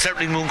 Yeah, well,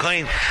 certainly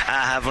Moonkine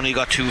have only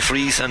got 2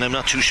 frees, and I'm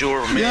not too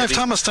sure. Maybe I've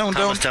Thomastown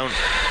down.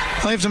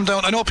 I've them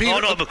down. I know Peter.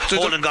 But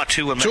Holden got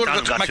 2 and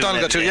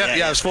McDonald got 2.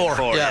 Yeah, it's 4.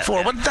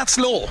 4. But that's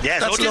low. Yeah,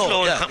 that's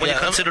low. When you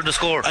consider the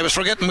score. I was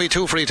forgetting we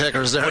 2 free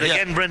takers there. But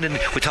again, Brendan,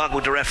 we talk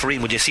about the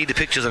refereeing. When you see the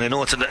pictures, and I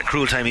know it's a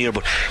cruel time of year,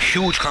 but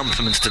huge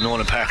compliments to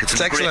Nolan Park. It's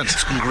excellent.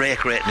 It's been great,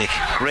 Nick.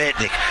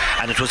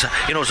 And it was,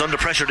 it was under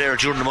pressure there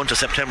during the month of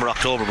September,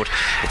 October, but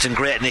it's in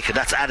great nick, and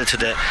that's added to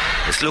the.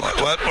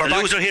 The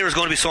loser here is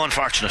going to be so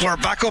unfortunate. We're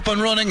back up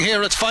and running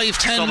here. It's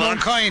 5-10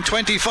 Moonkine,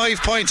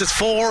 25 points. It's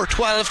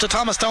 4-12 to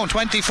Thomastown,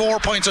 24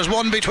 points. There's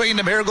 1 between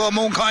them. Here go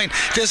Moonkine,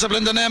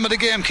 disciplined the name of the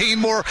game. Keane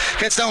Moore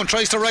gets down,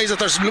 tries to rise it.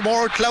 There's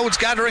more clouds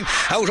gathering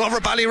out over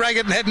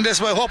Ballyragged and heading this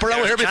way. Hope we're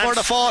out here before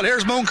the fall.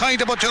 Here's Moonkine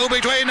to put 2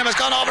 between them. It's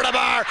gone over the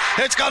bar.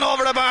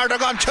 They're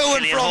gone 2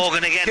 in front.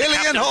 Hogan again,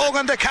 Killian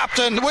Hogan, the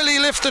captain. Will he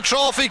lift the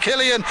trophy,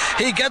 Killian?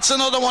 He gets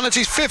another one. It's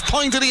his 5th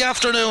point of the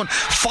afternoon.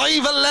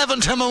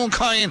 5-11 to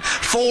Moonkine,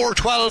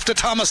 4-12 to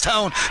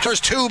Thomastown. There's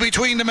 2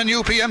 between them in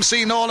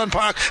UPMC Nolan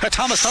Park. A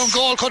Thomastown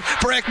goal could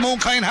break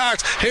Moonkine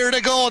hearts. Here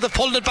they go. They've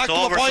pulled it back to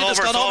a point. It's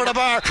gone over the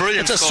bar.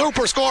 Brilliant. It's a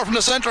super score from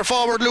the centre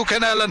forward, Luke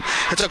Kennellan.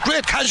 It's a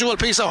great casual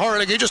piece of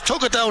hurling. He just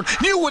took it down,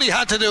 knew what he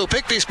had to do,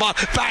 picked his spot,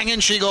 bang, in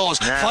she goes.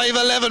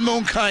 5-11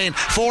 Moonkine,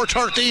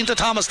 4-13 to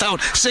Thomastown.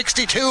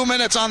 62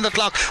 minutes on the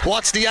clock.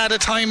 What's the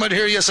added time? I'd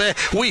hear you say.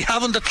 We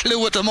haven't a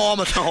clue at the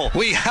moment.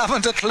 We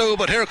haven't a clue,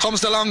 but here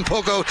comes the long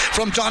puck out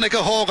from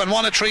Donica Hogan,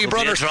 one of 3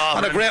 brothers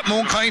on a great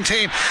Moonkine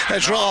team. A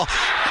draw.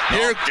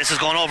 Here, this is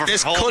going over.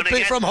 This from Hogan could be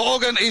again. From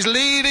Hogan. He's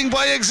leading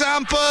by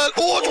example.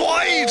 Oh, it's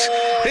wide.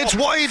 wide. It's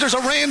wide. There's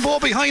a rainbow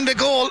behind the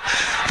goal.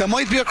 There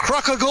might be a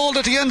crock of gold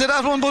at the end of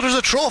that one, but there's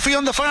a trophy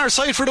on the far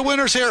side for the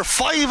winners here.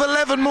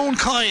 5-11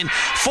 Mooncoin,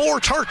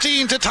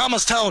 4-13 to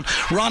Thomastown.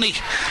 Ronnie,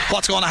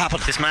 what's going to happen?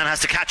 This man has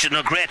to catch it.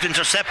 A great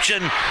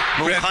interception.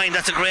 Mooncoin,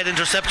 that's a great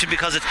interception,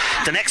 because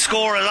the next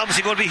score is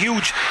obviously going to be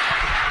huge.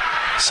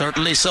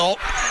 Certainly so.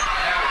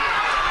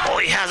 Oh,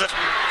 he has it.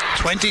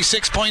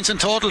 26 points in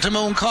total to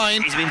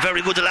Mooncoin. He's been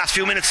very good the last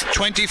few minutes.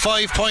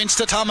 25 points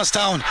to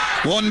Thomastown.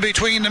 One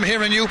between them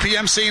here in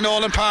UPMC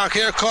Nolan Park.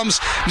 Here comes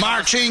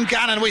Marcin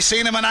Gannon. We've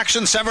seen him in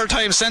action several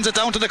times. Sends it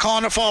down to the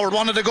corner forward.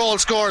 One of the goal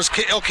scorers.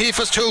 O'Keefe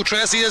is 2.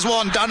 Tracy is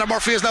 1. Donna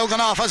Murphy has now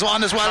gone off as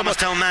 1 as well.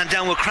 Thomastown man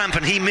down with cramp,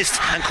 and he missed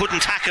and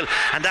couldn't tackle,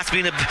 and that's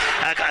been a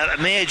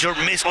major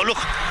miss. Oh look,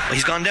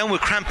 he's gone down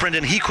with cramp,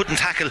 Brendan. He couldn't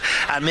tackle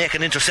and make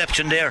an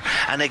interception there.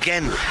 And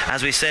again,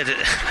 as we said,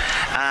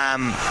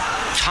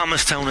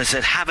 Thomastown has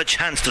said have a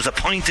chance. There's a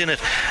point in it.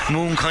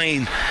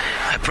 Mooncoin,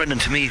 Brendan,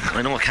 to me,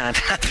 I know it can't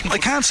happen. I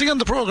can't see on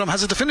the programme.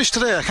 Has it finished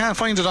today? I can't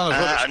find it on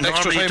it.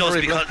 Normally it does,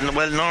 because,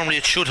 well, normally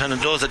it should, and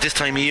it does at this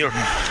time of year.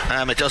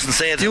 It doesn't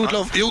say it.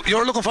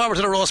 You're looking forward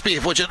to the roast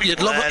beef, would you?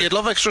 You'd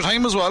love extra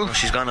time as well.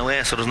 She's gone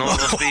away, so there's no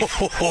roast beef.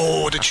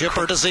 Oh, the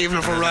chipper this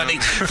evening for Ronnie.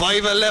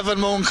 5-11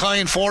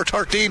 Mooncoin,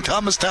 4-13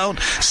 Thomastown.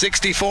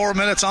 64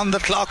 minutes on the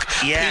clock.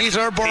 Yeah,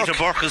 Peter Burke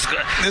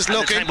is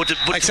looking.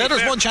 I said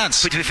there's one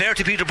chance. But to be fair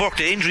to Peter Burke,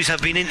 the injuries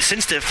have been in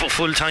since the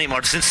full time,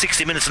 or since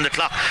 60 minutes on the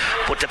clock.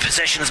 But the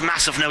possession is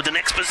massive now. The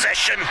next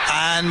possession,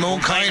 and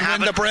Mooncoin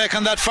win the break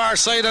on that far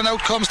side, and out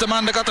comes the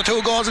man that got the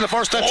 2 goals in the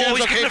first half. James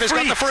O'Keefe has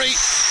got the free.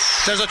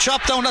 There's a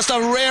chop down. That's the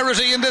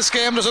rarity in this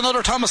game. There's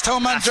another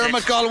Thomastown man.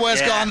 Dermot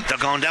Galway's gone. They're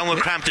going down with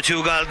cramp, the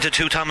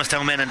two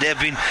Thomastown men, and they've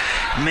been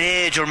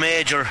major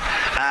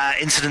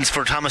incidents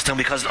for Thomastown,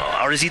 because,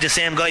 or is he the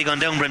same guy gone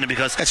down, Brendan?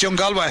 Because it's young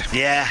Galway.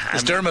 Yeah,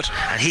 it's Dermot,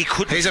 and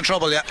he's in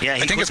trouble. Yeah, I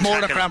think it's more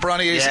than cramp,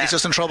 Ronnie. He's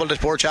just in trouble, this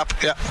poor chap.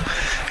 Yeah,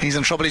 he's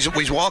in trouble.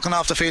 He's walking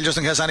off the field, just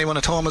in case anyone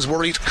at home is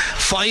worried.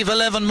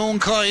 5-11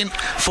 Mooncoin,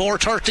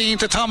 4-13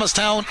 to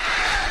Thomastown.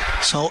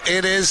 So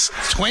it is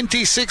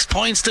 26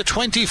 points to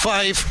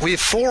 25. We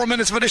have 4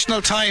 minutes of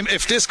additional time.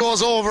 If this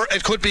goes over,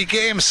 it could be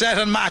game, set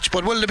and match.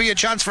 But will there be a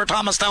chance for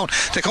Thomastown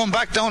to come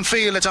back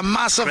downfield? It's a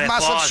massive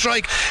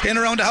strike in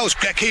around the house.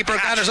 Keeper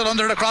gathers it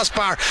under the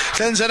crossbar,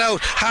 sends it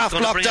out, half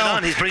block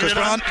down.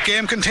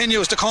 Game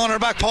continues. The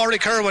cornerback Pádraig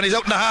Kerwin, he's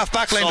out in the half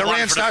back line. The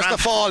rain starts to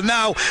fall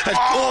now.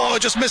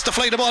 Just missed the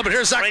flight of the ball, but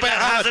here's Zach Bay.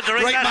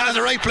 Right man in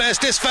the right place.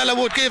 This fella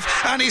would give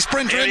any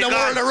sprinter in the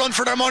world a run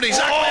for their money.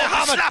 Zach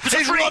Bay,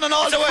 he's running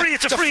all the way.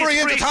 It's a free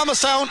into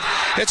Thomastown.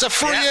 It's a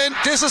free in.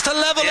 This is to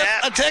level it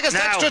and take us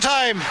extra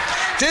time.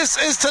 This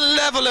is to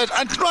level it.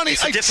 And Ronnie,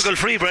 it's a difficult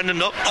free, Brendan.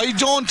 No, I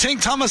don't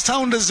think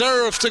Thomastown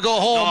deserve to go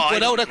home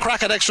without a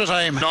crack at extra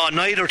time. No,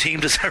 neither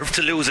team deserve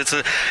to lose. It's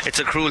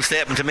a cruel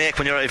statement to make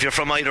if you're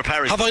from either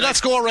parish. Have I that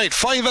score right?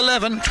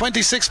 5-11,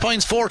 26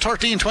 points,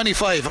 4-13,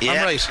 25. Yeah,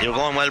 I'm right. You're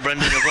going well,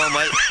 Brendan. You're going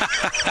well.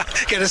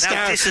 Get a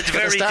star. This is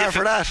very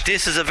for that.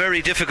 This is a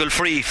very difficult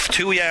free.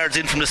 2 yards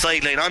in from the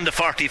sideline on the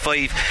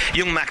 45.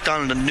 Young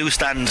MacDonald and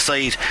Newstand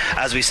side,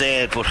 as we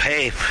said. But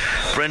hey,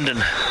 Brendan,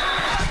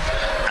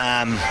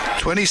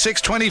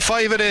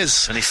 26-25 it is.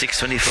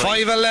 26-25.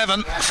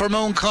 5-11 for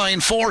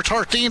Mooncoin,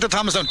 4-13 to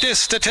Thomastown.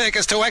 This to take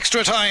us to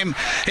extra time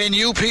in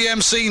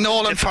UPMC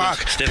Nolan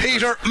Park.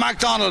 Peter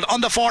MacDonald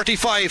on the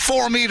 45,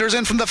 4 metres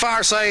in from the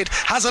far side,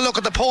 has a look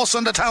at the post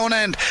on the town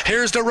end.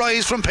 Here's the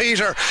rise from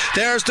Peter.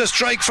 There's the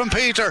strike from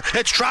Peter.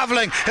 It's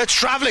travelling.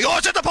 Oh,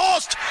 it's at the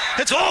post.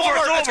 It's gone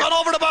over. It's gone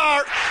over the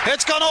bar.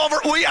 It's gone over.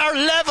 We are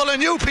level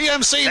in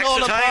UPMC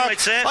Nolan Park.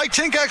 I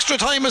think extra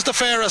time is the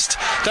fairest.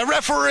 The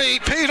referee,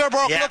 Peter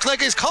Burke, looks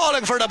like he's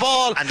calling for the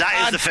ball, and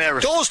that is the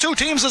fairest. Those two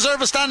teams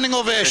deserve a standing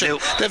ovation.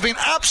 They've been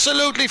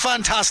absolutely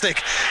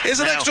fantastic. Is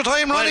it extra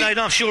time, Ronnie? Well, I'm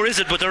not sure, is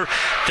it? But the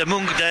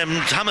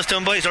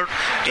Thomastown boys are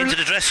into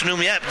the dressing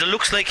room. Yeah, it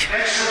looks like.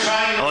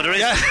 Oh, there is.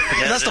 Yeah,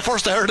 that's the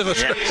first I heard of it.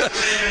 Yeah.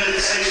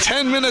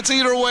 10 minutes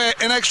either way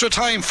in extra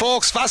time,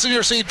 folks. Fasten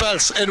your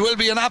seatbelts. It will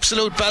be an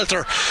absolute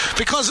belter,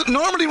 because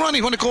normally,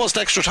 Ronnie, when it goes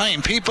to extra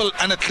time, people,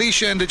 and a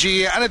cliche in the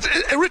GA, and it's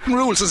a written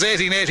rule since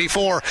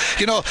 1884,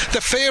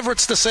 the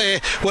favourites to say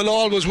will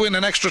always win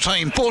in extra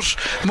time. But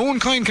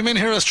Mooncoin come in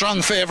here as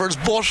strong favourites,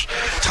 but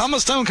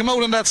Thomastown came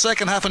out in that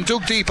second half and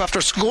dug deep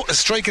after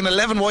striking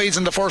 11 wides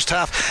in the first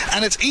half,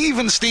 and it's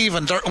even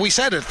Stephen. We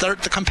said it,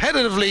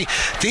 competitively,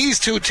 these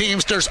two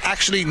teams, there's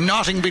actually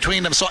nothing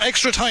between them. So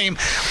extra time,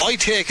 I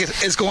take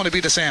it, is going to be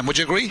the same. Would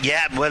you agree?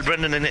 Yeah, well,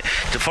 Brendan,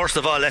 first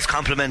of all, let's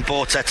compliment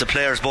both sets of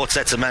players, both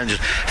sets of managers.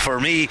 For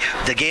me,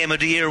 the game of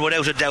the year,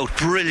 without a doubt.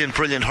 Brilliant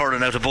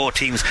hurling out of both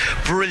teams.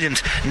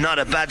 Brilliant, not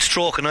a bad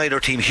stroke in either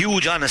team.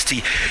 Huge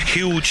honesty, huge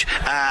huge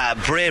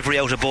bravery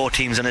out of both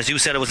teams, and as you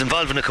said, I was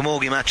involved in a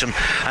camogie match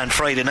on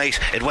Friday night.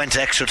 It went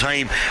to extra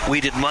time. We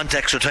didn't want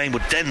extra time,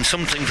 but then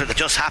something that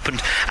just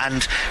happened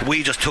and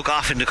we just took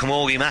off in the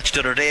camogie match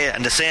the other day,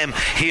 and the same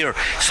here.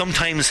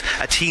 Sometimes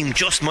a team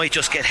might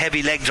just get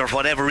heavy legged or for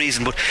whatever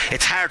reason, but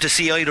it's hard to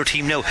see either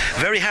team now.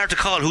 Very hard to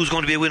call who's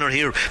going to be a winner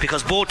here,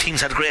 because both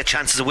teams had great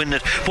chances of winning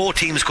it. Both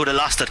teams could have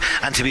lost it,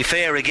 and to be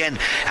fair, again,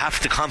 I have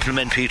to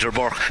compliment Peter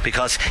Burke,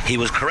 because he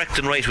was correct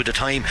and right with the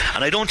time,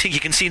 and I don't think you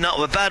can see not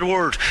a bad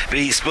word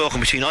be spoken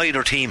between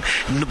either team.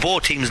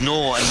 Both teams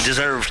know and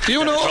deserved. Do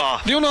you know?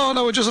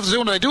 No, I just have to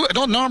do it. I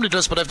don't normally do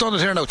this, but I've done it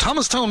here now.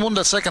 Thomastown won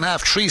that second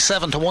half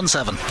 3-7 to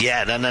 1-7.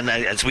 Yeah, and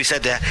as we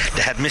said, they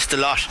had missed a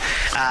lot.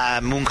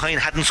 Mooncoin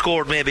hadn't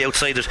scored maybe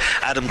outside it.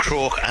 Adam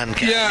Croke and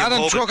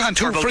Adam Croke and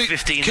two free.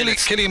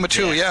 Killian with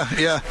two.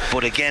 Yeah.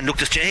 But again, look,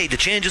 the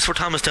changes for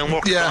Thomastown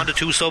worked. On the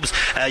two subs.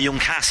 Young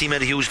Cassie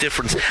made a huge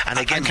difference, and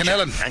again,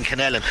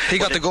 Kennellan. He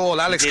got the goal.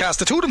 Alex Cass,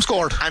 the two of them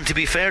scored. And to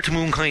be fair to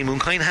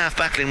Mooncoin half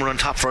backline were on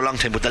top for a long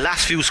time, but the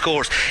last few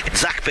scores,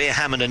 Zach Bay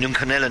Hammond and Young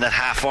Kennellan at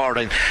half forward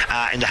in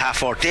the half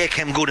forward, they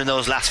came good in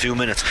those last few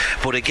minutes.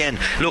 But again,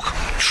 look,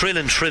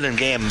 thrilling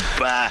game,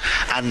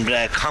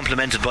 and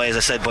complimented by, as I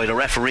said, by the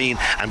refereeing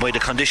and by the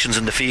conditions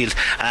in the field.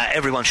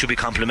 Everyone should be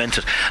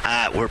complimented.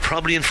 We're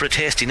probably in for a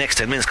tasty next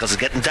 10 minutes, because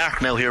it's getting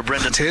dark now here,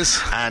 Brendan. It is,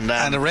 and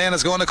the rain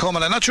is going to come,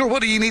 and I'm not sure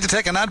whether you need to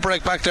take an ad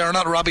break back there or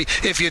not, Robbie.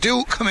 If you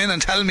do, come in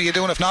and tell me you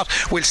do, and if not,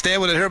 we'll stay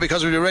with it here,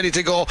 because we'll be ready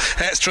to go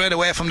straight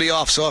away from the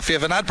off. So if you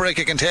have an ad break,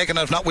 you can take it, and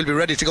if not, we'll be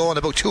ready to go in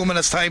about 2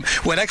 minutes time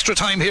with extra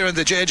time here in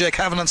the JJ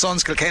Cavan &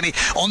 Sons Kilkenny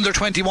under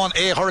 21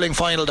 A hurling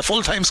final. The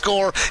full time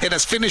score, it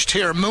has finished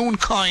here.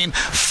 Mooncoin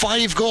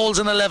 5 goals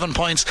and 11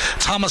 points,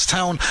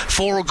 Thomastown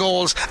 4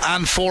 goals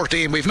and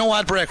 14. We've no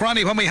ad break,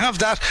 Ronnie. When we have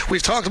that,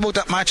 we've talked about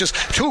that matches,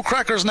 2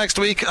 crackers next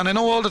week, and I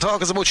know all the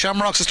talk is about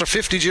Shamrocks. It's their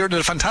 50th year. Did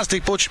a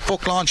fantastic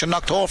book launch in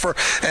Knocktober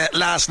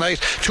last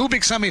night. 2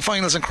 big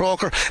semi-finals in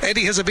Croker.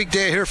 Eddie has a big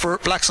day here for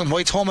Blacks and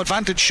Whites. Home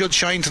advantage should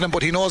shine to them,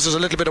 but he knows there's a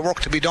little bit of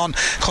work to be done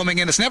coming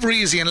in. It's never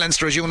easy in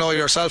Leinster, as you know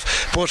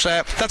yourself, but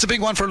that's a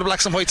big one for the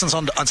Blacks and Whites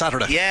on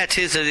Saturday. Yeah, it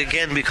is,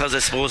 again, because I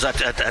suppose at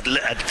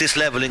this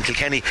level in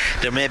Kilkenny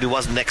there maybe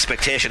wasn't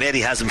expectation.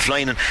 Eddie has them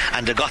flying,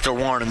 and they got their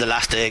warning the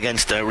last day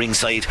against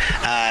Ringside.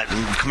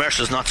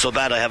 Commercial's not so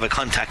bad. I have a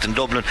contact in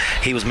Dublin.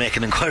 He was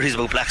making inquiries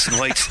about Blacks and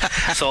Whites.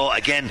 So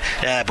again,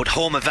 but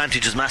home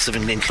advantage is massive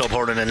in club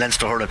hurling and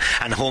Leinster hurling,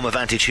 and home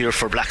advantage here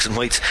for Blacks and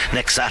Whites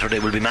next Saturday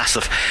will be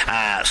massive.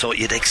 So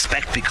you'd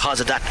expect, because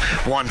of that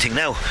one thing.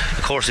 Now,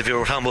 of course, if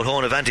you're talking about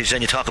home advantage,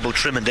 then you talk about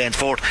Trim and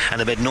Danesfort,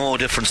 and it made no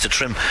difference to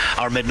Trim,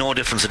 or made no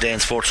difference to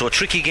Danesfort. So a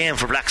tricky game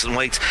for Blacks and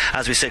Whites.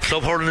 As we said,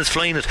 club hurling is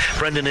flying it,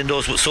 Brendan, in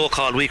those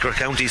so-called weaker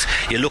counties.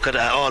 You look at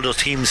all those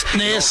teams,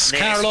 Naas,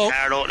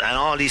 Carlow, and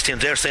all these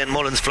teams. There's St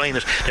Mullins flying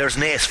it, there's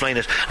Naas flying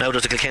it. Now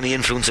there's the Kilkenny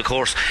influence, of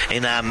course,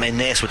 in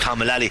Naas with Tom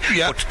Mullally.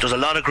 But there's a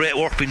lot of great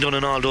work being done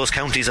in all those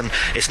counties, and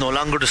it's no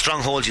longer the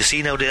strongholds. You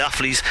see now the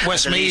Offaly's,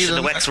 the Laois and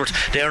the Wexford,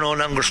 they're no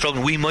longer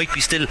struggling. We might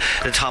be still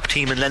the top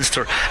team in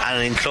Leinster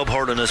and in club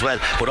hurling as well,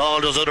 but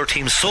all those other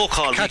teams,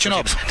 so-called catching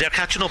up, they're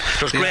catching up.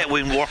 There's great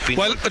work being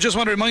done. I just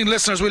want to remind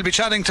listeners, we'll be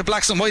chatting to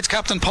Blacks and Whites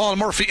captain Paul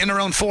Murphy in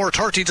around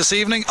 4:30 this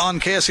evening on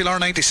KCLR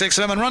 96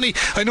 FM. And Ronnie,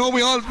 I know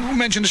we all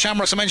mentioned the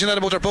Shamrocks, I mentioned that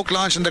about their book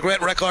launch and the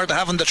great record they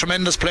have, and the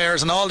tremendous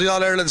players and all the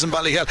All-Irelands in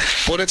Ballyhale,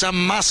 but it's a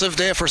massive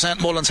day for St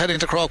Mullins heading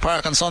to Croke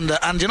Park on Sunday.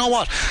 And you know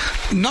what,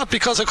 not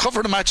because I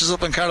cover the matches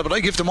up in Carlow, but I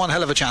give them one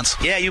hell of a chance.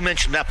 Yeah, you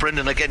mentioned that,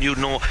 Brendan. Again, you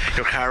know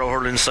your Carlow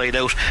hurling inside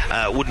out.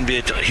 Wouldn't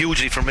be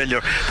hugely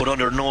familiar, but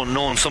under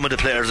knowing some of the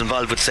players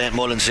involved with St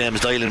Mullins, James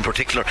Doyle in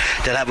particular,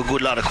 they'll have a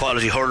good lot of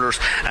quality hurlers,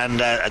 and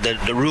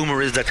the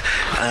rumour is that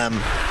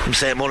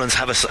St Mullins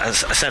have a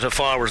set of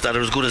forwards that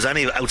are as good as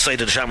any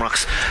outside of the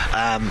Shamrocks.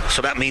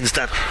 So that means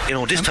that,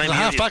 this time the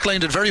half back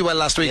line did very well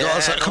last week.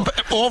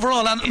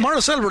 Overall, and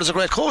Maurice Elbert is a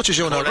great coach, as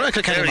you know.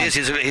 There he is.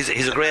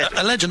 He's a great,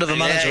 a legend of a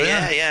manager.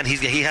 And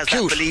he has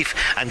cute. That belief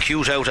and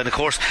cute out, and of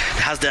course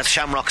has that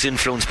Shamrocks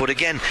influence. But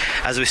again,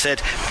 as we said,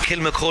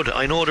 Kilmacud,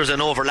 I know there's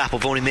an overlap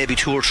of only maybe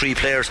 2 or 3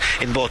 players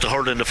in both the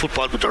hurling and the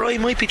football, but their eye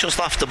might be just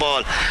off the ball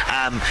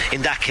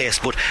in that case.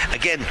 But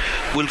again,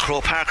 will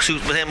Croke Park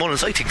suit St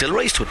Mullins? I think they'll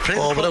rise to it.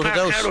 Without a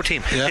doubt. Carlow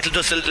team, it'll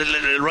just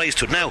rise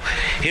to it. Now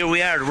here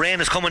we are, the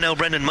rain is coming now,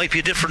 Brendan. Might be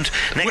a different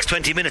next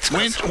 20 minutes.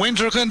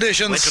 Winter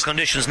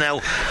conditions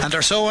now, and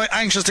they're so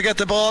anxious to get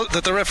the ball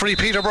that the referee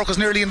Peter Burke is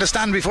nearly in the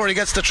stand before he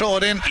gets to throw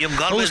it in.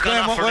 Galway's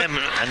gone off for them,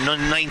 and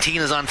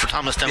 19 is on for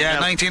Thomastown.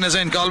 19 is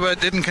in. Galway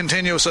didn't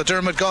continue, so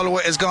Dermot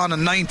Galway is gone,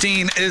 and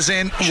 19 is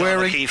in.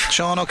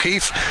 Sean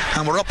O'Keefe,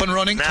 and we're up and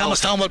running.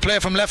 Thomastown will play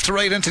from left to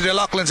right into the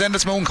Loughlin's end.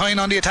 It's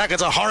Mooncoin on the attack.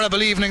 It's a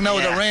horrible evening now.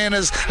 The rain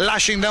is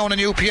lashing down in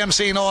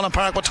UPMC in Nolan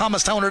Park, but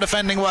Thomastown are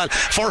defending well.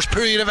 First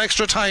period of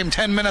extra time,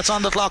 10 minutes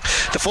on the clock.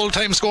 The full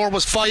time score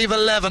was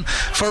 5-11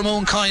 for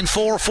Mooncoin,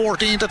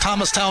 4-14 to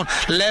Thomastown.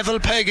 level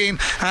pegging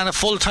and a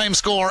full-time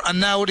score, and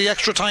now the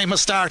extra time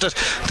has started.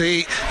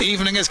 The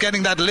evening is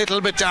getting that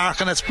little bit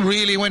dark, and it's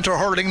really winter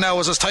hurling now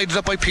as it's tidied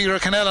up by Peter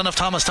Kennellan of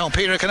Thomastown.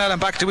 Peter Kennellan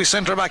back to his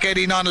centre back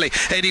Eddie Nonnelly.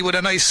 Eddie with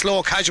a nice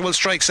slow casual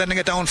strike, sending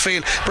it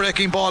downfield.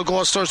 Breaking ball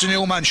goes towards the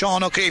new man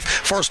Sean O'Keefe.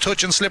 First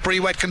touch in slippery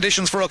wet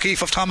conditions for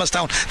O'Keefe of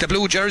Thomastown. The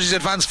blue jerseys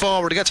advance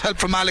forward. He gets help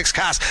from Alex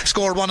Cass.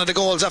 Scored one of the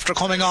goals after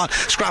coming on.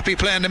 Scrappy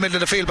play in the middle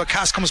of the field, but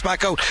Cass comes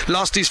back out.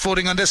 Lost his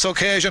footing on this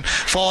occasion.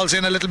 Falls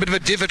in a little bit of a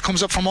divot,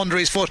 comes up from under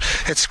his foot.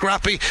 It's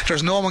Scrappy.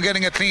 There's no one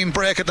getting a clean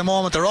break at the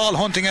moment. They're all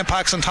hunting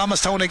impacts on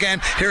Thomastown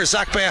again. Here's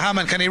Zach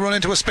Bayhammond. Can he run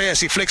into a space?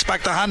 He flicks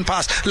back the hand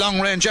pass. Long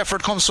range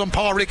effort comes from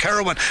Pádraig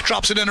Kerwin.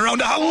 Drops it in around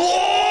the house.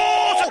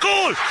 Whoa! It's a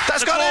goal!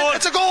 That's got it.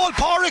 It's a goal.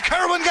 Pádraig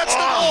Kerwin gets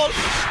the goal.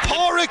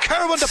 Pádraig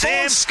Kerwin, the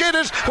ball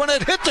skidded when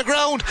it hit the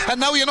ground, and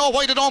now you know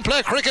why they don't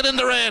play cricket in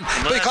the rain,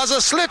 because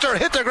a slitter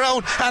hit the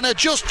ground and it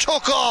just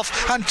took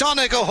off, and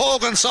Donegal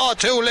Hogan saw it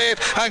too late,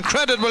 and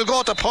credit will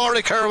go to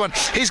Pádraig Kerwin.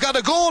 He's got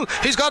a goal,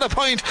 he's got a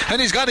point, and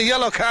he's got a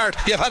yellow card.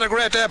 You've had a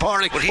great day,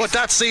 Pádraig, but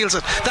that seals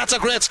it. That's a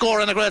great score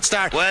and a great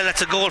start. Well,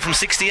 that's a goal from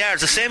 60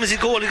 yards, the same as the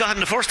goal he got in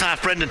the first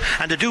half, Brendan,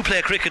 and they do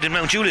play cricket in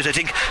Mount Juliet, I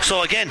think.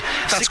 So again,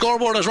 that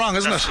scoreboard is wrong,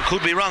 isn't it?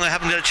 Could be wrong, I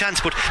haven't got a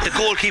chance, but the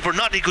goalkeeper,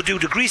 not he could do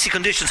the greasy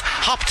conditions,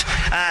 hopped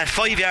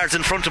 5 yards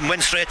in front of him,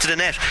 went straight to the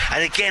net,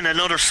 and again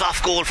another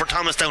soft goal for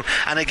Thomastown,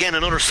 and again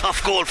another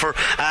soft goal for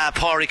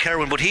Pádraig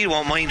Kerwin, but he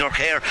won't mind or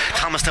care.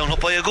 Thomastown up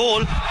by a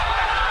goal.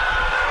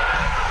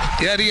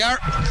 Yeah, they are.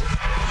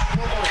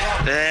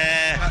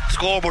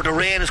 Scoreboard, the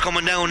rain is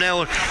coming down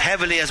now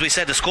heavily. As we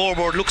said, the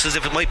scoreboard looks as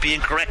if it might be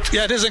incorrect.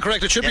 Yeah, it is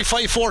incorrect. It should be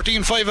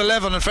 5-14,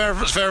 5-11 in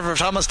favour of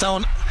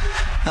Thomastown.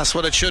 That's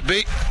what it should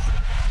be.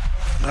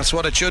 That's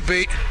what it should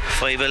be.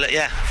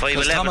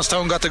 5-11.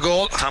 Thomastown got the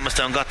goal.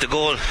 Thomastown got the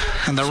goal.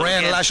 And the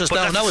rain lashes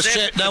down. Now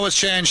it's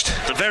changed.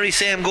 The very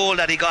same goal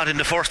that he got in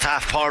the first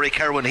half, Pádraig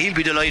Kerwin. He'll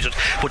be delighted.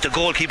 But the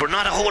goalkeeper,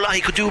 not a whole lot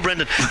he could do,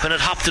 Brendan, when it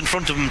hopped in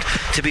front of him.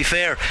 To be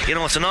fair, you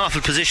know, it's an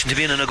awful position to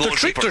be in a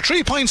goalkeeper. They're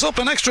 3 points up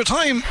in extra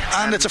time,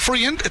 and it's a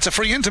free into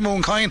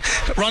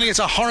Mooncoin. Ronnie, it's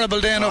a horrible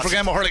day now for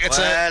Game of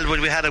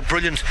Hurling. We had a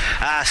brilliant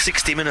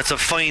 60 minutes of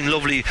fine,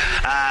 lovely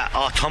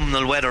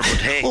autumnal weather.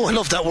 But hey, I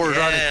love that word,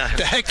 Ronnie.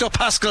 The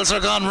hectopascals are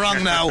gone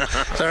wrong now.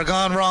 They're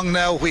gone wrong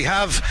now. We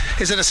have,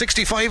 is it a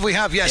 65 we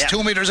have? Yes,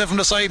 2 metres in from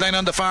the sideline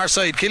on the far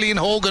side. Killian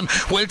Hogan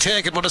will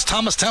take it, but it's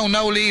Thomastown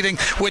now leading,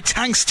 with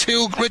thanks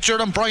to Richard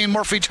and Brian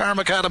Murphy,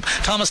 Tarmacadam.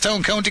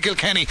 Thomastown, County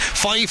Kilkenny.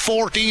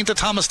 5-14 to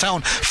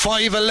Thomastown,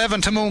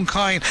 5-11 to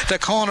Mooncoin. The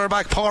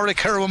cornerback Pádraig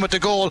Kerwin with the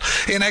goal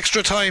in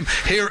extra time.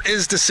 Here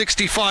is the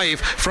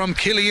 65 from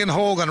Killian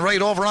Hogan,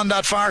 right over on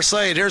that far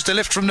side. Here's the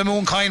lift from the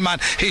Mooncoin man.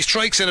 He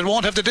strikes it. It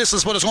won't have the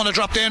distance, but it's going to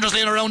drop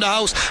dangerously in around the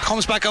house.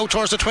 Comes back out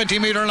towards the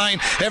 20-metre line.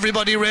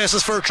 Everybody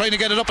races for it. Trying to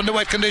get it up in the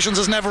wet conditions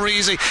is never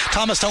easy.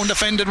 Thomastown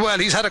defended well.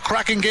 He's had a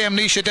cracking game.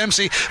 Nisha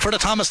Dempsey for the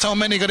Thomastown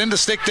men. He got in the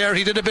stick there.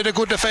 He did a bit of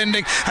good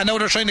defending, and now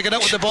they're trying to get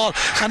out with the ball,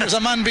 and there's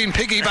a man being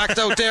piggybacked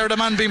out there. The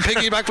man being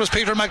piggybacked was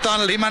Peter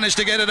MacDonald. He managed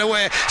to get it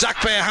away. Zach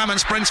Bayhammond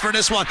sprints for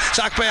this one.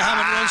 Zach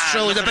Bayhammond runs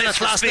through. He's a bit of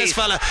class, this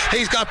fella.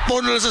 He's got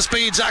bundles of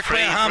speed. Zach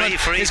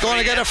Bayhammond. He's going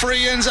to get a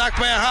free in, Zach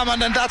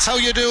Bayhammond, and that's how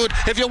you do it.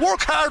 If you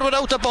work hard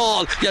without the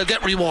ball, you'll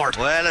get reward.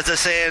 Well, as I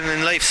say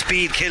in life,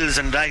 speed kills,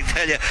 and I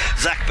tell you,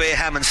 Zach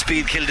Bayhammond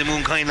speed killed the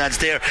Mooncoin lads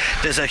there.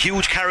 There's a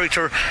huge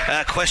character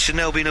question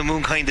now being a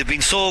Mooncoin. They've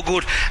been so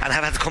good and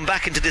have had to come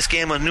back into this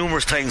game on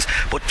numerous times,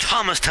 but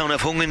Thomastown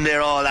have hung in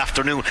there all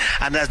afternoon,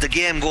 and as the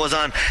game goes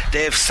on,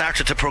 they've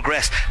started to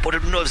progress. But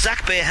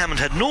Zach Bayhammond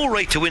had no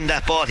right to win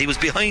that ball. He was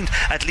behind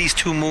at least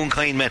 2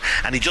 Mooncoin men,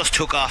 and he just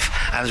took off.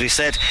 And as we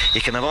said,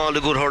 you can have all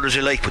the good hurlers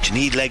you like, but you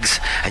need legs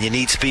and you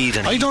need speed.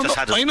 And I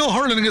know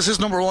hurling is his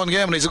number one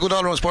game, and he's a good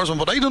all-round sportsman,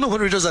 but I don't know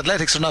whether he does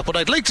athletics or not. But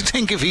I'd like to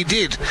think if he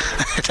did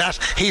that,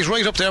 he's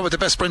right up there with the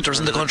best sprinters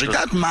in the country.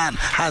 That man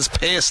has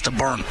pace to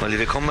burn. Well, if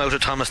you come out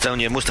of Thomastown,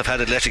 you must have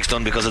had athletics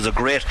done, because there's a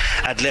great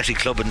athletic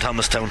club in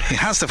Thomastown. He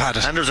has to have had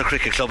it. And there's a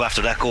cricket club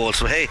after that goal.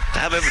 So hey, they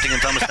have everything in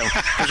Thomastown.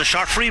 There's a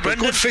short free,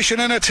 Brendan. Good fishing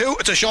in it too.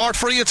 It's a short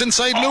free. It's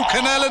inside Luke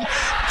Kennellan.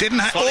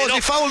 He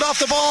fouled off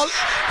the ball.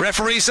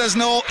 Referee says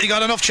no. He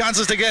got enough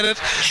chances to get it.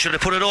 Should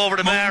have put it over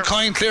the bar.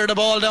 Mooncoin cleared the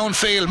ball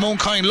downfield.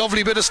 Mooncoin,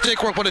 lovely bit of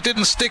stick work, but it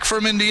didn't stick for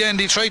him in the end.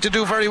 He tried to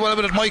do very well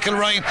with it. Michael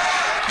Ryan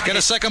get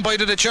a second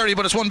bite of the cherry,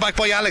 but it's won back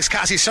by Alex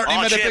Cass. He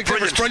certainly made a big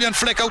difference. Brilliant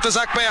flick out to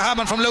Zach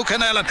Bayhammond from Luke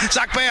Kennellan.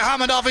 Zach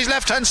Bayhammond off his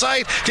left hand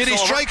side. Did he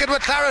strike it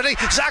with clarity?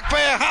 Zach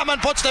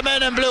Bayhammond puts the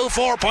men in blue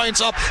 4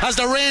 points up as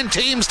the rain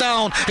teams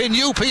down in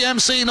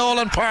UPMC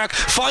Nolan Park.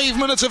 5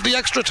 minutes of the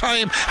extra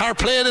time are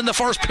played in the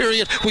first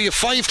period. We have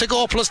 5 to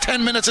go plus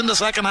 10 minutes in the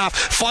second half.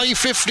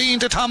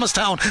 5-15 to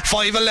Thomastown,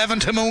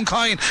 5-11 to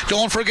Mooncoin.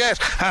 Don't forget,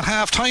 at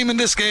half time in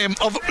this game,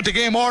 of the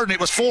game ordinary,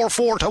 it was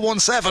 4-4 to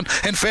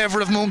 1-7 in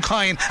favour of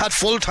Mooncoin. At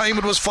full time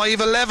it was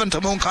 5-11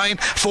 to Mooncoin,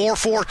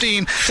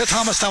 4-14 to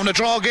Thomastown. A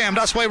draw game,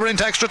 that's why we're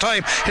into extra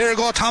time. Here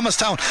go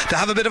Thomastown to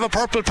have a bit of a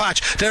purple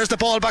patch. There's the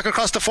ball back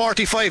across the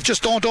 45.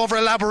 Just don't over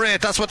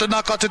elaborate, that's what they've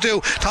not got to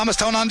do.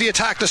 Thomastown on the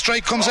attack, the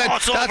strike comes in.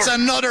 That's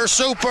another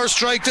super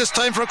strike, this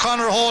time for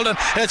Conor Holden.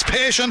 It's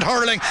patient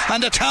hurling,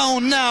 and the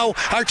Town now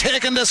are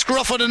taking the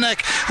scruff of the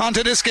neck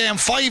onto this game.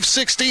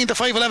 5-16 to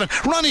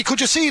 5-11. Ronnie,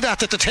 could you see that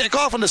to take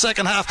off in the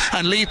second half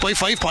and lead by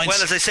 5 points?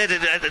 Well, as I said,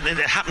 it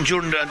happened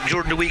during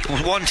the week.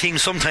 One team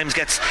sometimes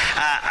gets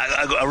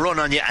a run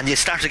on you and you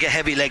start to get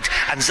heavy legged,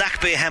 and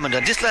Zach Bay Hammond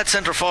and this lad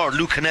centre forward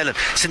Luke Kennellan,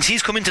 since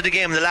he's come into the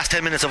game in the last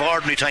 10 minutes of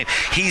ordinary time,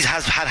 he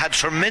has had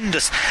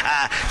tremendous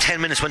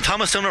 10 minutes. When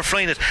Thomastown are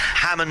flying it,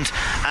 Hammond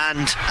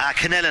and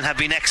Kennellan have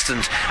been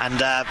excellent,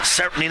 and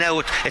certainly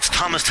now it's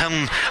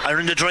Thomastown are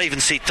in the driving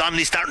seat.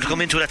 Donnelly's starting to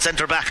come into that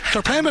centre back.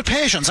 They're playing with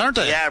patience, aren't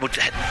they? Yeah, but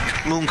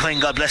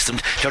Mooncoin, God bless them,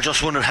 they're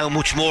just wondering how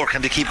much more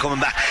can they keep coming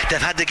back.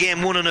 They've had the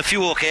game won on a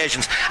few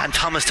occasions, and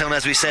Thomastown,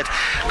 as we said,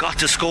 got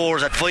the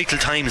scores at vital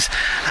times,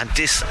 and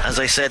this, as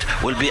I said,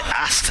 will be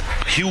asked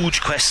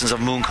huge questions of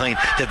Mooncoin.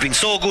 They've been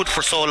so good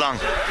for so long.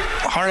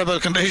 Horrible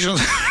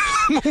conditions.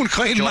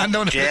 Mooncoin man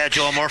down there. Yeah,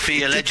 Joe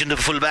Murphy, a legend of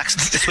fullbacks,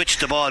 switch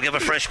the ball, give a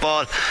fresh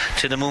ball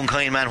to the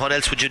Mooncoin man. What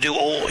else would you do?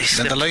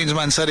 And the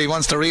linesman said he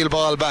wants the real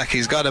ball back.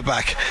 He's got it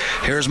back.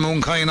 Here's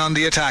Mooncoin on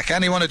the attack.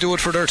 Anyone to do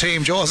it for their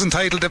team. Joe's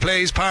entitled to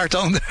play his part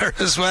down there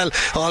as well,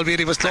 albeit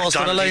he was close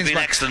for the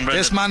linesman.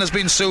 This man has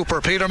been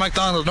super. Peter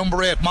McDonald,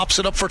 number 8, mops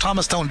it up for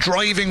Thomastown,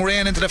 driving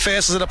rain into the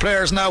faces of the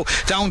players now,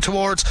 down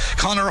towards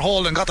Conor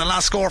Holden. Got the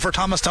last score for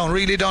Thomastown,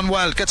 really done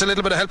well. Gets a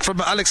little bit of help from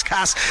Alex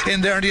Cass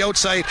in there on the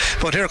outside,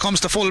 but here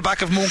comes the full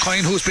back of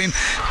Mooncoin, who's been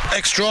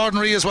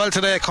extraordinary as well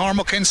today.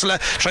 Cormac Kinsella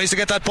tries to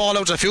get that ball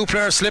out. A few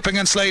players slipping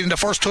and sliding. The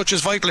first touch is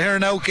vital here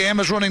now.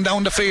 Game is running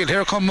down the field.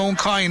 Here come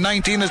Mooncoin.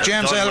 19 is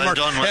James Elbert.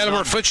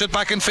 Elbert flicks it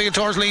back in field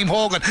towards Liam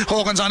Hogan.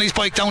 Hogan's on his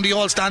bike down the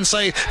old stand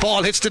side.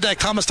 Ball hits the deck.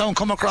 Thomastown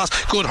come across.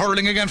 Good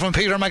hurling again from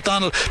Peter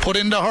McDonald. Put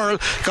in the hurl.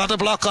 Got a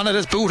block on it.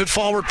 It's booted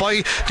forward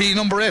by the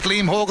number 8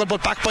 Liam Hogan,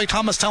 but back by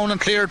Thomastown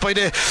and cleared by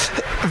the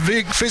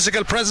big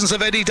physical presence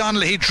of Eddie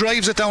Donnelly. He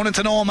drives it down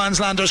into no man's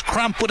land. There's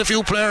cramp with a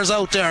few players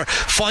out there.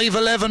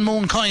 5-11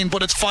 Mooncoin,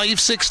 but it's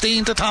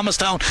 5-16 to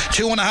Thomastown.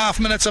 2.5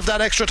 minutes of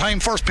that extra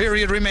time, first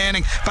period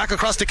remaining. Back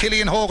across to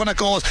Killian Hogan it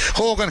goes.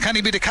 Hogan, can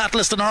he be the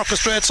catalyst and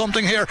orchestrate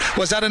something here?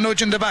 Was that a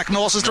nudge in the back?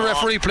 No, says the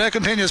referee. Play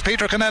continues.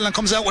 Peter Kennellan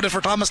comes out with it for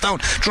Thomastown,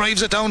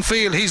 drives it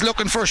downfield. He's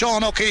looking for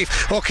Sean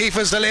O'Keefe. O'Keefe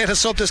is the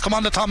latest sub that's come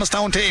on the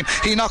Thomastown team.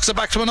 He knocks it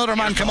back to another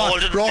man. Come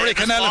on, Rory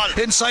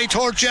Kennellan inside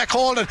towards Jack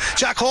Holden.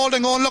 Jack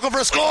Holden going looking for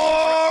a score.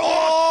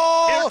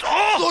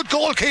 Good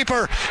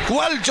goalkeeper.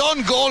 Well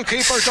done,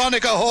 goalkeeper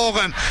Donica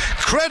Hogan.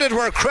 Credit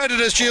where credit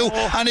is due,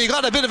 and he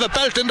got a bit of a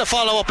belt in the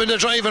follow-up in the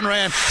driving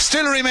rain.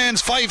 Still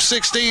remains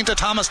 5-16 to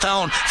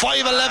Thomastown,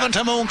 5-11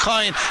 to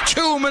Mooncoin.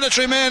 2 minutes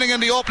remaining in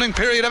the opening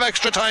period of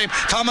extra time.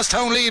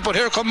 Thomastown lead, but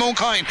here come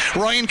Mooncoin.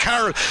 Ryan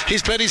Carroll,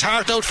 he's played his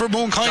heart out for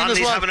Mooncoin as well.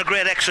 He's having a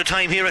great extra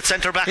time here at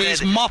centre back.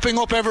 He's mopping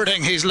up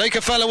everything. He's like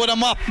a fella with a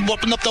mop,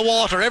 mopping up the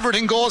water.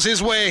 Everything goes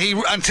his way. He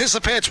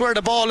anticipates where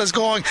the ball is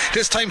going.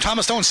 This time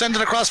Thomastown send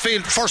it across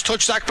field. First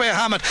touch, Zach Bay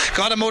Hammond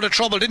got him out of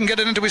trouble, didn't get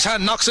it into his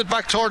hand, knocks it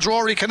back towards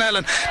Rory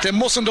Kennellan. They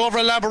mustn't over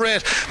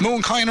elaborate.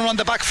 Mooncoin are on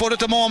the back foot at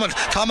the moment.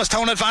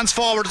 Thomastown advance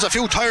forward. There's a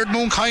few tired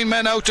Mooncoin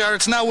men out there.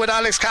 It's now with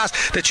Alex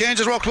Cass. The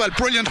changes worked well.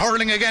 Brilliant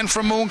hurling again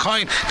from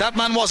Mooncoin. That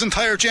man wasn't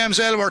tired, James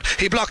Elward.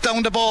 He blocked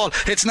down the ball.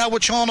 It's now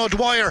with Sean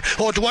O'Dwyer.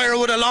 O'Dwyer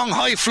with a long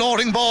high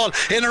floating ball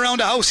in around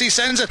the house. He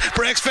sends it,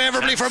 breaks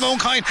favourably for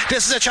Mooncoin.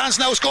 This is a chance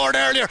now, scored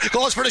earlier,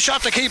 goes for the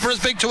shot. The keeper is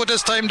big to it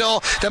this time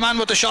though. The man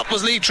with the shot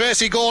was Lee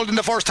Tracy Gold in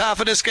the first half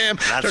of this game.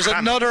 There's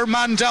another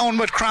man down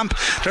with cramp.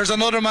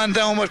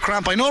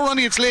 I know,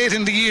 Ronnie, it's late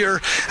in the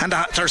year and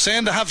they're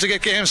saying they have to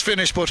get games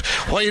finished, but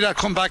why not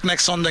come back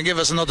next Sunday and give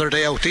us another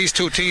day out? These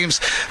two teams,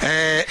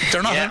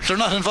 they're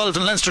not involved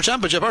in Leinster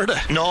Championship, are they?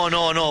 No,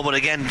 but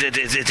again,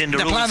 it's in the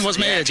rules. The plan was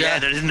made, yeah,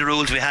 it's in the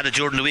rules. We had it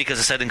during the week, as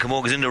I said, in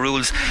Camogue. It's in the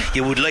rules.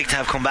 You would like to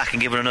have come back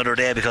and give it another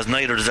day because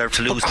neither deserve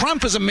to lose. But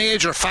cramp is a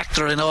major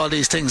factor in all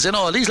these things. You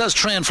know, these lads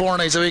train 4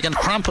 nights a week and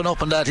cramping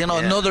up and that, you know,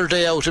 another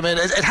day out. I mean,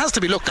 it has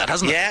to be looked at,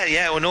 hasn't it?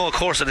 Yeah, well, no, of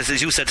course. And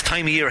as you said,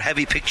 time of year,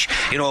 heavy pitch,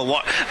 you know,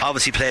 what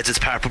obviously plays its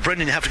part. But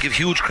Brendan, you have to give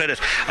huge credit.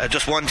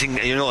 Just one thing,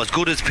 you know, as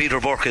good as Peter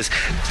Burke is,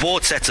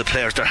 both sets of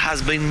players, there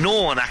has been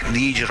no one acting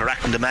the Egypt or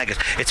acting the maggot.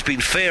 It's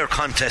been fair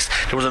contest.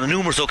 There was on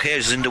numerous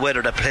occasions in the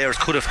weather that players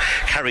could have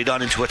carried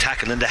on into a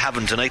tackle and they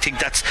haven't, and I think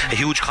that's a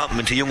huge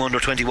compliment to young under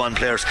 21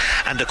 players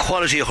and the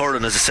quality of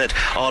hurling, as I said,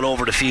 all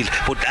over the field.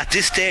 But at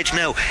this stage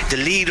now, the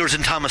leaders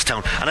in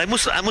Thomastown, and I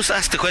must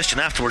ask the question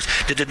afterwards,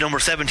 did the number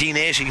 17,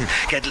 18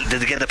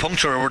 get a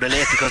puncture or were they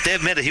late? Because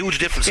they've made a huge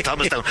difference to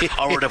Thomastown.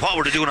 Or what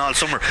were they doing all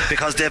summer?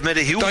 because they've made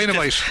a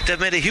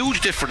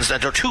huge difference.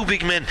 They're two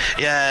big men,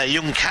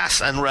 young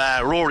Cass and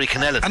Rory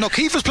Kennellan. And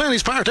O'Keefe is playing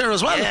his part there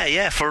as well.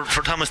 Yeah, for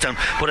Thomastown.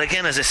 But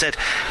again, as I said,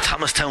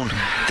 Thomastown,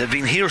 they've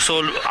been here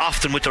so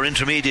often with their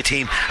intermediate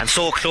team and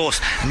so close.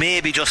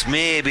 Maybe, just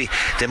maybe,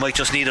 they might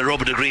just need a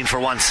rub of the green for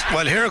once.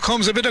 Well, here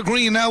comes a bit of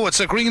green now. It's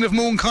a green of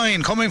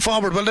Mooncoin coming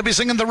forward. Well, they'll be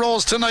singing the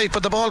Rose tonight,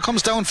 but the ball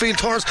comes downfield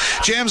towards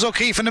James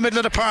O'Keefe in the middle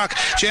of the park.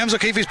 James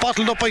O'Keefe is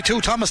bottled up by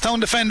two Thomastown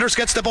defenders,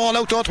 gets the ball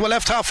out to a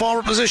left half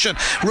forward position.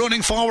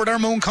 Running forward are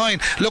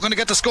Mooncoin, looking to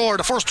get the score.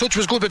 The first touch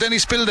was good, but then he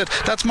spilled it.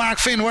 That's Mark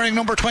Finn wearing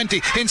number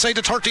 20. Inside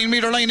the 13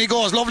 metre line he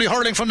goes. Lovely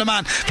hurling from the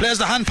man. Plays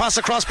the hand pass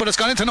across, but it's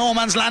gone into no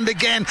man's land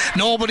again.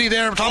 Nobody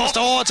there.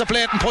 Thomastown, it's a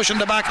blatant push in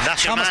the back.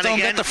 Thomastown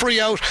get the free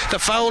out. The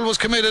foul was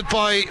committed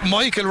by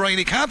Michael Ryan.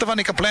 He can't have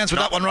any complaints with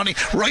that one, Ronnie.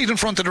 Right in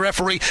front of the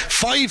referee.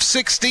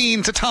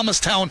 5-16 to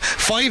Thomastown,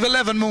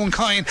 5-11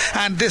 Mooncoin,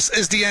 and this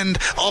is the end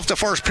of the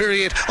first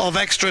period of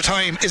extra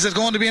time. Is it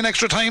going to be an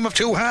extra time of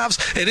two halves?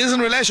 It is in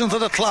relation to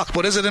the clock,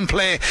 but is it in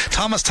play?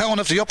 Thomastown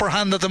have the upper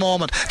hand at the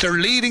moment. They're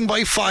leading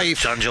by 5.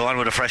 John Johan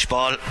with a fresh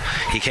ball.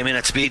 He came in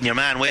at speed and your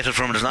man waited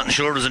for him. There's nothing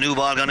sure there's a new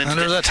ball gone into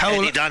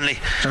Eddie Donnelly.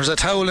 There's a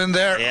towel in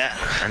there. Yeah,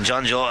 and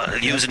John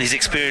Johan using his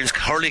experience,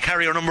 hurley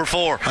carrier number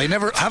 4. I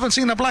haven't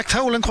seen a black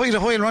towel in quite a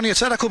while, Ronnie. It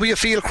said that could be a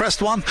field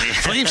crest one.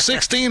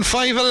 5-16,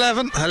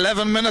 5-11,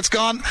 11 minutes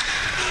gone.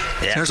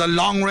 Yeah. There's a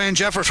long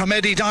range effort from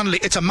Eddie Donnelly.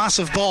 It's a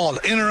massive ball.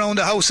 In around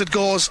the house it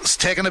goes. It's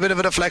taken a bit of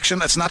a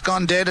deflection. It's not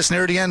gone dead. It's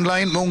near the end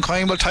line.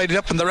 Mooncoin will tidy it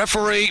up, and the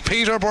referee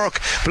Peter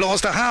Burke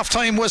blows the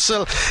half-time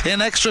whistle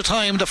in extra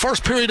time. The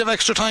first period of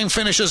extra time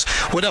finishes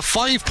with a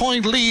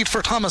 5-point lead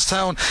for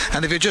Thomastown.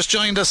 And if you just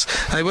joined us,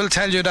 I will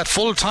tell you that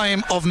full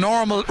time of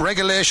normal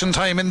regulation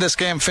time in this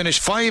game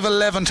finished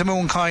 5-11 to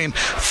Mooncoin,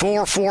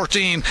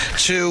 4-14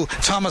 to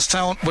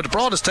Thomastown with the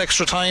broadest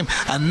extra time.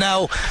 And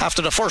now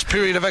after the first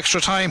period of extra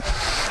time,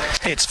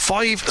 it's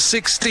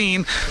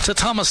 5-16 to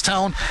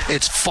Thomastown.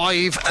 It's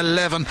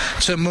 5-11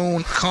 to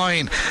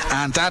Mooncoin,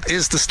 and that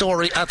is the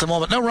story at the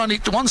moment. Now, Ronnie,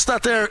 one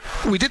stat there,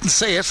 we didn't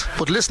say it,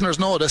 but listeners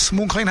know this.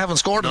 Mooncoin haven't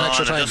scored in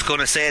extra time. I'm just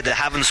going to say they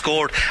haven't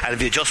scored, and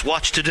if you just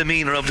watch the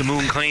demeanour of the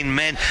Mooncoin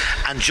men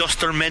and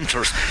just their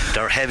mentors,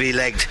 they're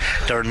heavy-legged.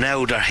 Their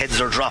heads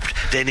are dropped.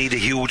 They need a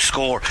huge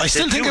score. I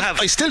still think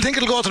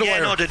it'll go to the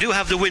wire. No, they do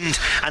have the wind,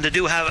 and they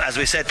do have, as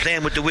we said,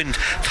 playing with the wind.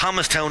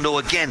 Thomastown, though,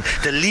 again,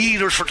 the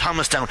leaders for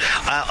Thomastown.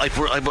 I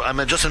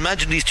just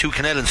imagine these two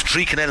Kennellans,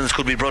 3 Kennellans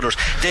could be brothers.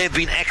 They've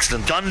been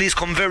excellent. Donnelly's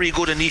come very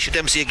good, and Nisha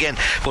Dempsey again.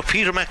 But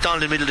Peter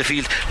MacDonald in the middle of the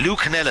field,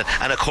 Luke Kennellan,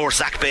 and of course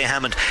Zach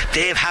Bay-Hammond,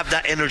 they've had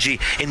that energy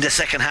in the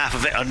second half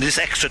of it, on this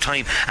extra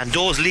time, and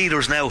those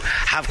leaders now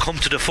have come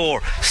to the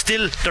fore.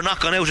 Still, they're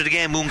not gone out of the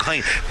game,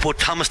 Mooncoin, but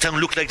Thomastown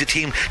look like the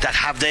team that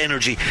have the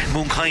energy.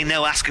 Mooncoin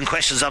now asking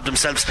questions of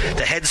themselves.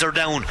 The heads are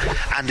down,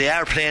 and they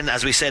are playing,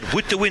 as we said,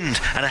 with the wind,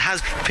 and it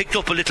has picked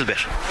up a little bit.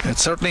 It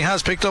certainly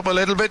has picked up a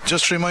little bit.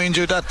 Just to remind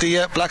you that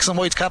the Blacks and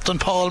Whites captain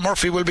Paul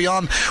Murphy will be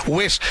on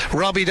with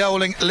Robbie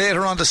Dowling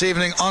later on this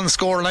evening on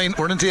Scoreline.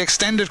 We're into the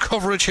extended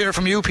coverage here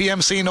from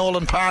UPMC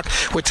Nolan Park,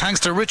 with thanks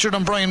to Richard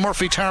and Brian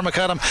Murphy,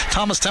 Tarmacadam,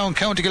 Thomastown,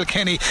 County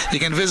Kilkenny. You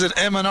can visit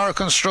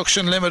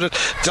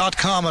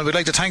mnrconstructionlimited.com, and we'd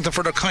like to thank them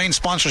for their kind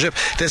sponsorship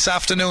this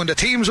afternoon. The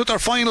teams with their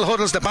final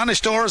huddles, the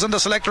banished doors and the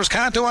selectors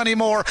can't do any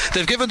more.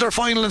 They've given their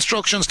final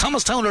instructions.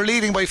 Thomastown are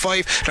leading by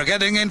 5. They're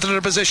getting into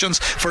their positions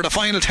for the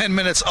final 10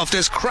 minutes of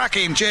this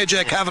cracking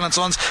JJ Cavan and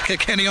Sons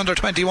Kilkenny under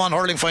 21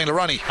 hurling final.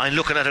 Ronnie, I'm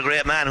looking at a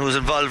great man who's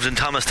involved in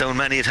Thomastown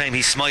many a time.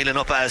 He's smiling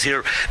up as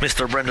here,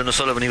 Mr. Brendan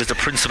O'Sullivan. He was the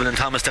principal in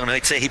Thomastown.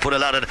 I'd say he put a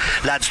lot of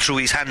lads through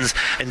his hands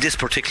in this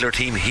particular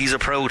team. He's a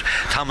proud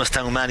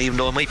Thomastown man, even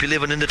though he might be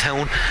living in the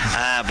town,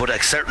 but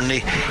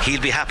certainly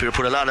he'll be happy to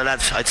put a lot of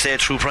lads, I'd say,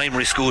 through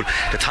primary school.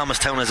 The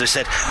Thomastown, as I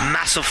said,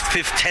 massive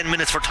 10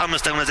 minutes for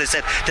Thomastown. As I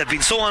said, they've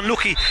been so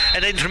unlucky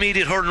at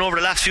intermediate hurling over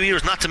the last few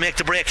years not to make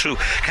the breakthrough.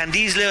 Can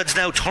these lads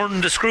now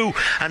turn the screw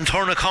and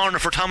turn a corner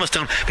for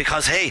Thomastown?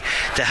 Because hey,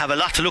 they have a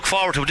lot to look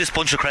forward to with this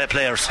bunch of great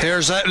players.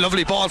 Here's a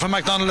lovely ball from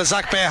MacDonald to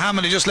Zach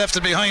Bay-Hammond. He just left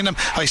it behind him.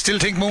 I still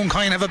think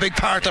Mooncoin have a big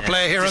part to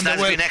play here. This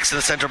has been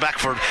excellent centre back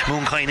for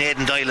Mooncoin,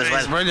 Aidan Doyle as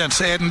well. Brilliant.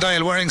 Aidan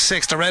Doyle wearing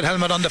 6, the red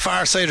helmet on the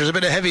far side. There's a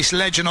bit of heavy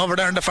sledging over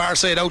there on the far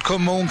side. Out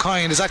come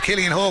Mooncoin. Is that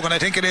Killian Hogan? I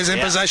think it is in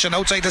possession.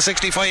 Outside the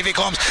 65 he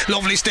comes.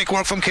 Lovely stick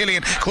work from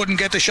Killian. Couldn't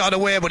get the shot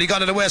away, but he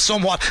got it away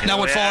somewhat.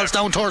 Now it falls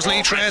down towards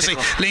Lee Tracy.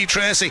 Lee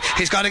Tracy,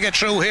 he's got to get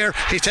through here.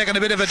 He's taken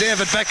a bit of a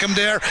David Beckham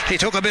there. He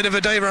took a bit of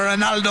a dive.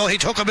 Ronaldo, he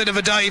took a bit of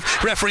a dive.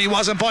 Referee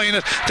wasn't buying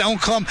it. Down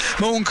come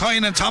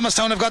Mooncoin, and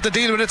Thomastown have got to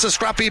deal with it. It's a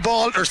scrappy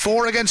ball. There's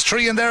 4 against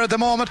 3 in there at the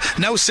moment.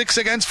 Now 6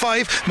 against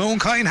 5.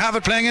 Mooncoin have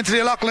it playing into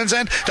the Loughlin's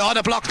end.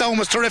 The block down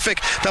was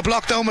terrific. The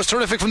block down was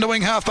terrific from the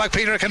wing halfback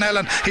Peter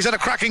Kennellan. He's had a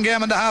cracking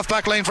game in the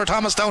halfback line for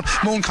Thomastown.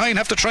 Mooncoin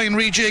have to try and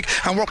rejig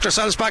and work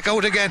themselves back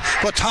out again,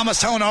 but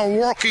Thomastown are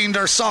working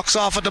their socks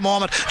off at the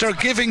moment. They're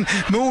giving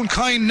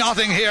Mooncoin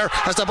nothing here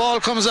as the ball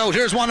comes out.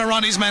 Here's one of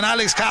Ronnie's men,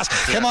 Alex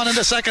Cass, came on in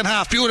the second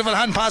half. Beautiful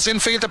hand pass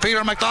infield to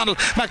Peter McDonald.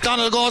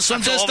 McDonald goes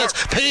from distance.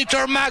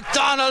 Peter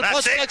McDonald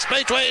puts six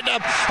between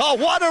them. Oh,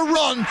 what a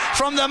run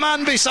from the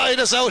man beside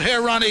us out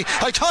here, Ronnie.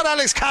 I thought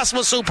Alex Cass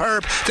was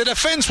superb. The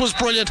defence was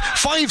brilliant.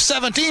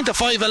 5-17 to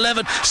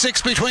 5-11,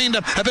 6 between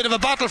them. A bit of a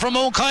battle from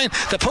O'Kine.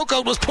 The puck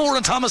out was poor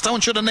and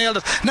Thomastown should have nailed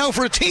it. Now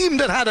for a team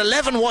that had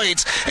 11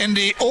 wides in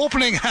the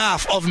opening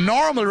half of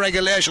normal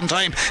regulation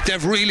time,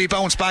 they've really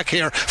bounced back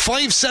here.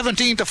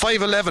 5-17 to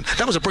 5-11.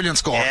 That was a brilliant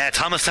score. Yeah,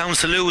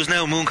 Thomastown's to lose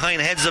now. Moonkine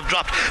heads have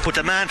dropped, but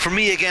the man for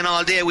me again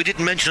all day, we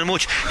didn't mention him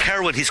much,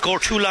 Kerwin. He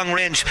scored 2 long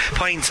range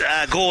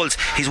goals.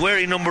 He's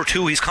wearing number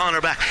 2. He's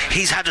cornerback.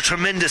 He's had a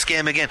tremendous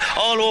game again.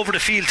 All over the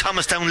field,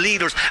 Thomastown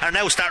leaders are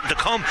now starting to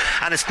come,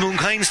 and it's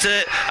Moonkine's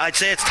to, I'd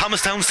say it's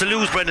Thomastown's to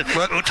lose, Brendan.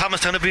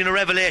 Thomastown have been a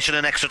revelation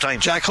in extra time.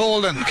 Jack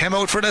Holden came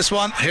out for this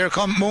one. Here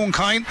come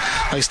Moonkine.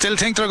 I still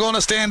think they're going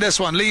to stay in this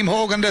one. Liam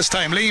Hogan this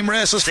time. Liam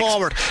races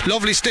forward.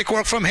 Lovely stick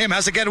work from him.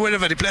 Has to get rid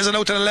of it. He plays it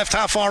out to the left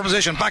half forward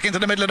position. Back into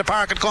the middle of the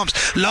park it comes.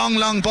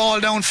 Long ball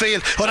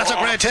downfield. Oh, that's a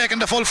great take in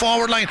the full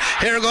forward line.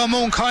 Here go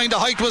Moonkine. The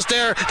height was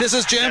there. This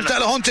is James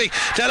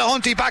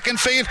Delahunty back in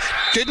field.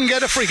 Didn't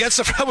get a free. Gets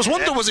the free. I was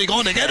wondering was he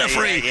going to get a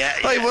free.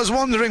 I was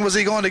wondering was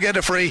he going to get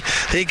a free.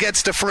 He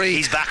gets the free.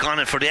 He's back on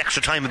it for the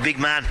extra time. A big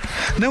man.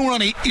 Now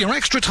Ronnie, your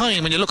extra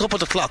time when you look up at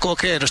the clock,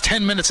 okay, there's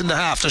 10 minutes in the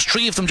half. There's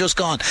 3 of them just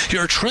gone.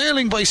 You're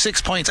trailing by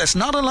 6 points. It's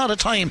not a lot of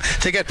time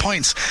to get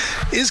points.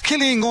 Is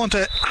Killian going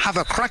to have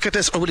a crack at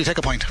this, or will he take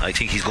a point? I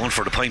think he's going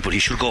for the point, but he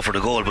should go for the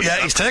goal. But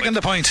he's taking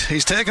the point.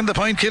 He's taking the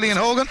point, Killian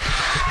Hogan.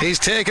 He's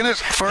taking it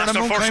for that's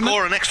their first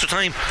score in extra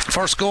time.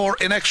 First score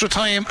in extra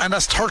time, and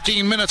that's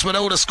 13 minutes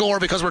without a score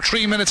because we're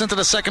 3 minutes into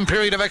the second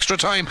period of extra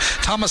time.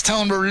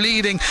 Thomastown were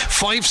leading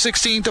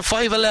 5-16 to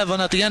 5-11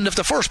 at the end of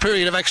the first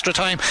period of extra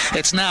time.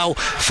 It's now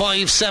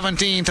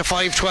 5-17 to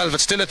 5-12.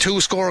 It's still a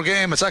 2-score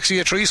game. It's actually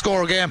a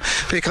 3-score game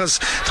because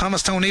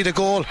Thomastown need a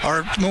goal,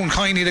 or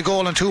Moonkine need a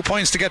goal and 2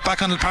 points to get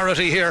back on the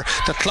parity here.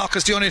 The clock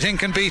is the only thing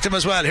can beat them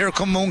as well. Here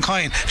come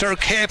Moonkine. They're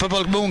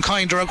capable.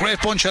 Moonkine, they're a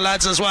great bunch of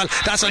lads as well.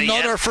 That's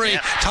another free.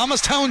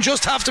 Thomastown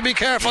just have to be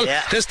careful.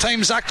 This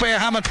time Zach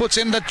Bayhammond puts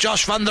in that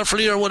Josh van der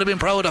Fleer would have been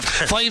proud of.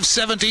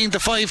 5-17 to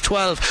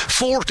 5-12.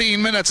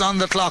 14 minutes on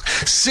the clock.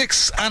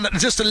 6 and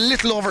just a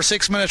little over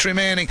 6 minutes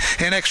remaining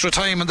in extra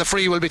time, and the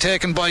free will be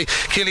taken by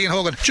Killian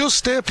Hogan. Just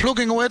stay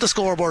plugging away the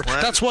scoreboard.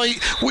 That's why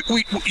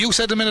you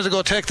said a minute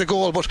ago take the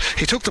goal, but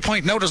he took the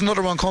point. Now there's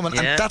another one coming,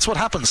 and that's what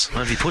happens.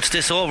 Well, if he puts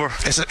this over,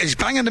 he's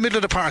bang in the middle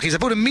of the park. He's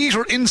about a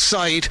metre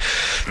inside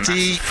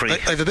the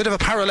I have a bit of a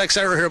parallax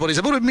error here, but he's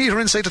about a metre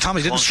inside the Tom.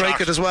 He didn't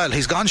strike it as well.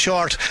 He's gone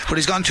short, but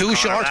he's gone too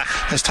short.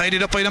 It's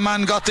tidied up by the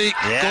man got the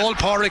goal,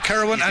 Pádraig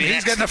Kerwin, and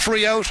he's getting a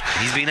free out.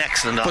 He's been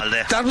excellent all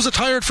day. That was a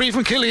tired free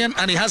from Killian,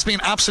 and he has been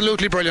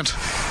absolutely brilliant.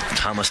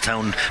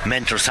 Thomastown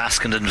mentor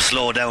Saskenden to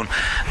slow down,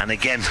 and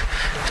again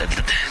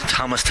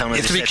Thomastown, you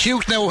have to be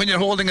cute now when you're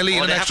holding a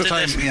lead in extra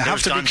time. You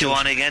have to be cute.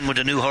 On again with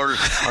the new hurl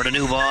or the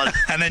new ball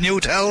and a new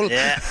towel.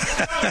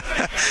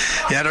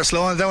 They're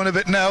slowing down a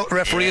bit now.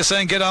 Referee is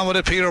saying get on with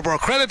it, Peterborough.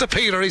 Credit to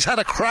Peter, he's had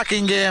a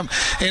cracking game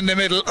in the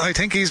middle. I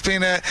think he's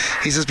been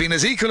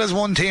as equal as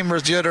one team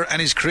as the other,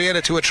 and he's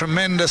created to a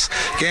tremendous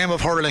game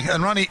of hurling.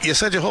 And Ronnie, you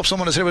said you hope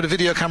someone is here with a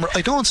video camera.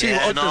 I don't see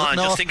I'm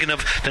just thinking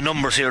of the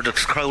numbers here. The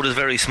crowd is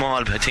very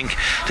small, but I think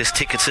this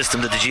ticket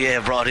system that the GA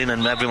have brought in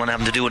and everyone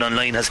having to do it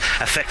online has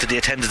affected the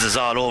attendances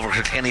all over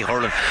Kilkenny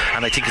hurling,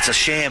 and I think it's a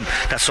shame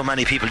that so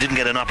many people didn't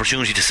get an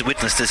opportunity to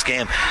witness this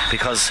game,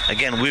 because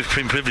again we've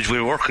been privileged,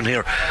 we're working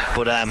here,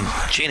 but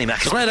Janie Mack,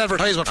 it's a great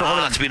advertisement for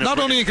hurling, not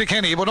only in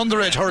Kilkenny but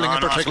underage hurling in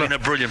particular. It's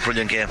been a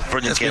brilliant game.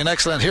 It's been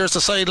excellent. Here's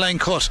the sideline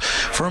cut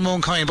for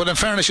Moonkine, but in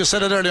fairness, you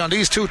said it earlier on,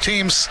 these two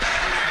teams,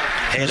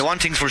 the one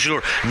thing's for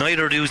sure,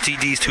 neither of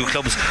these two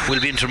clubs will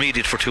be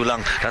intermediate for too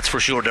long. That's for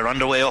sure. They're on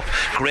their way up.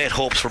 Great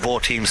hopes for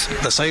both teams.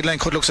 The sideline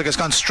cut looks like it's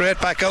gone straight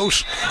back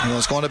out.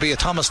 It's going to be a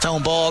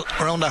Thomastown ball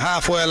around the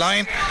halfway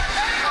line.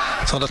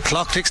 So the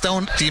clock ticks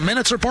down. The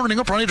minutes are burning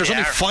up, Ronnie. There's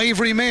only 5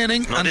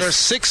 remaining, and there's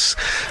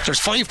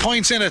 5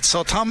 points in it.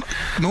 So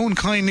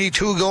Moonkine need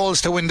 2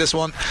 goals to win this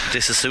one.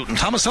 This is suiting.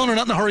 Thomastown are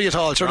not in a hurry at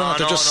all. They're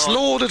just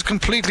slowed it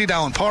completely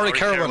down. Pádraig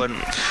Kerwin,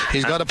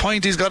 he's got a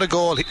point, he's got a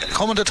goal.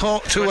 Coming to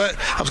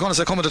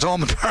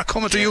Thomond Park,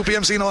 coming to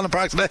UPMC Nolan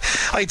Park today.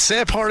 I'd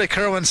say Pádraig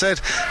Kerwin said,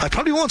 I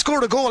probably won't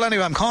score the goal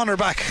anyway, I'm corner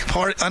back,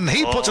 and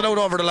he puts it out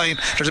over the line.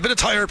 There's a bit of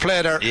tired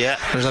play there.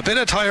 There's a bit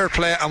of tired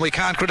play, and we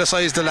can't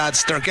criticise the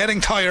lads. They're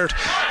getting tired.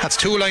 That's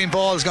 2 line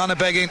balls gone a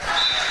begging.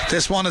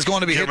 This one is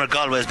going to be hit.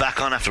 Galway's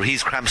back on after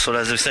he's cramped, so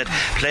as I said,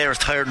 players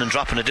tired and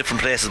dropping at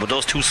different places, but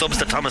those 2 subs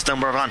that Thomastown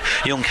were on,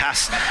 young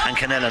Cass and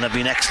Kennellan, have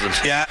been excellent.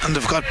 And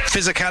they've got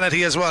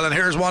physicality as well, and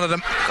here's one of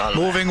them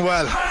moving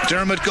well.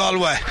 Dermot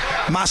Galway,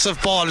 massive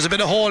ball. There's a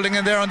bit of holding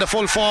in there on the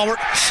full forward.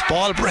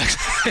 Ball break.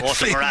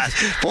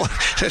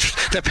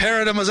 The pair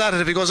of them was at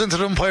it. If he goes into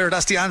the umpire,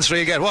 that's the answer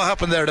you get. What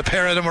happened there? The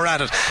pair of them were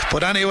at it.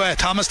 But anyway,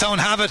 Thomastown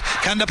have it.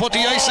 Can they put the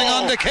icing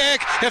on the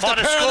cake? If the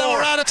pair of them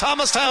were at it,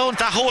 Thomastown.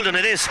 That holding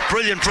it is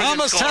brilliant.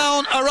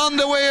 Thomastown are on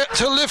the way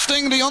to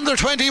lifting the under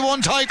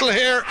 21 title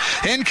here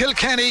in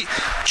Kilkenny.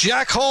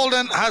 Jack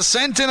Holden has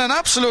sent in an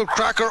absolute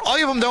cracker. I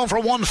have him down for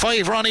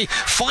 1-5, Ronnie.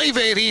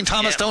 5-18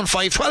 Thomastown,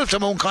 5-12 to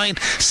Mooncoin.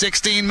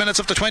 16 minutes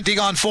up to 20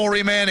 gone, 4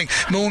 remaining.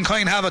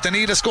 Mooncoin have it. They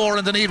need a score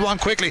and they need one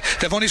quickly.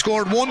 They've only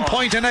scored 1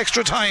 point in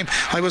extra time.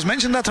 I was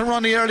mentioning that to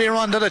Ronnie earlier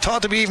on, that I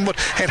thought to be even, but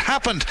it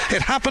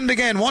happened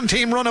again. One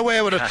team run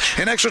away with it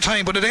in extra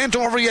time, but it ain't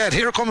over yet.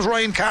 Here comes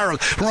Ryan Carroll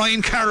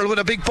with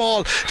a big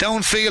ball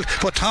downfield.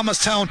 But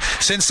Thomastown,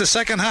 since the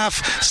second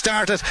half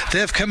started,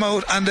 they've come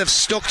out and they've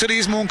stuck to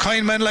these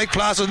Mooncoin men like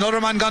Plaza.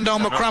 Another man gone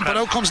down with cramp, but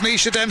out comes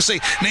Nisha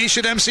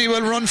Dempsey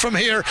will run from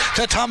here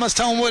to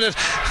Thomastown with it,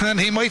 and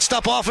he might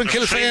stop off and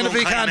kill Kilfane if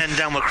he can. Men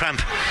down with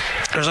cramp.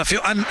 There's a few,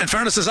 and in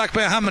fairness to Zach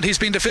Hammond, he's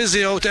been the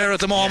physio out there at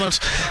the moment.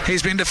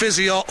 He's been the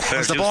physio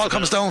as the ball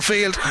comes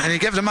downfield, and he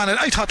gave the man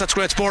I thought that's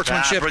great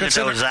sportsmanship.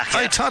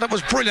 I thought it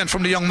was brilliant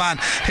from the young man.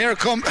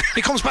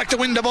 He comes back to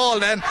win the ball.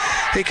 Then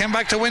he came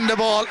back to win the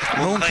ball.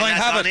 Mooncoin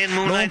have it.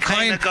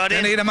 Mooncoin,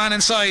 they need a man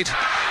inside.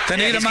 They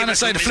need a man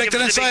inside. Flicked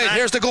it inside.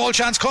 Here's the goal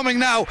chance coming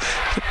now.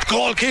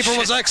 Goalkeeper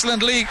was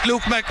excellent. Luke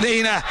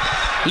McNeena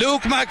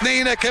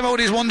came out.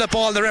 He's won the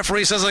ball. The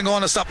referee says I'm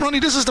going to stop. Ronnie,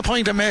 this is the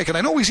point I'm making.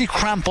 I know we see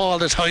cramp all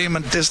the time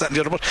and this, that and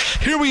the other, but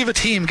here we have a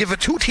team,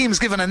 two teams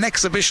given an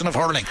exhibition of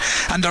hurling,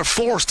 and they're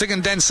forced to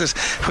condense it,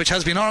 which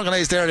has been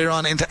organised earlier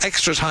on, into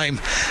extra time,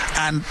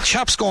 and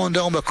chaps going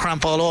down with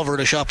cramp all over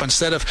the shop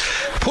instead of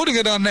putting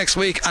it on next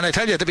week. And I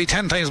tell you, there'll be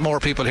 10 times more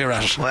people here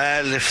at it.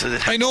 Well,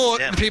 I know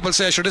people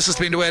say, sure, this has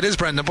been the way it is,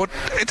 Brendan, but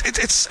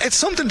it's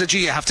something that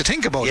you have to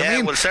think about. Yeah,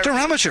 I mean, they're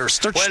amateurs,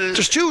 they're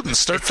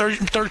students,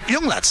 they're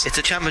young lads. It's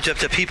a championship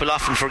that people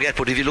often forget,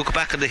 but if you look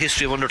back on the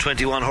history of under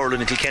 21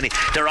 hurling in Kilkenny,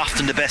 they're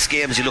often the best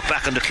games. You look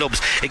back on the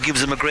clubs, it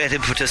gives them a great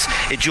impetus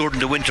during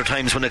the winter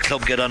times when a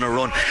club get on a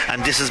run,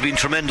 and this has been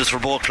tremendous for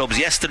both clubs.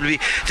 Yes, they'll be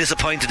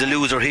disappointed. The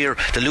loser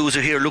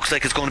here looks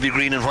like it's going to be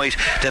green and white.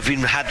 They've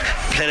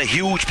played a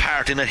huge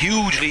part in a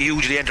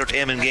hugely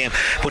entertaining game,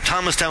 but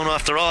Thomastown,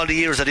 after all the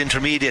years at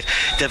intermediate,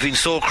 they've been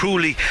so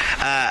cruelly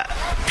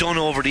done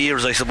over the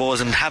years, I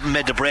suppose, and haven't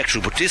made the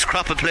breakthrough. But this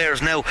crop of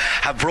players now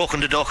have broken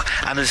the duck,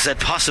 and as I said,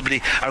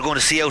 possibly are going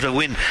to see out a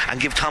win and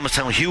give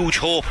Thomastown huge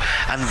hope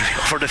and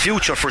for the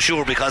future for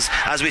sure, because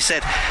as we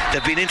said,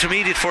 they've been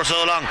intermediate for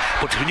so long,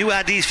 but when you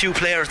add these few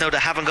players now that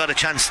haven't got a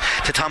chance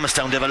to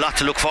Thomastown, they have a lot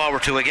to look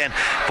forward to again.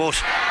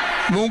 But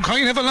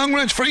Mooncoin have a long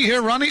range free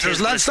here, Ronnie.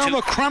 There's lads down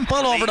with cramp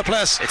all over the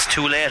place. It's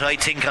too late, I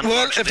think.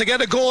 Well, if they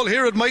get a goal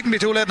here, it mightn't be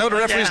too late. Now the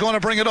referee's going to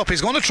bring it up.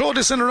 He's going to throw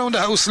this in around the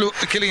house,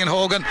 Killian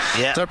Hogan.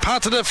 Their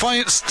path to the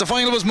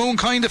final was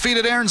Mooncoin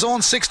defeated Aaron's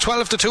Own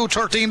 6-12 to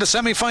 2-13. The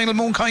semi-final,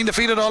 Mooncoin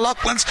defeated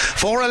O'Loughlin's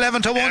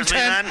 4-11 to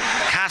 110.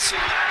 Cass.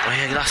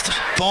 He lost it.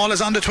 Ball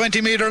is on the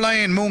 20-metre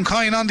line.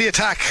 Mooncoin on the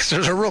attack.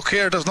 There's a ruck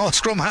here. There's no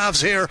scrum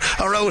halves here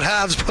or out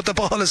halves, but the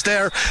ball is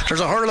there. There's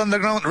a hurl on the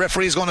ground. The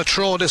referee's going to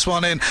throw this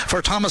one in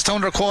for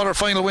Thomastown. Their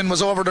quarter-final win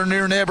was over their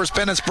near neighbours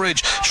Bennett's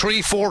Bridge,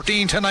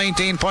 3-14 to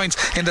 19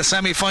 points. In the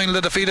semi-final,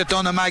 they defeated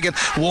Dunnamaggin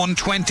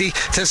 120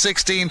 to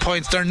 16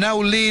 points. They're now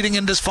leading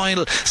in this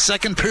final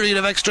second period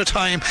of extra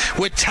time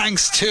with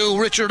thanks to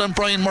Richard and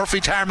Brian Murphy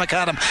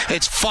Tarmacadam.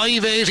 It's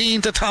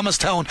 5-18 to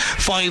Thomastown,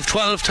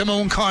 5-12 to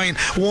Mooncoin.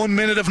 1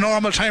 minute of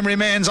normal time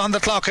remains on the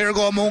clock. Here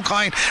go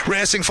Mooncoin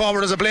racing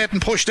forward. As a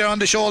blatant push there on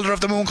the shoulder of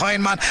the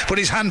Mooncoin man, but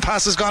his hand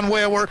pass has gone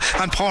wayward,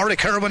 and Pádraig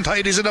Kerwin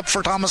tidies it up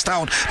for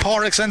Thomastown.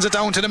 Pádraig sends it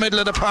down to the middle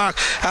of the park.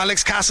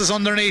 Alex Cass is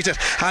underneath it.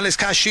 Alex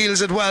Cass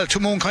shields it well.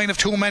 Mooncoin of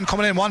two men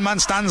coming in. One man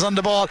stands on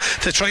the ball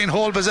to try and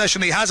hold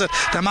possession. He has it.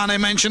 The man I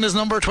mentioned is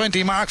number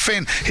 20, Mark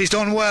Finn. He's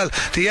done well.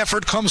 The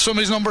effort comes from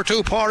his number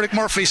 2, Pádraig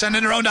Murphy,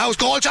 sending around the house.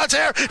 Goal shots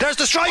here. There's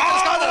the strike.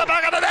 It's gone to the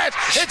back of the net.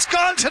 It's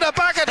gone to the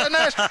back of the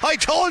net. I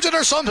told you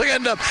there's something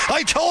in them.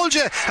 I told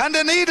you, and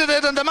they needed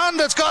it, and the man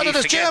that's got it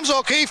is James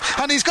O'Keefe,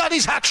 and he's got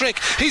his hat-trick.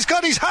 He's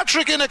got his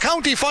hat-trick in a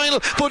county final,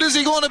 but is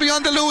he going to be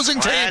on the losing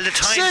team?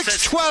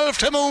 6-12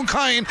 to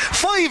Mooncoin,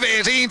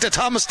 5-18 to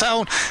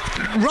Thomastown.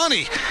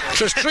 Ronnie,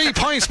 there's 3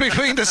 points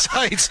between the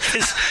sides.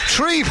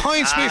 3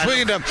 points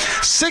between them.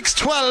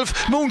 6-12.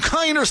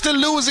 Mooncoin are still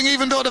losing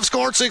even though they've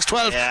scored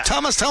 6-12.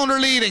 Thomastown are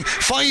leading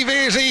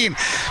 5-18.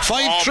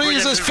 5-3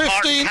 is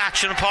 15.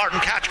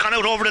 Important catch gone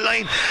out over the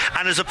line,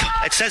 and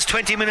it says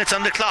 20 minutes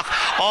on the clock.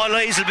 All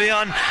eyes will be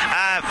on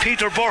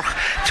Peter Burke.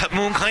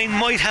 Mooncoin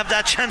might have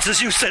that chance,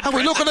 as you said. Are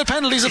we looking at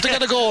penalties if they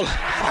get a goal?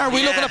 Are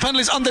we looking at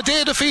penalties on the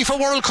day the FIFA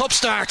World Cup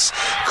starts?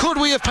 Could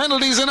we have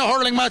penalties in a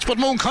hurling match? But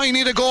Mooncoin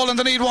need a goal, and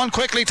they need one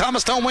quickly.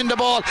 Thomastown win the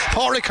ball.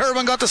 Pádraig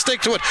Kerwin got to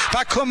stick to it.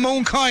 Back come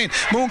Mooncoin.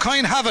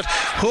 Mooncoin have it.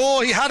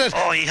 He had it.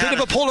 Bit of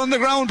a pull on the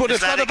ground, but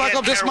it's got it back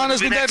up. This man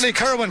has been deadly.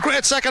 Kerwin,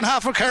 great second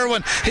half for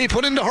Kerwin. He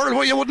put in the hurl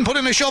where you wouldn't put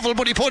in a shovel,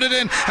 but he put it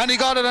in and he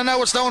got it, and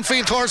now it's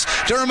downfield towards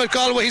Dermot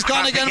Galway. He's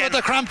gone again with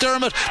the cramp,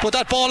 Dermot, but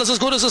that ball is as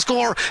good as a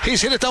score.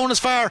 He's hit it down as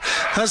far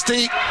as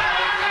the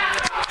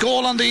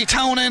Goal on the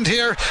Town end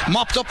here,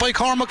 mopped up by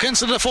Cormac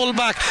Kinson, the full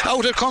back.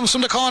 Out it comes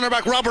from the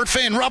cornerback Robert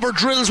Finn. Robert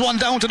drills one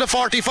down to the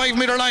 45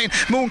 metre line.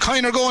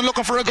 Mooncoin are going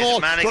looking for a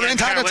goal. We're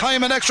into added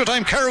time and extra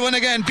time. Kerwin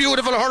again,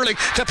 beautiful hurling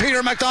to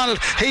Peter MacDonald.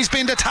 He's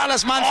been the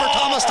talisman for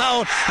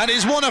Thomastown, and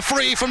he's won a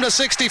free from the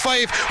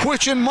 65,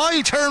 which in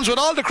my terms, with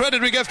all the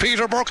credit we give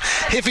Peter Burke,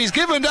 if he's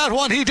given that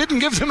one, he didn't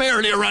give them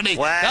earlier, Ronnie.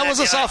 That was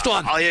a soft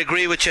one. I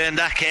agree with you in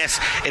that case.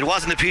 It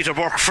wasn't a Peter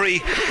Burke free,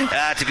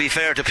 to be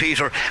fair to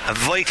Peter.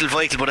 Vital,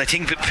 but I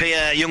think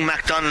young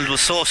MacDonald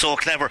was so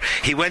clever.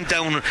 He went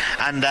down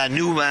and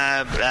knew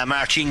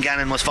Marcin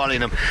Gannon was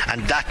following him,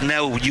 and that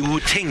now you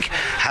would think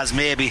has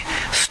maybe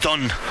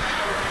stunned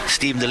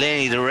Stephen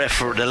Delaney,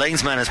 the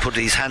linesman, has put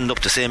his hand up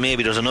to say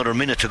maybe there's another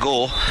minute to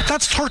go.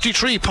 That's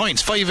 33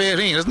 points,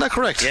 5-18, isn't that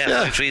correct?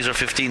 Yeah. 3s are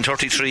 15,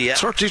 33, yeah.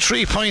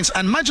 33 points,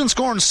 and imagine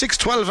scoring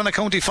 6-12 in a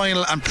county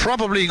final and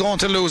probably going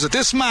to lose it.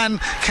 This man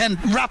can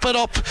wrap it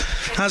up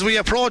as we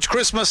approach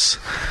Christmas.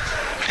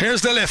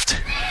 Here's the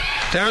lift.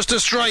 There's the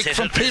strike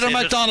from Peter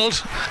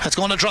MacDonald. It's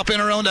going to drop in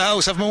around the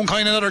house. Have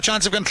Mooncoin another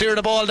chance of can clear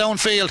the ball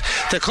downfield?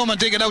 They come and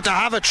dig it out to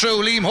have it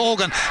through. Liam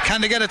Hogan, can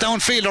they get it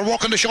downfield? They're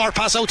working the short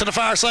pass out to the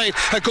far side.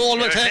 A goal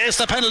will take us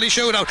the penalty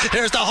shootout.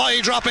 Here's the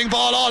high dropping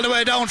ball all the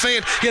way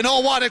downfield. You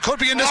know what? It could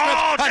be in the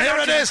script. And here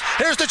it is.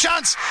 Here's the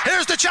chance.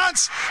 Here's the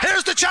chance.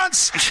 Here's the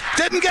chance.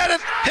 Didn't get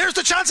it. Here's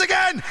the chance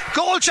again.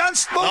 Goal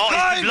chance.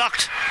 Mooncoin.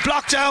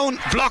 Blocked down.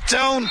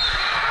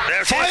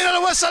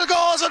 Final whistle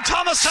goes, and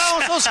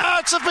Thomastown, whose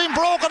hearts have been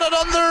broken at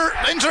under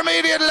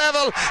intermediate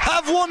level,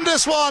 have won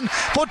this one.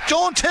 But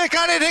don't take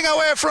anything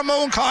away from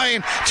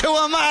Mooncoin. To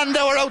a man,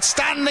 they were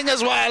outstanding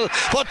as well.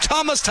 But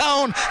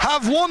Thomastown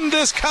have won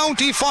this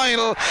county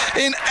final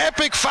in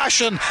epic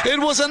fashion. It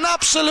was an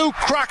absolute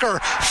cracker.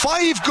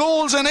 5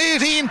 goals and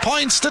 18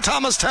 points to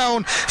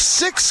Thomastown,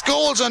 6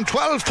 goals and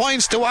 12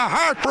 points to a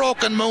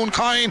heartbroken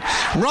Mooncoin.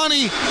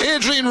 Ronnie,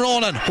 Adrian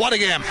Ronan, what a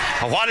game.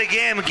 What a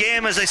game. A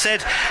game, as I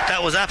said,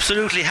 that was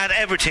absolutely had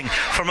everything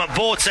from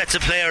both sets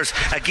of players.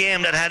 A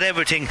game that had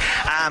everything.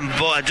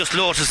 But I just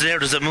noticed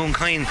there's a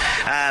Mooncoin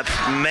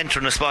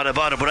mentoring a spot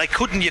about it. But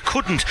you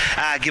couldn't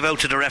give out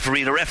to the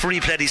referee. The referee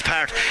played his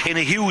part in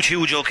a huge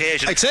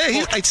occasion. I'd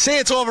say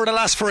it's over the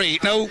last free.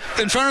 Now,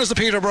 in fairness to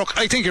Peter Brook,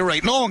 I think you're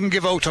right. No one can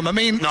give out to him. I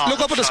mean,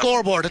 look up at the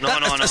scoreboard.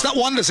 It's not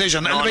one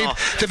decision.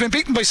 They've been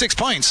beaten by 6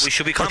 points. We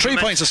should be 3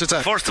 points, I should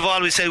say. First of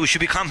all, we say we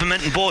should be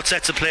complimenting both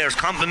sets of players,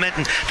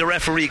 complimenting the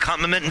referee,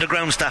 complimenting the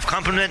ground staff,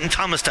 complimenting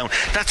Thomastown.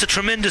 That's a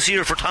tremendous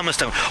year for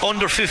Thomastown.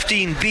 Under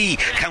 15B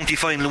county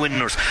final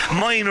winners,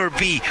 minor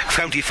B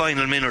county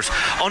final winners,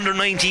 under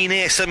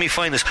 19A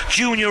semi-finalists,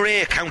 junior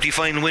A county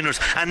final winners,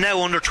 and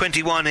now under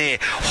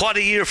 21A. What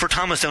a year for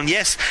Thomastown.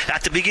 Yes,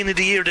 at the beginning of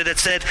the year they had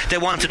said they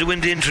wanted to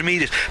win the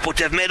intermediate, but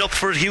they've made up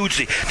for it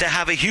hugely. They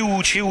have a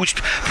huge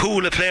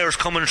pool of players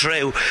coming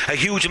through, a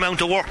huge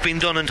amount of work being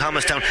done in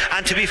Thomastown.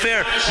 And to be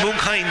fair,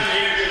 Mooncoin,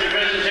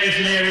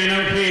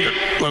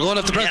 we're going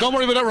to have to press. Don't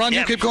worry about that, Ron.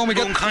 You keep going. We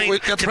get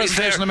the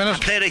presentation in a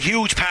minute. Played a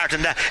huge part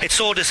in that. It's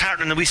so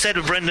disheartening, and we said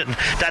with Brendan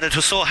that it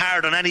was so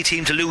hard on any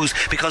team to lose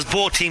because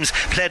both teams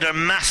played their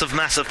massive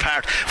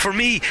part. For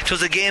me, it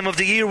was a game of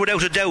the year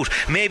without a doubt.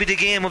 Maybe the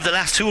game of the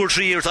last 2 or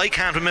 3 years. I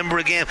can't remember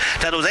a game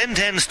that was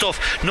end-to-end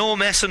stuff, no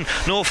messing,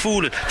 no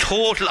fooling,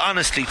 total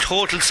honesty,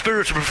 total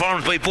spirited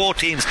performance by both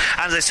teams.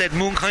 And as I said,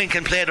 Mooncoin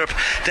can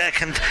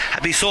can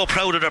be so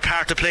proud of their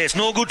part to play. It's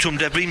no good to them,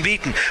 they've been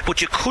beaten,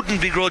 but you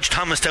couldn't begrudge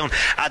Thomastown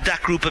at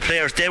that group of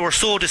players. They were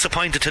so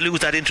disappointed to lose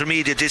that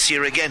intermediate this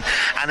year again,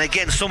 and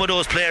again some of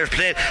those players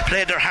played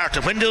their heart.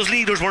 And when those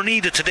leaders were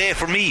needed today,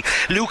 for me,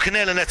 Luke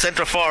Kennellan at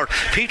centre forward,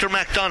 Peter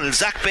MacDonald,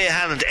 Zach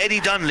Bayhalland, Eddie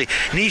Donnelly,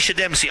 Nisha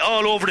Dempsey,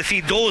 all over the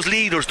field, those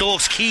leaders,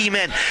 those key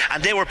men,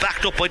 and they were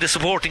backed up by the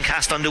supporting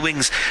cast on the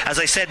wings. As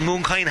I said,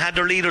 Mooncoin had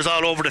their leaders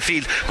all over the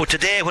field, but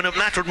today when it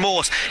mattered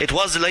most, it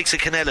was the likes of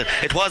Kennellan,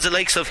 it was the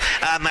likes of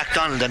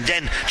MacDonald, and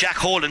then Jack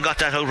Holden got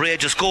that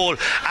outrageous goal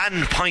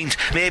and point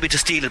maybe to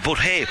steal it. But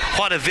hey,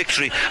 what a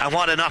victory and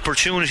what an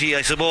opportunity,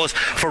 I suppose,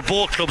 for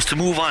both clubs to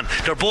move on.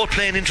 They're both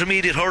playing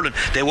intermediate hurling.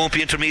 They won't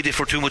be intermediate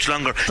for too much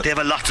longer. They have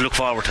a lot to look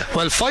forward to.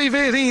 Well,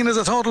 5-18 is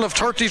a total of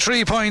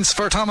 33 points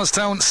for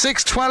Thomastown.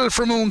 6-12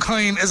 for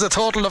Mooncoin is a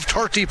total of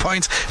 30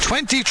 points.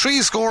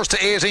 23 scores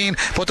to 18,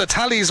 but the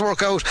tallies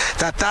work out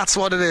that's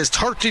what it is.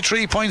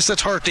 33 points to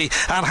 30.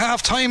 At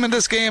half time in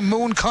this game,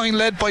 Mooncoin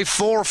led by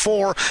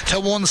 4-4 to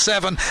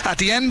 1-7. At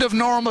the end of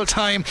normal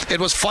time, it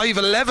was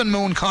 5-11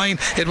 Mooncoin.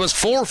 It was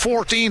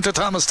 4-14 to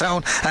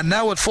Thomastown, and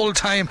now at full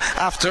time,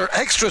 after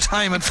extra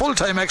time and full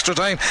time extra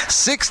time,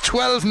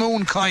 6-12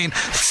 Mooncoin,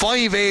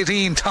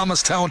 5-18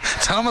 Thomastown.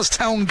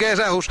 Thomastown get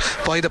out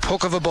by the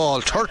puck of a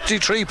ball.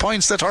 33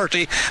 points to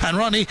 30. And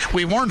Ronnie,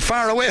 we weren't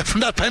far away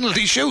from that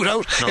penalty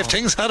shootout if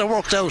things had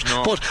worked out.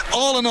 But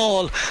all in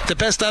all, the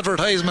best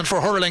advertisement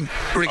for hurling,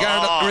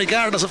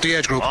 regardless of the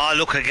age group.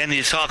 Look, again,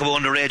 you talk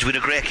about underage. We had a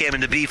great game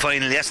in the B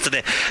final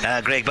yesterday.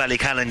 Greg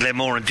Ballycallan,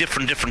 Glenmore in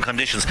different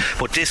conditions,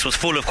 but this was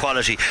full of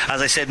quality.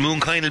 As I said,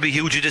 Mooncoin will be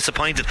hugely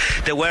disappointed.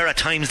 They were at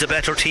times the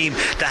better team.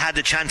 They had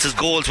the chances,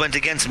 goals went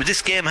against them.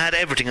 This game had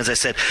everything, as I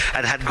said.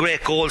 It had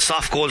great goals,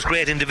 soft goals,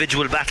 great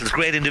individual battles,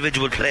 great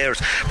individual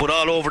players, but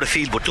all over the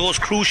field. But those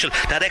crucial,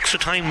 that extra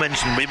time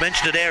we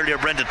mentioned it earlier,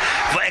 Brendan,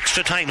 for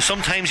extra time.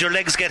 Sometimes your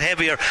legs get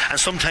heavier and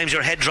sometimes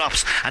your head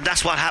drops, and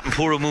that's what happened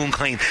poor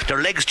Moonkind.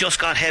 Their legs just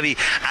got heavy,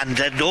 and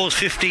those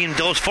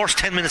first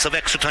 10 minutes of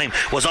extra time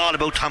was all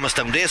about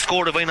Thomastown. They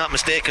scored, if I'm not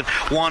mistaken,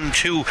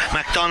 1-2.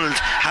 MacDonald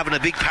having a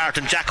big part,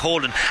 and Jack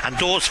Holden, and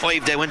those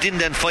five, they went in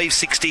then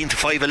 5-16 to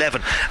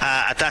 5-11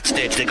 at that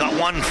stage. They got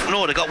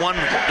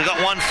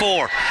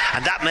 1-4,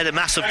 and that made a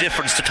massive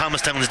difference to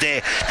Thomastown's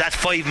day. That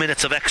 5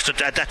 minutes of extra,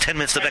 that 10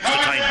 minutes of extra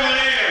time.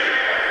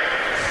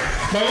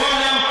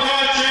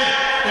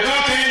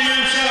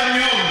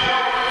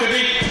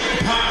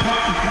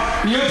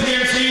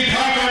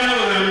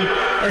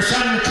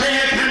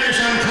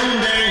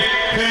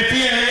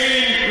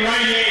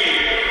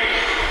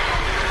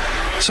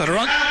 So they're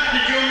on. The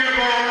junior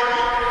board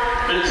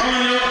and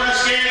coming up the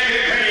scale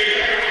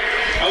committee.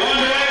 I want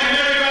to welcome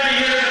everybody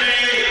here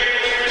today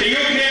to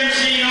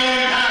UPMC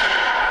Nolan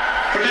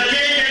Park for the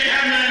JJ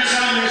Cameron and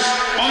Sons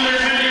under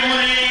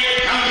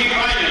 21A county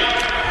final.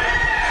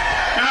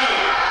 Now,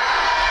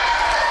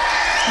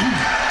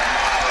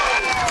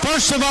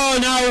 first of all,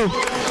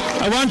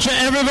 I want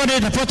everybody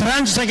to put their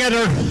hands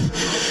together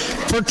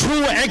for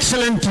two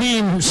excellent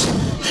teams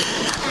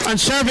and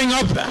serving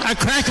up a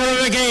cracker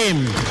of a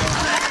game.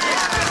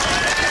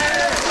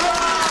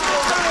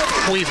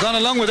 We've gone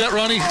along with that,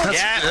 Ronnie.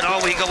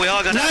 We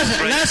all got that.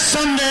 Last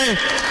Sunday,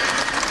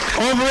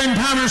 over in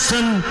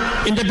Palmerston,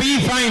 in the B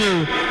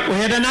final, we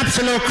had an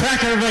absolute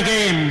cracker of a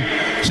game.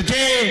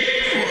 Today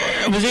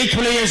was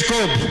equally as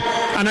good,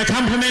 and I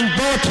compliment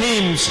both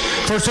teams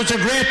for such a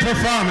great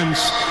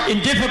performance in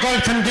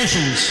difficult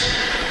conditions.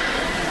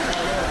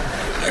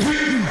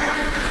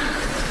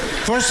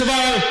 First of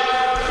all,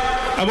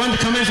 I want to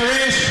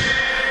commiserate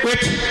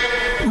with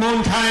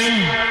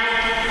Moonkind.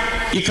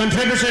 You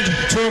contributed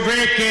to a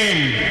great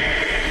game,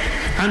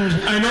 and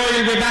I know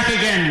you'll be back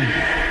again.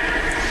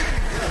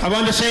 I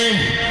want to say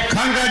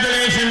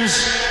congratulations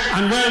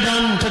and well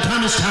done to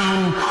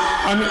Thomastown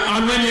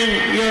on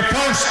winning your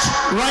first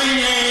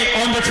Ryan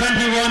A under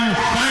 21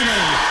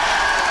 final.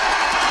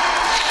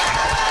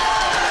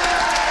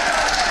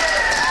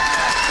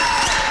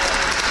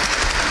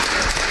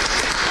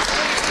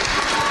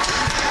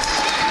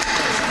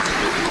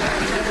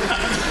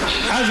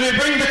 As we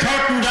bring the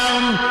curtain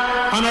down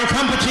on our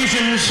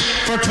competitions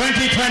for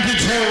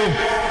 2022,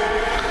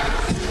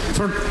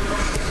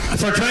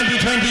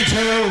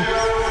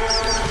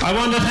 I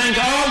want to thank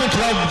all the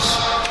clubs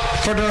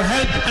for their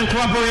help and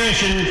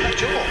cooperation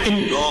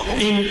in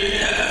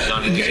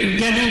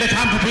getting the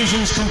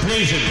competitions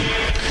completed.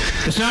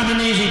 It's not an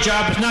easy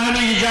job. It's not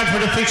an easy job for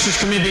the fixtures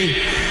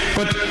committee,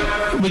 but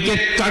we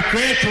got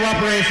great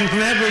cooperation from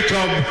every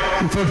club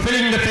in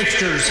fulfilling the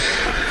fixtures,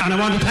 and I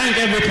want to thank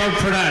every club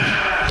for that.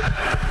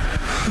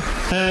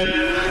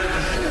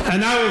 And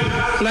now,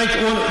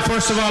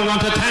 first of all,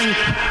 want to thank,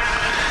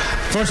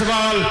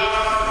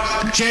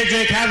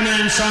 JJ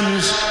Kavanagh and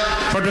Sons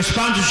for the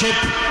sponsorship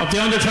of the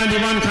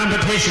Under-21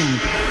 competition.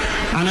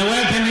 And I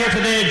welcome here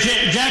today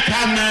Jack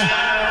Kavanagh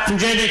from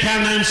JJ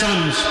Kavanagh and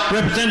Sons,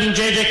 representing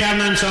JJ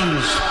Kavanagh and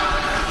Sons.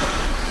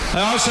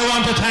 I also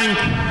want to thank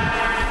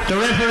the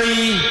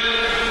referee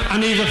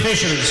and his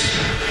officials.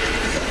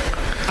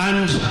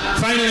 And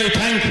finally,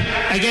 thank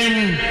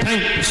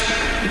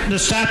the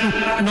staff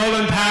at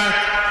Nolan Park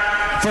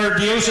for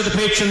the use of the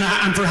pitch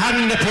and for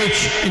having the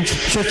pitch in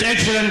such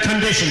excellent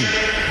condition.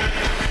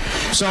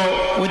 So,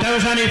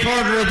 without any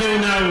further ado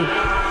now,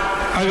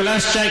 I will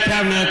ask Jack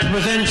Kavanagh to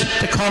present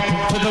the cup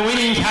to the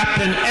winning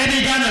captain,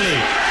 Eddie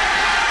Donnelly.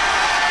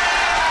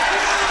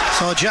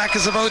 So Jack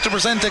is about to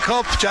present the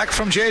cup. Jack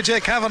from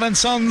JJ Kavanagh and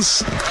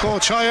Sons,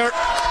 Coach Hire.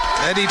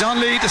 Eddie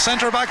Donnelly, the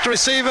centre back, to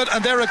receive it,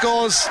 and there it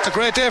goes. A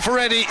great day for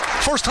Eddie.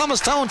 First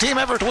Thomastown team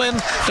ever to win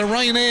the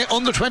Ryan A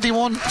under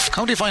 21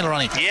 county final,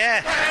 Ronnie.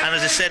 Yeah, and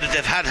as I said,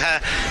 they've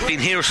been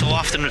here so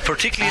often,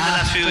 particularly in the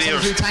last few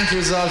years. Thank you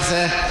as well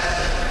today.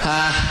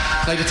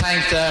 I'd like to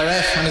thank the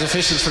ref and his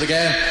officials for the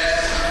game.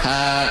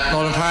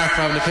 Nolan Park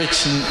for having the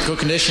pitch in good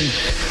condition.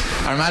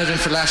 Our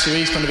management for the last few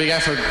weeks put in a big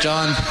effort.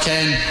 John,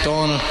 Ken,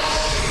 Donald,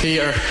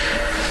 Peter,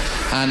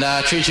 and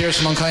 3 cheers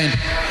from Moonkind.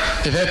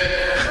 Hip hip.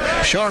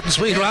 Short and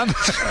sweet, Ron. On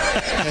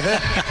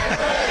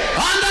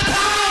the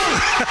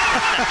pole!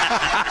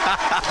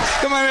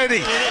 Come on,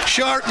 Eddie.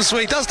 Short and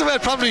sweet. That's the way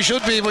it probably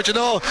should be, but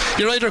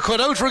you're either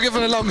cut out for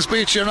giving a long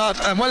speech, you're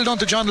not. And well done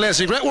to John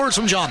Lacey. Great words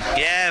from John.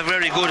 Yeah,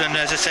 very good. And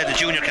as I said, the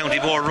Junior County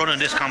Board running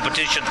this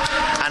competition,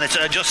 and it's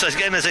just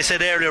again, as I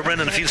said earlier,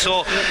 Brendan, I feel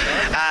so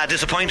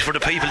disappointed for the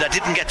people that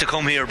didn't get to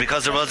come here,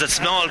 because there was a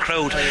small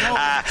crowd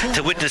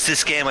to witness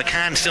this game. I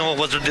can't know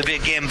was it the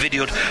big game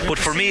videoed, but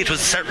for me it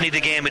was certainly the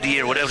game of the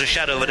year, without a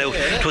shadow of a doubt.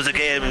 It was a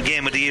game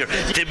of the year.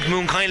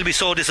 Moonkind will be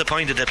so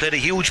disappointed. They played a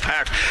huge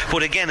part, but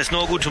but again, it's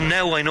no good to them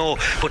now, I know,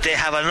 but they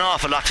have an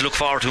awful lot to look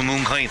forward to in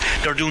Mooncoin.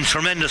 They're doing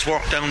tremendous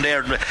work down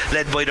there,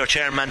 led by their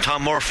chairman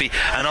Tom Murphy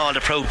and all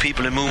the proud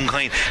people in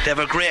Mooncoin. They have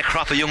a great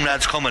crop of young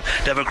lads coming.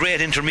 They have a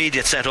great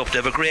intermediate set up. They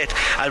have a great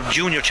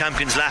junior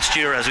champions last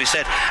year, as we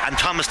said, and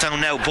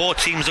Thomastown now.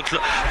 Both teams,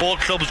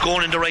 both clubs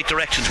going in the right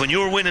directions. When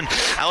you're winning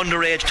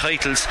underage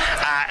titles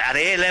at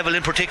A level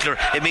in particular,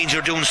 it means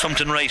you're doing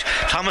something right.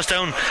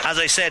 Thomastown, as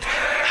I said,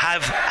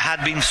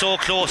 had been so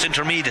close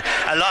intermediate.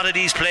 A lot of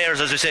these players,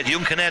 as I said,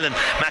 Young Kennellan,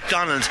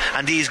 McDonald's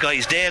and these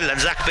guys, Dale and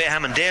Zach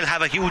Bayham, and they'll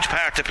have a huge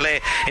part to play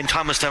in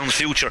Thomastown's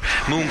future.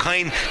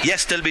 Mooncoin,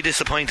 yes, they'll be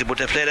disappointed, but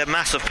they played a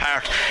massive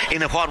part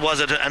in what was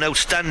an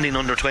outstanding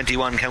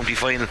under-21 county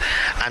final.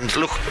 And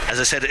look,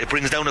 as I said, it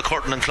brings down a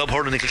curtain on club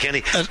hurling in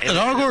Kilkenny. It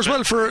augurs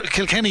well for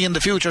Kilkenny in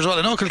the future as well.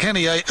 I know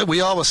Kilkenny,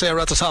 we always say are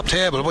at the top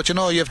table, but you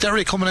know, you have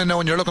Derry coming in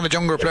now and you're looking at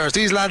younger players.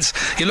 These lads,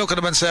 you look at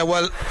them and say,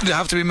 well, they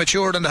have to be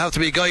matured and they have to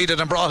be guided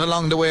and brought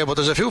along the way, but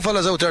there's a few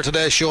fellas out there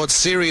today showed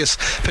serious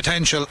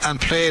potential and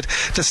played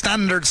the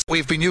standards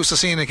we've been used to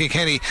seeing in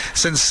Kilkenny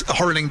since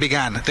hurling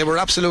began. They were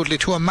absolutely,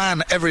 to a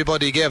man,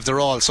 everybody gave their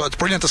all, so it's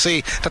brilliant to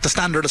see that the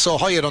standard is so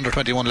high at under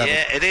 21 level.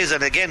 Yeah, it is.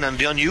 And again, and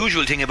the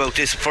unusual thing about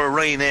this for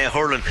Ryanair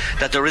hurling,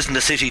 that there isn't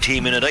a city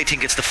team in it. I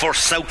think it's the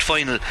first South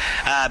final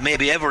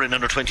maybe ever in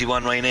under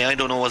 21 Ryanair. I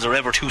don't know, was there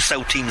ever two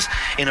South teams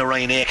in a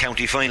Ryanair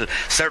county final?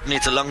 Certainly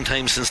it's a long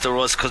time since there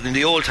was, because in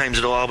the old times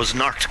it always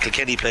North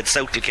Kilkenny played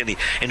South Kilkenny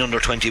in under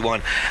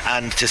 21,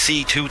 and to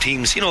see two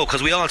teams, you know,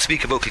 because we all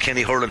speak about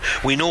Kilkenny hurling,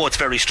 we know it's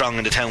very strong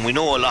in the town, we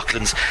know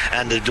Loughlin's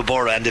and the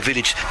borough and the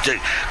village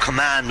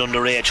command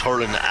underage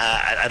hurling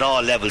at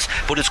all levels,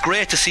 but it's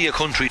great to see a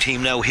country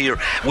team now here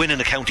winning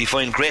a county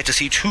final. Great to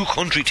see two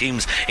country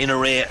teams in a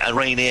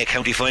Ryanair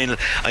county final.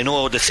 I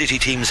know the city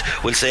teams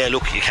will say,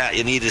 look,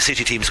 you need the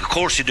city teams, of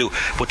course you do,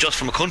 but just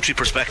from a country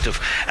perspective,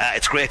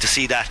 it's great to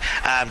see that.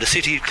 The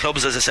city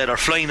clubs, as I said, are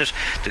flying it.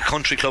 The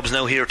country clubs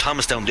now here,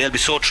 Thomastown, they'll be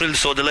so thrilled,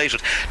 so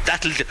delighted.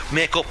 That'll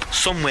make up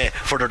some way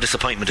for their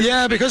disappointment.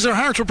 Yeah, because their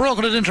hearts were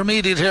broken at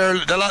intermediate here.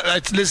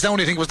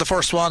 Lisdowney, I think, was the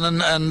first one,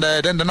 and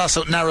then the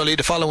Nassau narrowly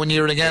the following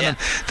year again,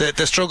 and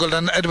they struggled,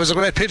 and it was a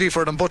great pity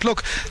for them. But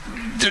look,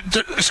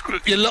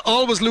 you'll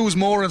always lose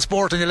more in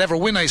sport than you'll ever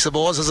win, I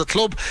suppose. As a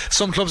club,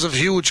 some clubs have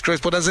huge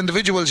critics, but as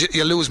individuals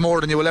you lose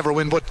more than you will ever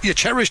win. But you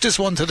cherish this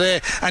one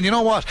today, and you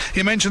know what,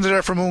 you mentioned it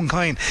there for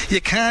Mooncoin,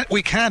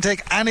 we can't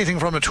take anything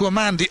from it. To a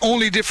man, the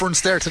only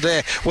difference there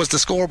today was the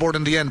scoreboard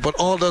in the end, but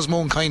all those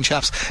Mooncoin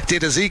chaps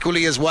did as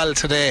equally as well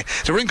today.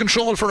 They were in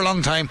control for a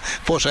long time,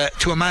 but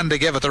to a man they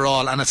gave it their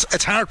all, and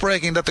it's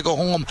heartbreaking that they go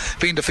home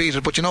being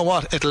defeated, but you know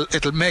what,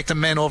 it'll make them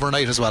men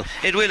overnight as well.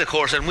 It will, of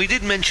course, and we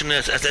did mention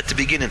it at the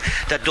beginning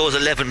that those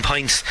 11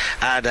 points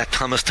that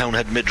Thomastown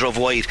had drove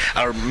wide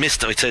or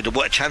missed, I'd say, the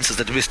chances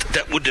that they missed,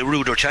 that would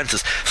ruin their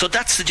chances. So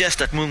that suggests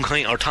that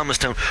Mooncoin or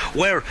Thomastown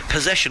were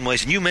possession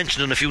wise, and you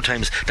mentioned it a few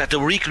times, that they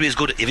were equally as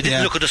good if you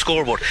didn't look at the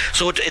scoreboard.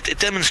 So it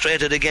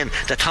demonstrated again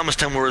that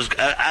Thomastown were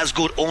as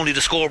good, only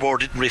the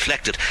scoreboard didn't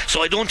reflect it.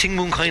 So I don't think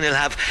Mooncoin will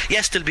have,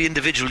 yes, there'll be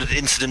individual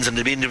incidents and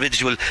there'll be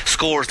individual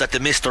scores that they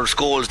missed or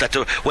goals that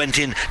they went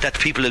in that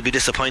people will be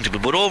disappointed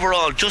with, but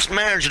overall, just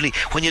marginally,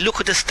 when you look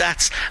at the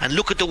stats and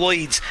look at the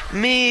wides,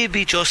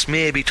 maybe, just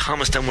maybe,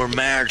 Thomastown were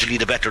marginally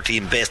the better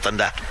team based on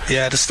that.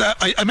 Yeah,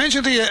 I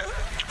mentioned to you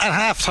at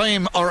half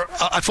time or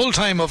at full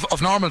time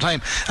of normal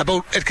time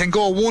about it can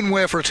go one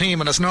way for a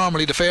team and it's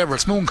normally the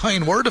favourites.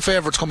 Mooncoin were the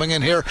favourites coming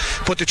in here,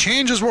 but the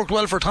changes worked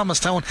well for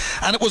Thomastown,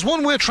 and it was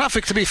one way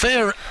traffic, to be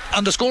fair,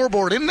 on the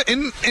scoreboard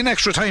in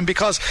extra time,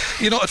 because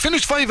you know it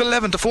finished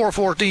 5-11 to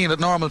 4-14 at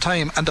normal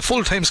time and the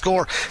full time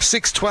score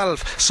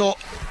 6-12. So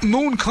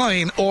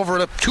Mooncoin over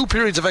the 2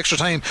 periods of extra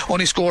time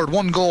only scored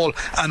 1 goal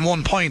and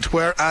 1 point,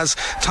 whereas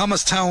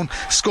Thomastown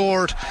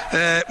scored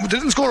they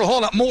didn't score a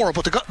whole lot more,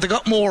 but they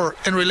got more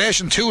in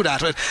relation to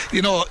that.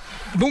 You know,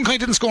 Mooncoin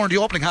didn't score in the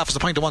opening half, is the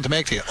point I want to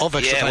make to you of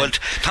extra time. Well,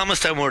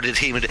 Thomastown were the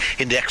team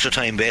in the extra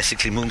time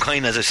basically.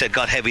 Mooncoin, as I said,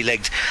 got heavy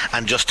legged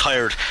and just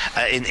tired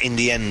in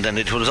the end, and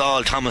it was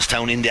all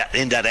Thomastown in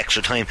that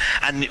extra time.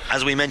 And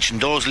as we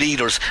mentioned, those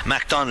leaders,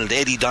 MacDonald,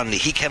 Eddie Donnelly,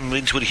 he came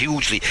into it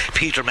hugely.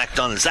 Peter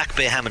MacDonald, Zach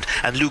Bayhammond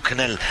and Luke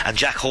Cannell and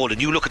Jack Holden.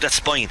 You look at that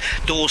spine,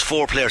 those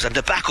 4 players, and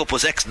the backup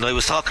was excellent. I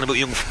was talking about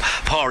young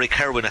Pádraig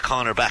Kerwin, a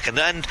corner back, and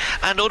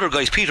other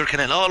guys, Peter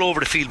Cannell, all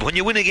over the field. But when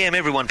you win a game,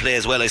 everyone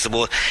plays well, I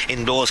suppose,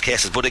 in those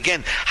cases. But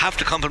again, have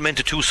to compliment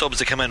the 2 subs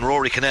that came in,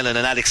 Rory Cannellan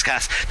and Alex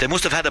Cass. They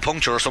must have had a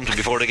puncture or something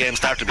before the game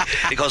started,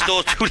 because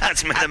those 2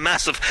 lads made a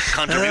massive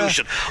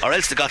contribution, or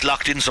else they got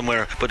locked in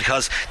somewhere. But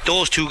because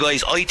those 2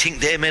 guys, I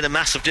think they made a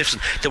massive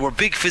difference. They were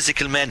big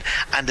physical men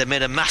and they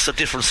made a massive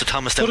difference to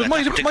Thomastown. But it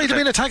might have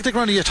been a tactic,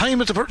 Ronnie. You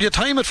time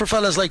it for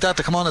fellas like that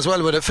to come on as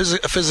well with a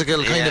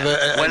physical kind of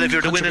a well, if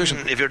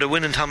you're the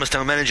winning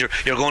Thomastown manager,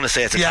 you're going to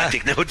say it's a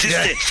tactic now at this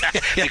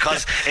stage,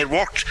 because it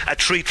worked a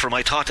treat for them.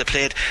 I thought they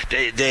played,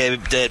 they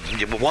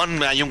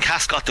one young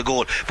Cass got the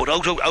goal, but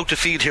out the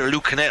field here,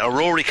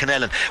 Rory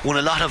Kennellan won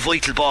a lot of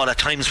vital ball at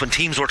times when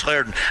teams were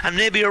tired, and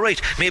maybe you're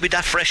right, maybe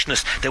that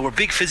freshness, they were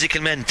big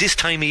physical men. This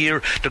time of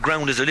year the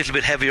ground is a little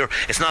bit heavier.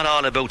 It's not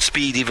all about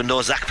speed, even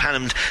though Zach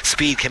Panham's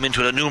speed came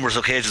into it on numerous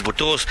occasions, but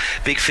those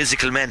big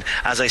physical men,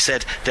 as I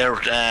said,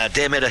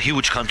 they made a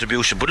huge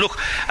contribution. But look,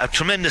 a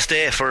tremendous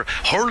day for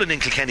hurling in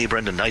Kilkenny,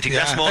 Brendan. I think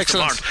that's most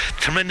important.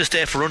 Tremendous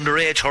day for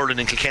underage hurling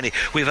in Kilkenny.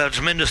 We've had a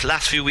tremendous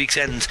last few weeks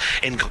ends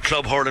in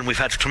club hurling. We've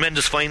had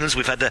tremendous finals.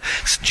 We've had the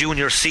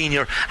junior,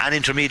 senior and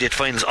intermediate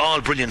finals,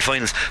 all brilliant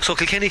finals. So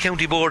Kilkenny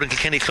County Board and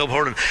Kilkenny Club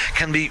Hurling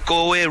can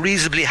go away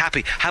reasonably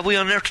happy. Have we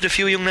unearthed a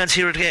few young lads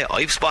here today?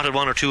 I've spotted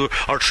 1 or 2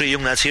 or 3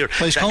 young lads here.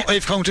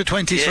 I've counted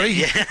 23.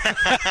 Yeah.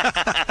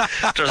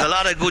 There's a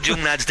lot of good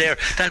young lads there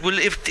that will,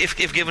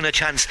 if given a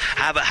chance,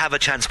 have a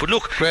chance. But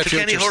look,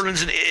 Kilkenny Hurling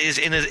is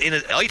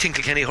I think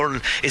Kilkenny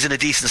Hurling is in a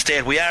decent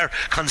state. We are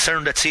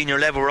concerned at senior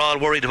level. We're all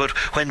worried about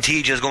when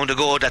TJ is going to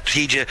go, that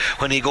TJ,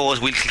 when he goes,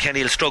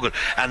 Kilkenny will struggle,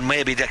 and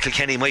maybe that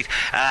Kilkenny might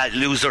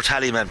lose their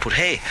tallyman. But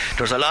hey,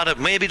 there's a lot of,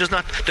 maybe there's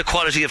not the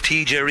quality of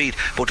TJ Reid,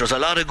 but there's a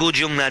lot of good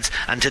young lads,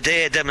 and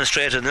today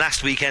demonstrated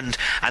last weekend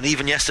and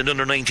even yesterday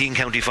under 19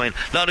 county final.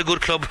 A lot of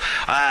good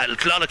a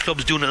lot of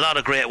clubs doing a lot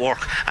of great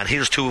work, and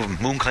here's 2 of them,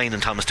 Moonkyne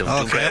and Thomastown,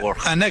 doing great work.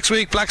 And next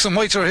week Blacks and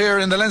Whites are here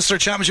in the Leinster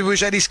Championship. We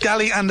wish Eddie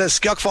Scally and the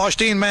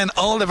Skiock-Foshdeen men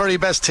all the very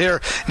best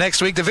here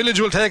next week. The Village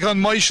will take on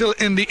Michael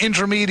in the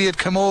intermediate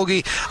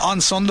camogie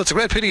on Sunday. It's a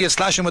great pity it's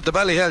slashing with the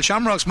Ballyhale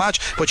Shamrocks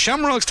match, but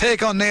Shamrocks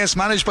take on Naas,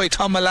 managed by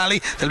Tom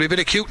Mullally. There'll be a bit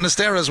of cuteness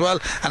there as well,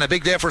 and a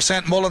big day for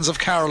St Mullins of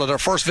Carlow, their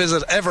first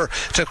visit ever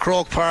to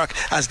Croke Park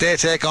as they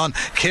take on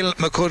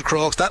Kilmacud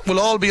Crokes. That will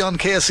all be on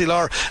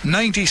KCLR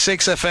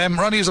 96 FM.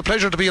 Ronnie, it was a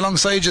pleasure to be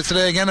alongside you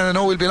today again, and I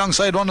know we'll be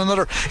alongside one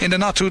another in the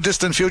not too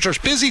distant future.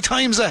 Busy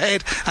times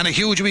ahead and a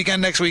huge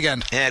weekend next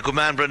weekend. Yeah, good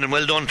man, Brendan,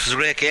 well done. It was a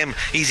great game,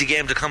 easy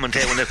game to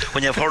commentate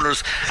when you have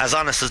hurlers as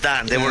honest as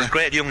that, and they were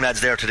great young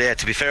lads there today.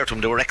 To be fair to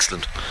them, they were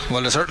excellent.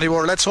 Well, they certainly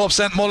were. Let's hope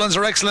St Mullins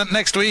are excellent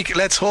next week.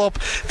 Let's hope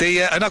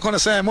I'm not going to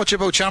say much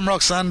about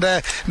Shamrocks and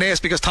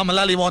Naas because Tom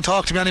Mullally won't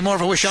talk to me anymore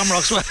for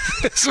Shamrocks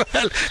as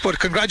well. But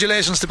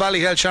congratulations to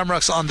Ballyhale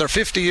Shamrocks on their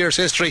 50 years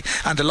history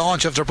and the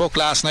launch of their book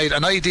last night.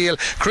 An ideal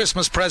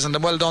Christmas present,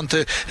 and well done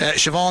to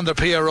Siobhan, their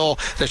PRO,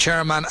 the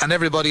chairman, and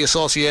everybody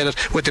associated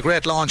with the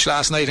great launch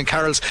last night in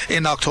Carroll's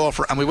in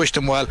October, and we wish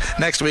them well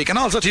next week. And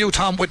also to you,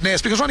 Tom, with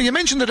Naas, because Ronnie, you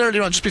mentioned it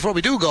earlier on just before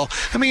we do go.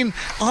 I mean,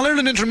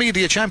 All-Ireland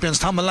Intermediate champions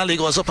Tom Mullally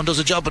goes up and does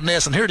a job at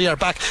Naas, and here they are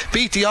back,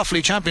 beat the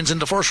Offaly champions in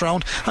the first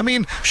round. I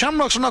mean,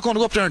 Shamrocks are not going to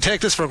go up there and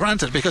take this for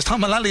granted, because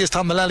Tom Mullally is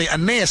Tom Mullally,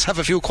 and Naas have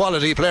a few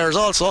quality players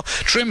also.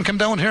 Trim came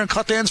down here and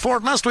cut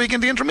Danesford last week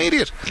in the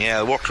intermediate. Yeah,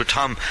 I worked with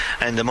Tom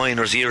in the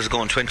minors years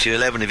ago in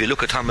 2011. If you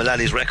look at Tom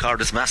Mullally's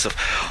record, it's massive.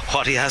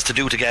 What he has to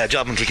do to get a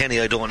job in Kilkenny,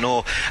 I don't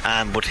know,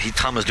 but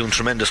Tom is doing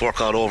tremendous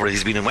work all over.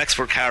 He's been in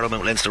Wexford, Carlow,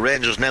 Mount Leinster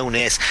Rangers, now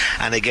Naas,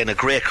 and again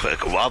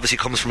obviously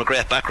comes from a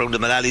great background. The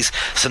Mullally's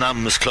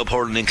synonymous club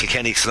hurling in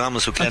Kilkenny,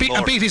 synonymous with Glenmore.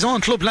 And beat his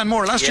own club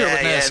Glenmore last year with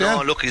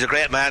Naas. Look, he's a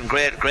great man,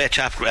 great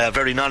chap,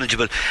 very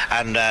knowledgeable,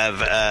 and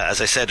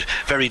as I said,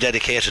 very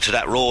dedicated to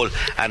that role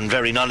and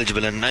very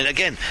knowledgeable, and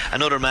again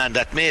another man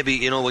that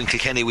maybe in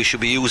Kilkenny we should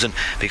be using,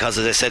 because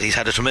as I said, he's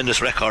had a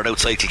tremendous record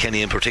outside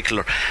Kilkenny in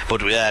particular.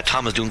 But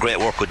Tom is doing great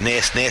work with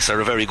Naas. Naas are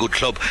a very good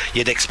club,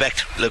 you'd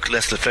expect. Look,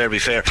 let's be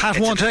fair, Pat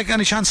won't take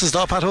any chances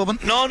though, Pat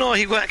Hoban? No,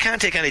 he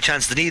can't take any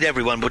chances. They need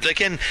everyone. But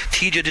again,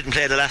 TJ didn't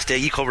play the last day.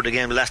 He covered the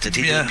game the last day.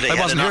 TJ didn't play. I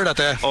wasn't here that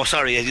day. Oh,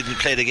 sorry, I didn't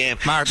play the game.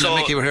 Martin and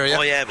Mickey were here, yeah.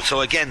 Oh yeah,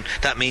 so again,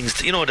 that means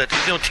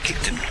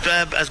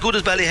that as good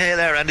as Ballyhale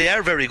are, and they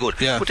are very good,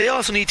 but they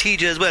also need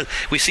TJ as well.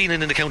 We've seen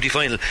it in the county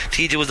final.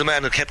 TJ was the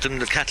man that kept them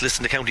the catalyst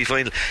in the county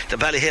final. The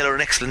Ballyhale are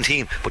an excellent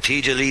team, but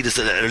TJ Reid is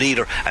a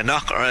leader. A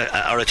knock or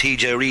a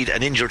TJ Reid,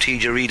 an injured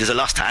TJ Reid, is a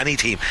loss to any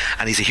team,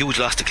 and he's a huge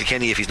loss to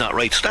Kilkenny if he's not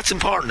right. So that's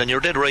important, and you're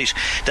dead right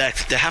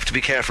that they have to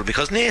be careful,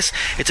 because Naas,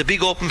 it's a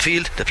big open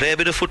field. They play a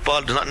bit of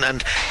football,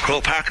 and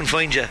Croke Park can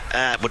find you.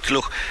 But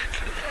look,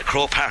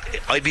 Croke Park,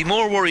 I'd be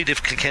more worried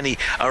if Kilkenny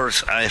or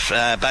if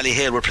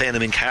Ballyhale were playing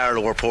them in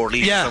Carlow or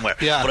Portlaoise or somewhere.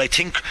 But I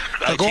think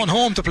they're going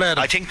home to play them.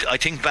 I think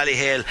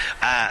Ballyhale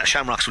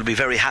Shamrocks will be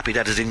very happy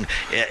that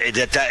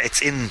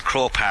it's in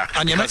Croke Park,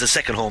 and because it's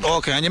second home.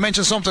 Okay, and you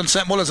mentioned something,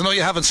 St Mullins. I know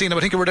you haven't seen it, but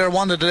I think you were there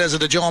one of the days of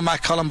the Joe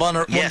Mack. Colin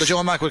Bonner won the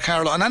Joe Mack with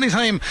Carlow, and any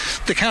time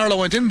the Carlow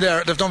went in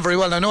there, they've done very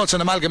well. Now I know it's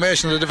an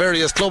amalgamation of the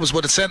various clubs,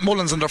 but it's St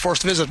Mullins in their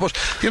first visit. But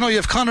you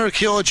have Conor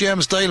Keogh,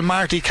 James Doyle,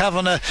 Marty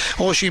Kavanagh,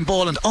 Oisin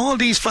Boland. All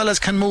these fellas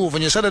can move,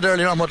 and you said it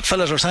earlier on what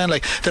fellas are saying,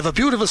 like they've a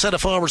beautiful set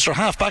of forwards. Their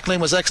half back line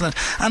was excellent,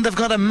 and they've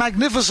got a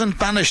magnificent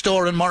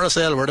banished-door in Morris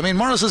Aylward. I mean,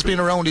 Morris has been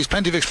around, he's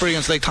plenty of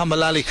experience like Tom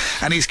Mullally,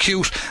 and he's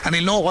cute and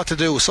he'll know what to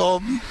do.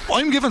 So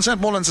I'm giving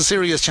St Mullins a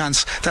serious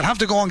chance. They'll have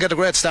to go and get a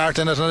great start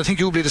in it, and I think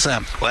you'll be the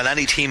same. Well,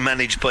 any team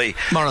managed by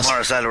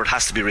Morris Aylward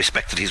has to be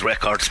respected. His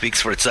record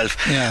speaks for itself.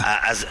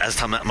 As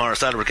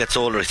Morris Aylward gets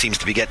older, he seems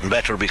to be getting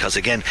better, because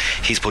again,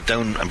 he's put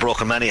down and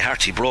broken many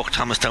hearts. He broke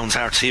Thomastown's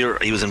hearts here.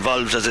 He was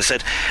involved, as I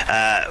said,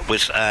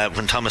 with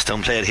when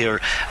Thomastown played here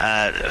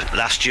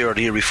last year or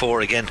the year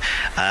before again.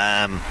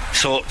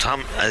 So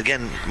Tom,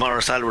 again,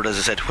 Maurice Aylward, as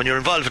I said, when you're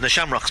involved in the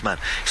Shamrocks, man,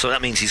 so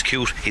that means he's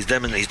cute, he's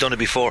done it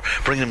before.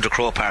 Bring him to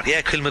Croke Park.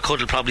 Yeah, Kilmacud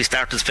will probably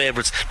start as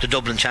favourites, the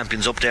Dublin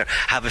champions up there,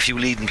 have a few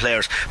leading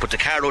players, but the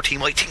Carlow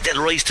team, I think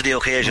they'll rise to the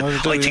occasion.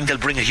 I think they'll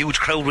bring a huge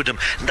crowd with them,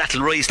 and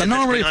that'll rise to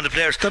bring on the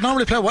players. They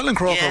normally play well in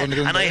Croke. Yeah,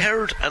 and I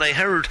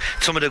heard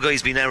some of the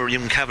guys being there,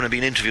 young Cavan,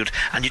 being interviewed,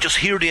 and you just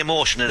hear the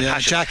emotion and the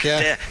passion. Jack,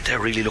 they're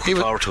really looking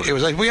forward to it. He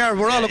was like,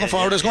 we're all looking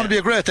forward. It's going to be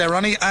a great day,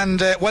 Ronnie,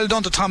 and well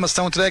done to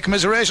Thomastown today.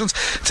 Commiserations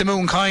to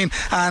Mooncoin,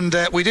 and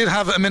we did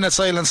have a minute's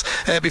silence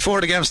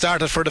before the game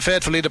started for the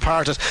faithfully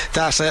departed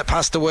that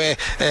passed away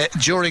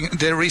during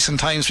the recent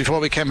times before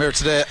we came here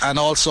today, and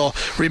also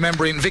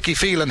remembering Vicky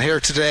Phelan here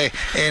today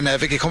in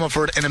Vicky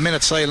Comerford in a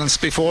minute's silence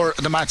before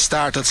the match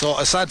started. So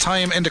a sad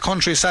time in the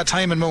country, a sad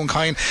time in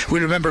Mooncoin. We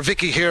remember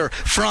Vicky here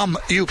from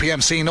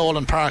UPMC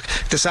Nolan Park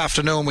this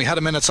afternoon. We had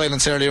a minute's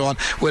silence earlier on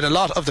with a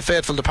lot of the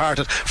faithful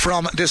departed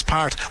from this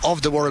part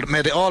of the world.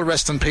 May they all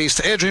rest in peace.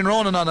 To Adrian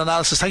Ronan on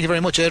analysis, thank you very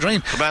much,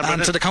 Adrian,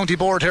 and to the county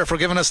board here for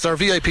giving us their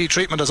VIP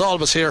treatment as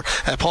always here,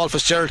 Paul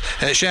Fitzgerald,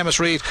 Seamus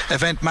Reid,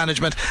 event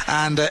management,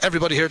 and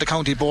everybody here at the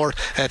county board,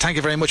 thank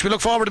you very much. We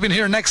look forward to being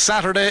here next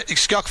Saturday,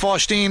 Skok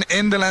Foshdeen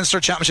in the Leinster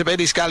Championship.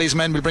 Eddie Scally's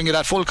men will bring you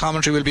that full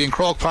commentary. We'll be in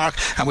Croke Park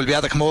and we'll be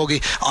at the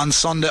Camogie on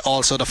Sunday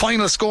also. The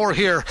final score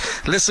here,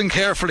 listen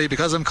carefully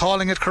because I'm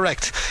calling it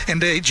correct, in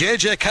the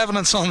JJ Cavan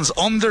and Sons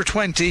under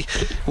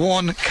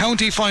 21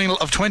 county final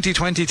of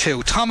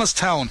 2022,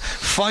 Thomastown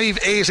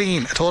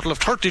 5-18, a total of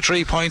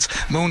 33 points,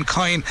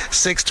 Mooncoin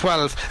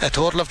 6-12, a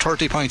total of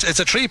 30 points. It's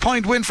a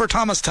 3-point win for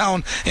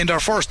Thomastown in their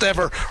first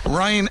ever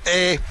Ryan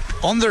A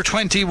under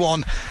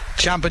 21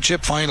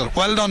 championship final.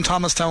 Well done,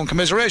 Thomastown.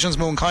 Commiserations,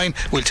 Mooncoin.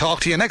 We'll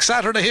talk to you next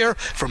Saturday here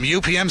from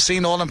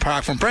UPMC Nolan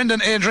Park. From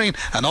Brendan, Adrian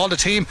and all the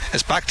team,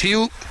 it's back to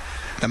you,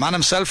 the man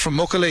himself from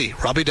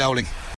Muckalee, Robbie Dowling.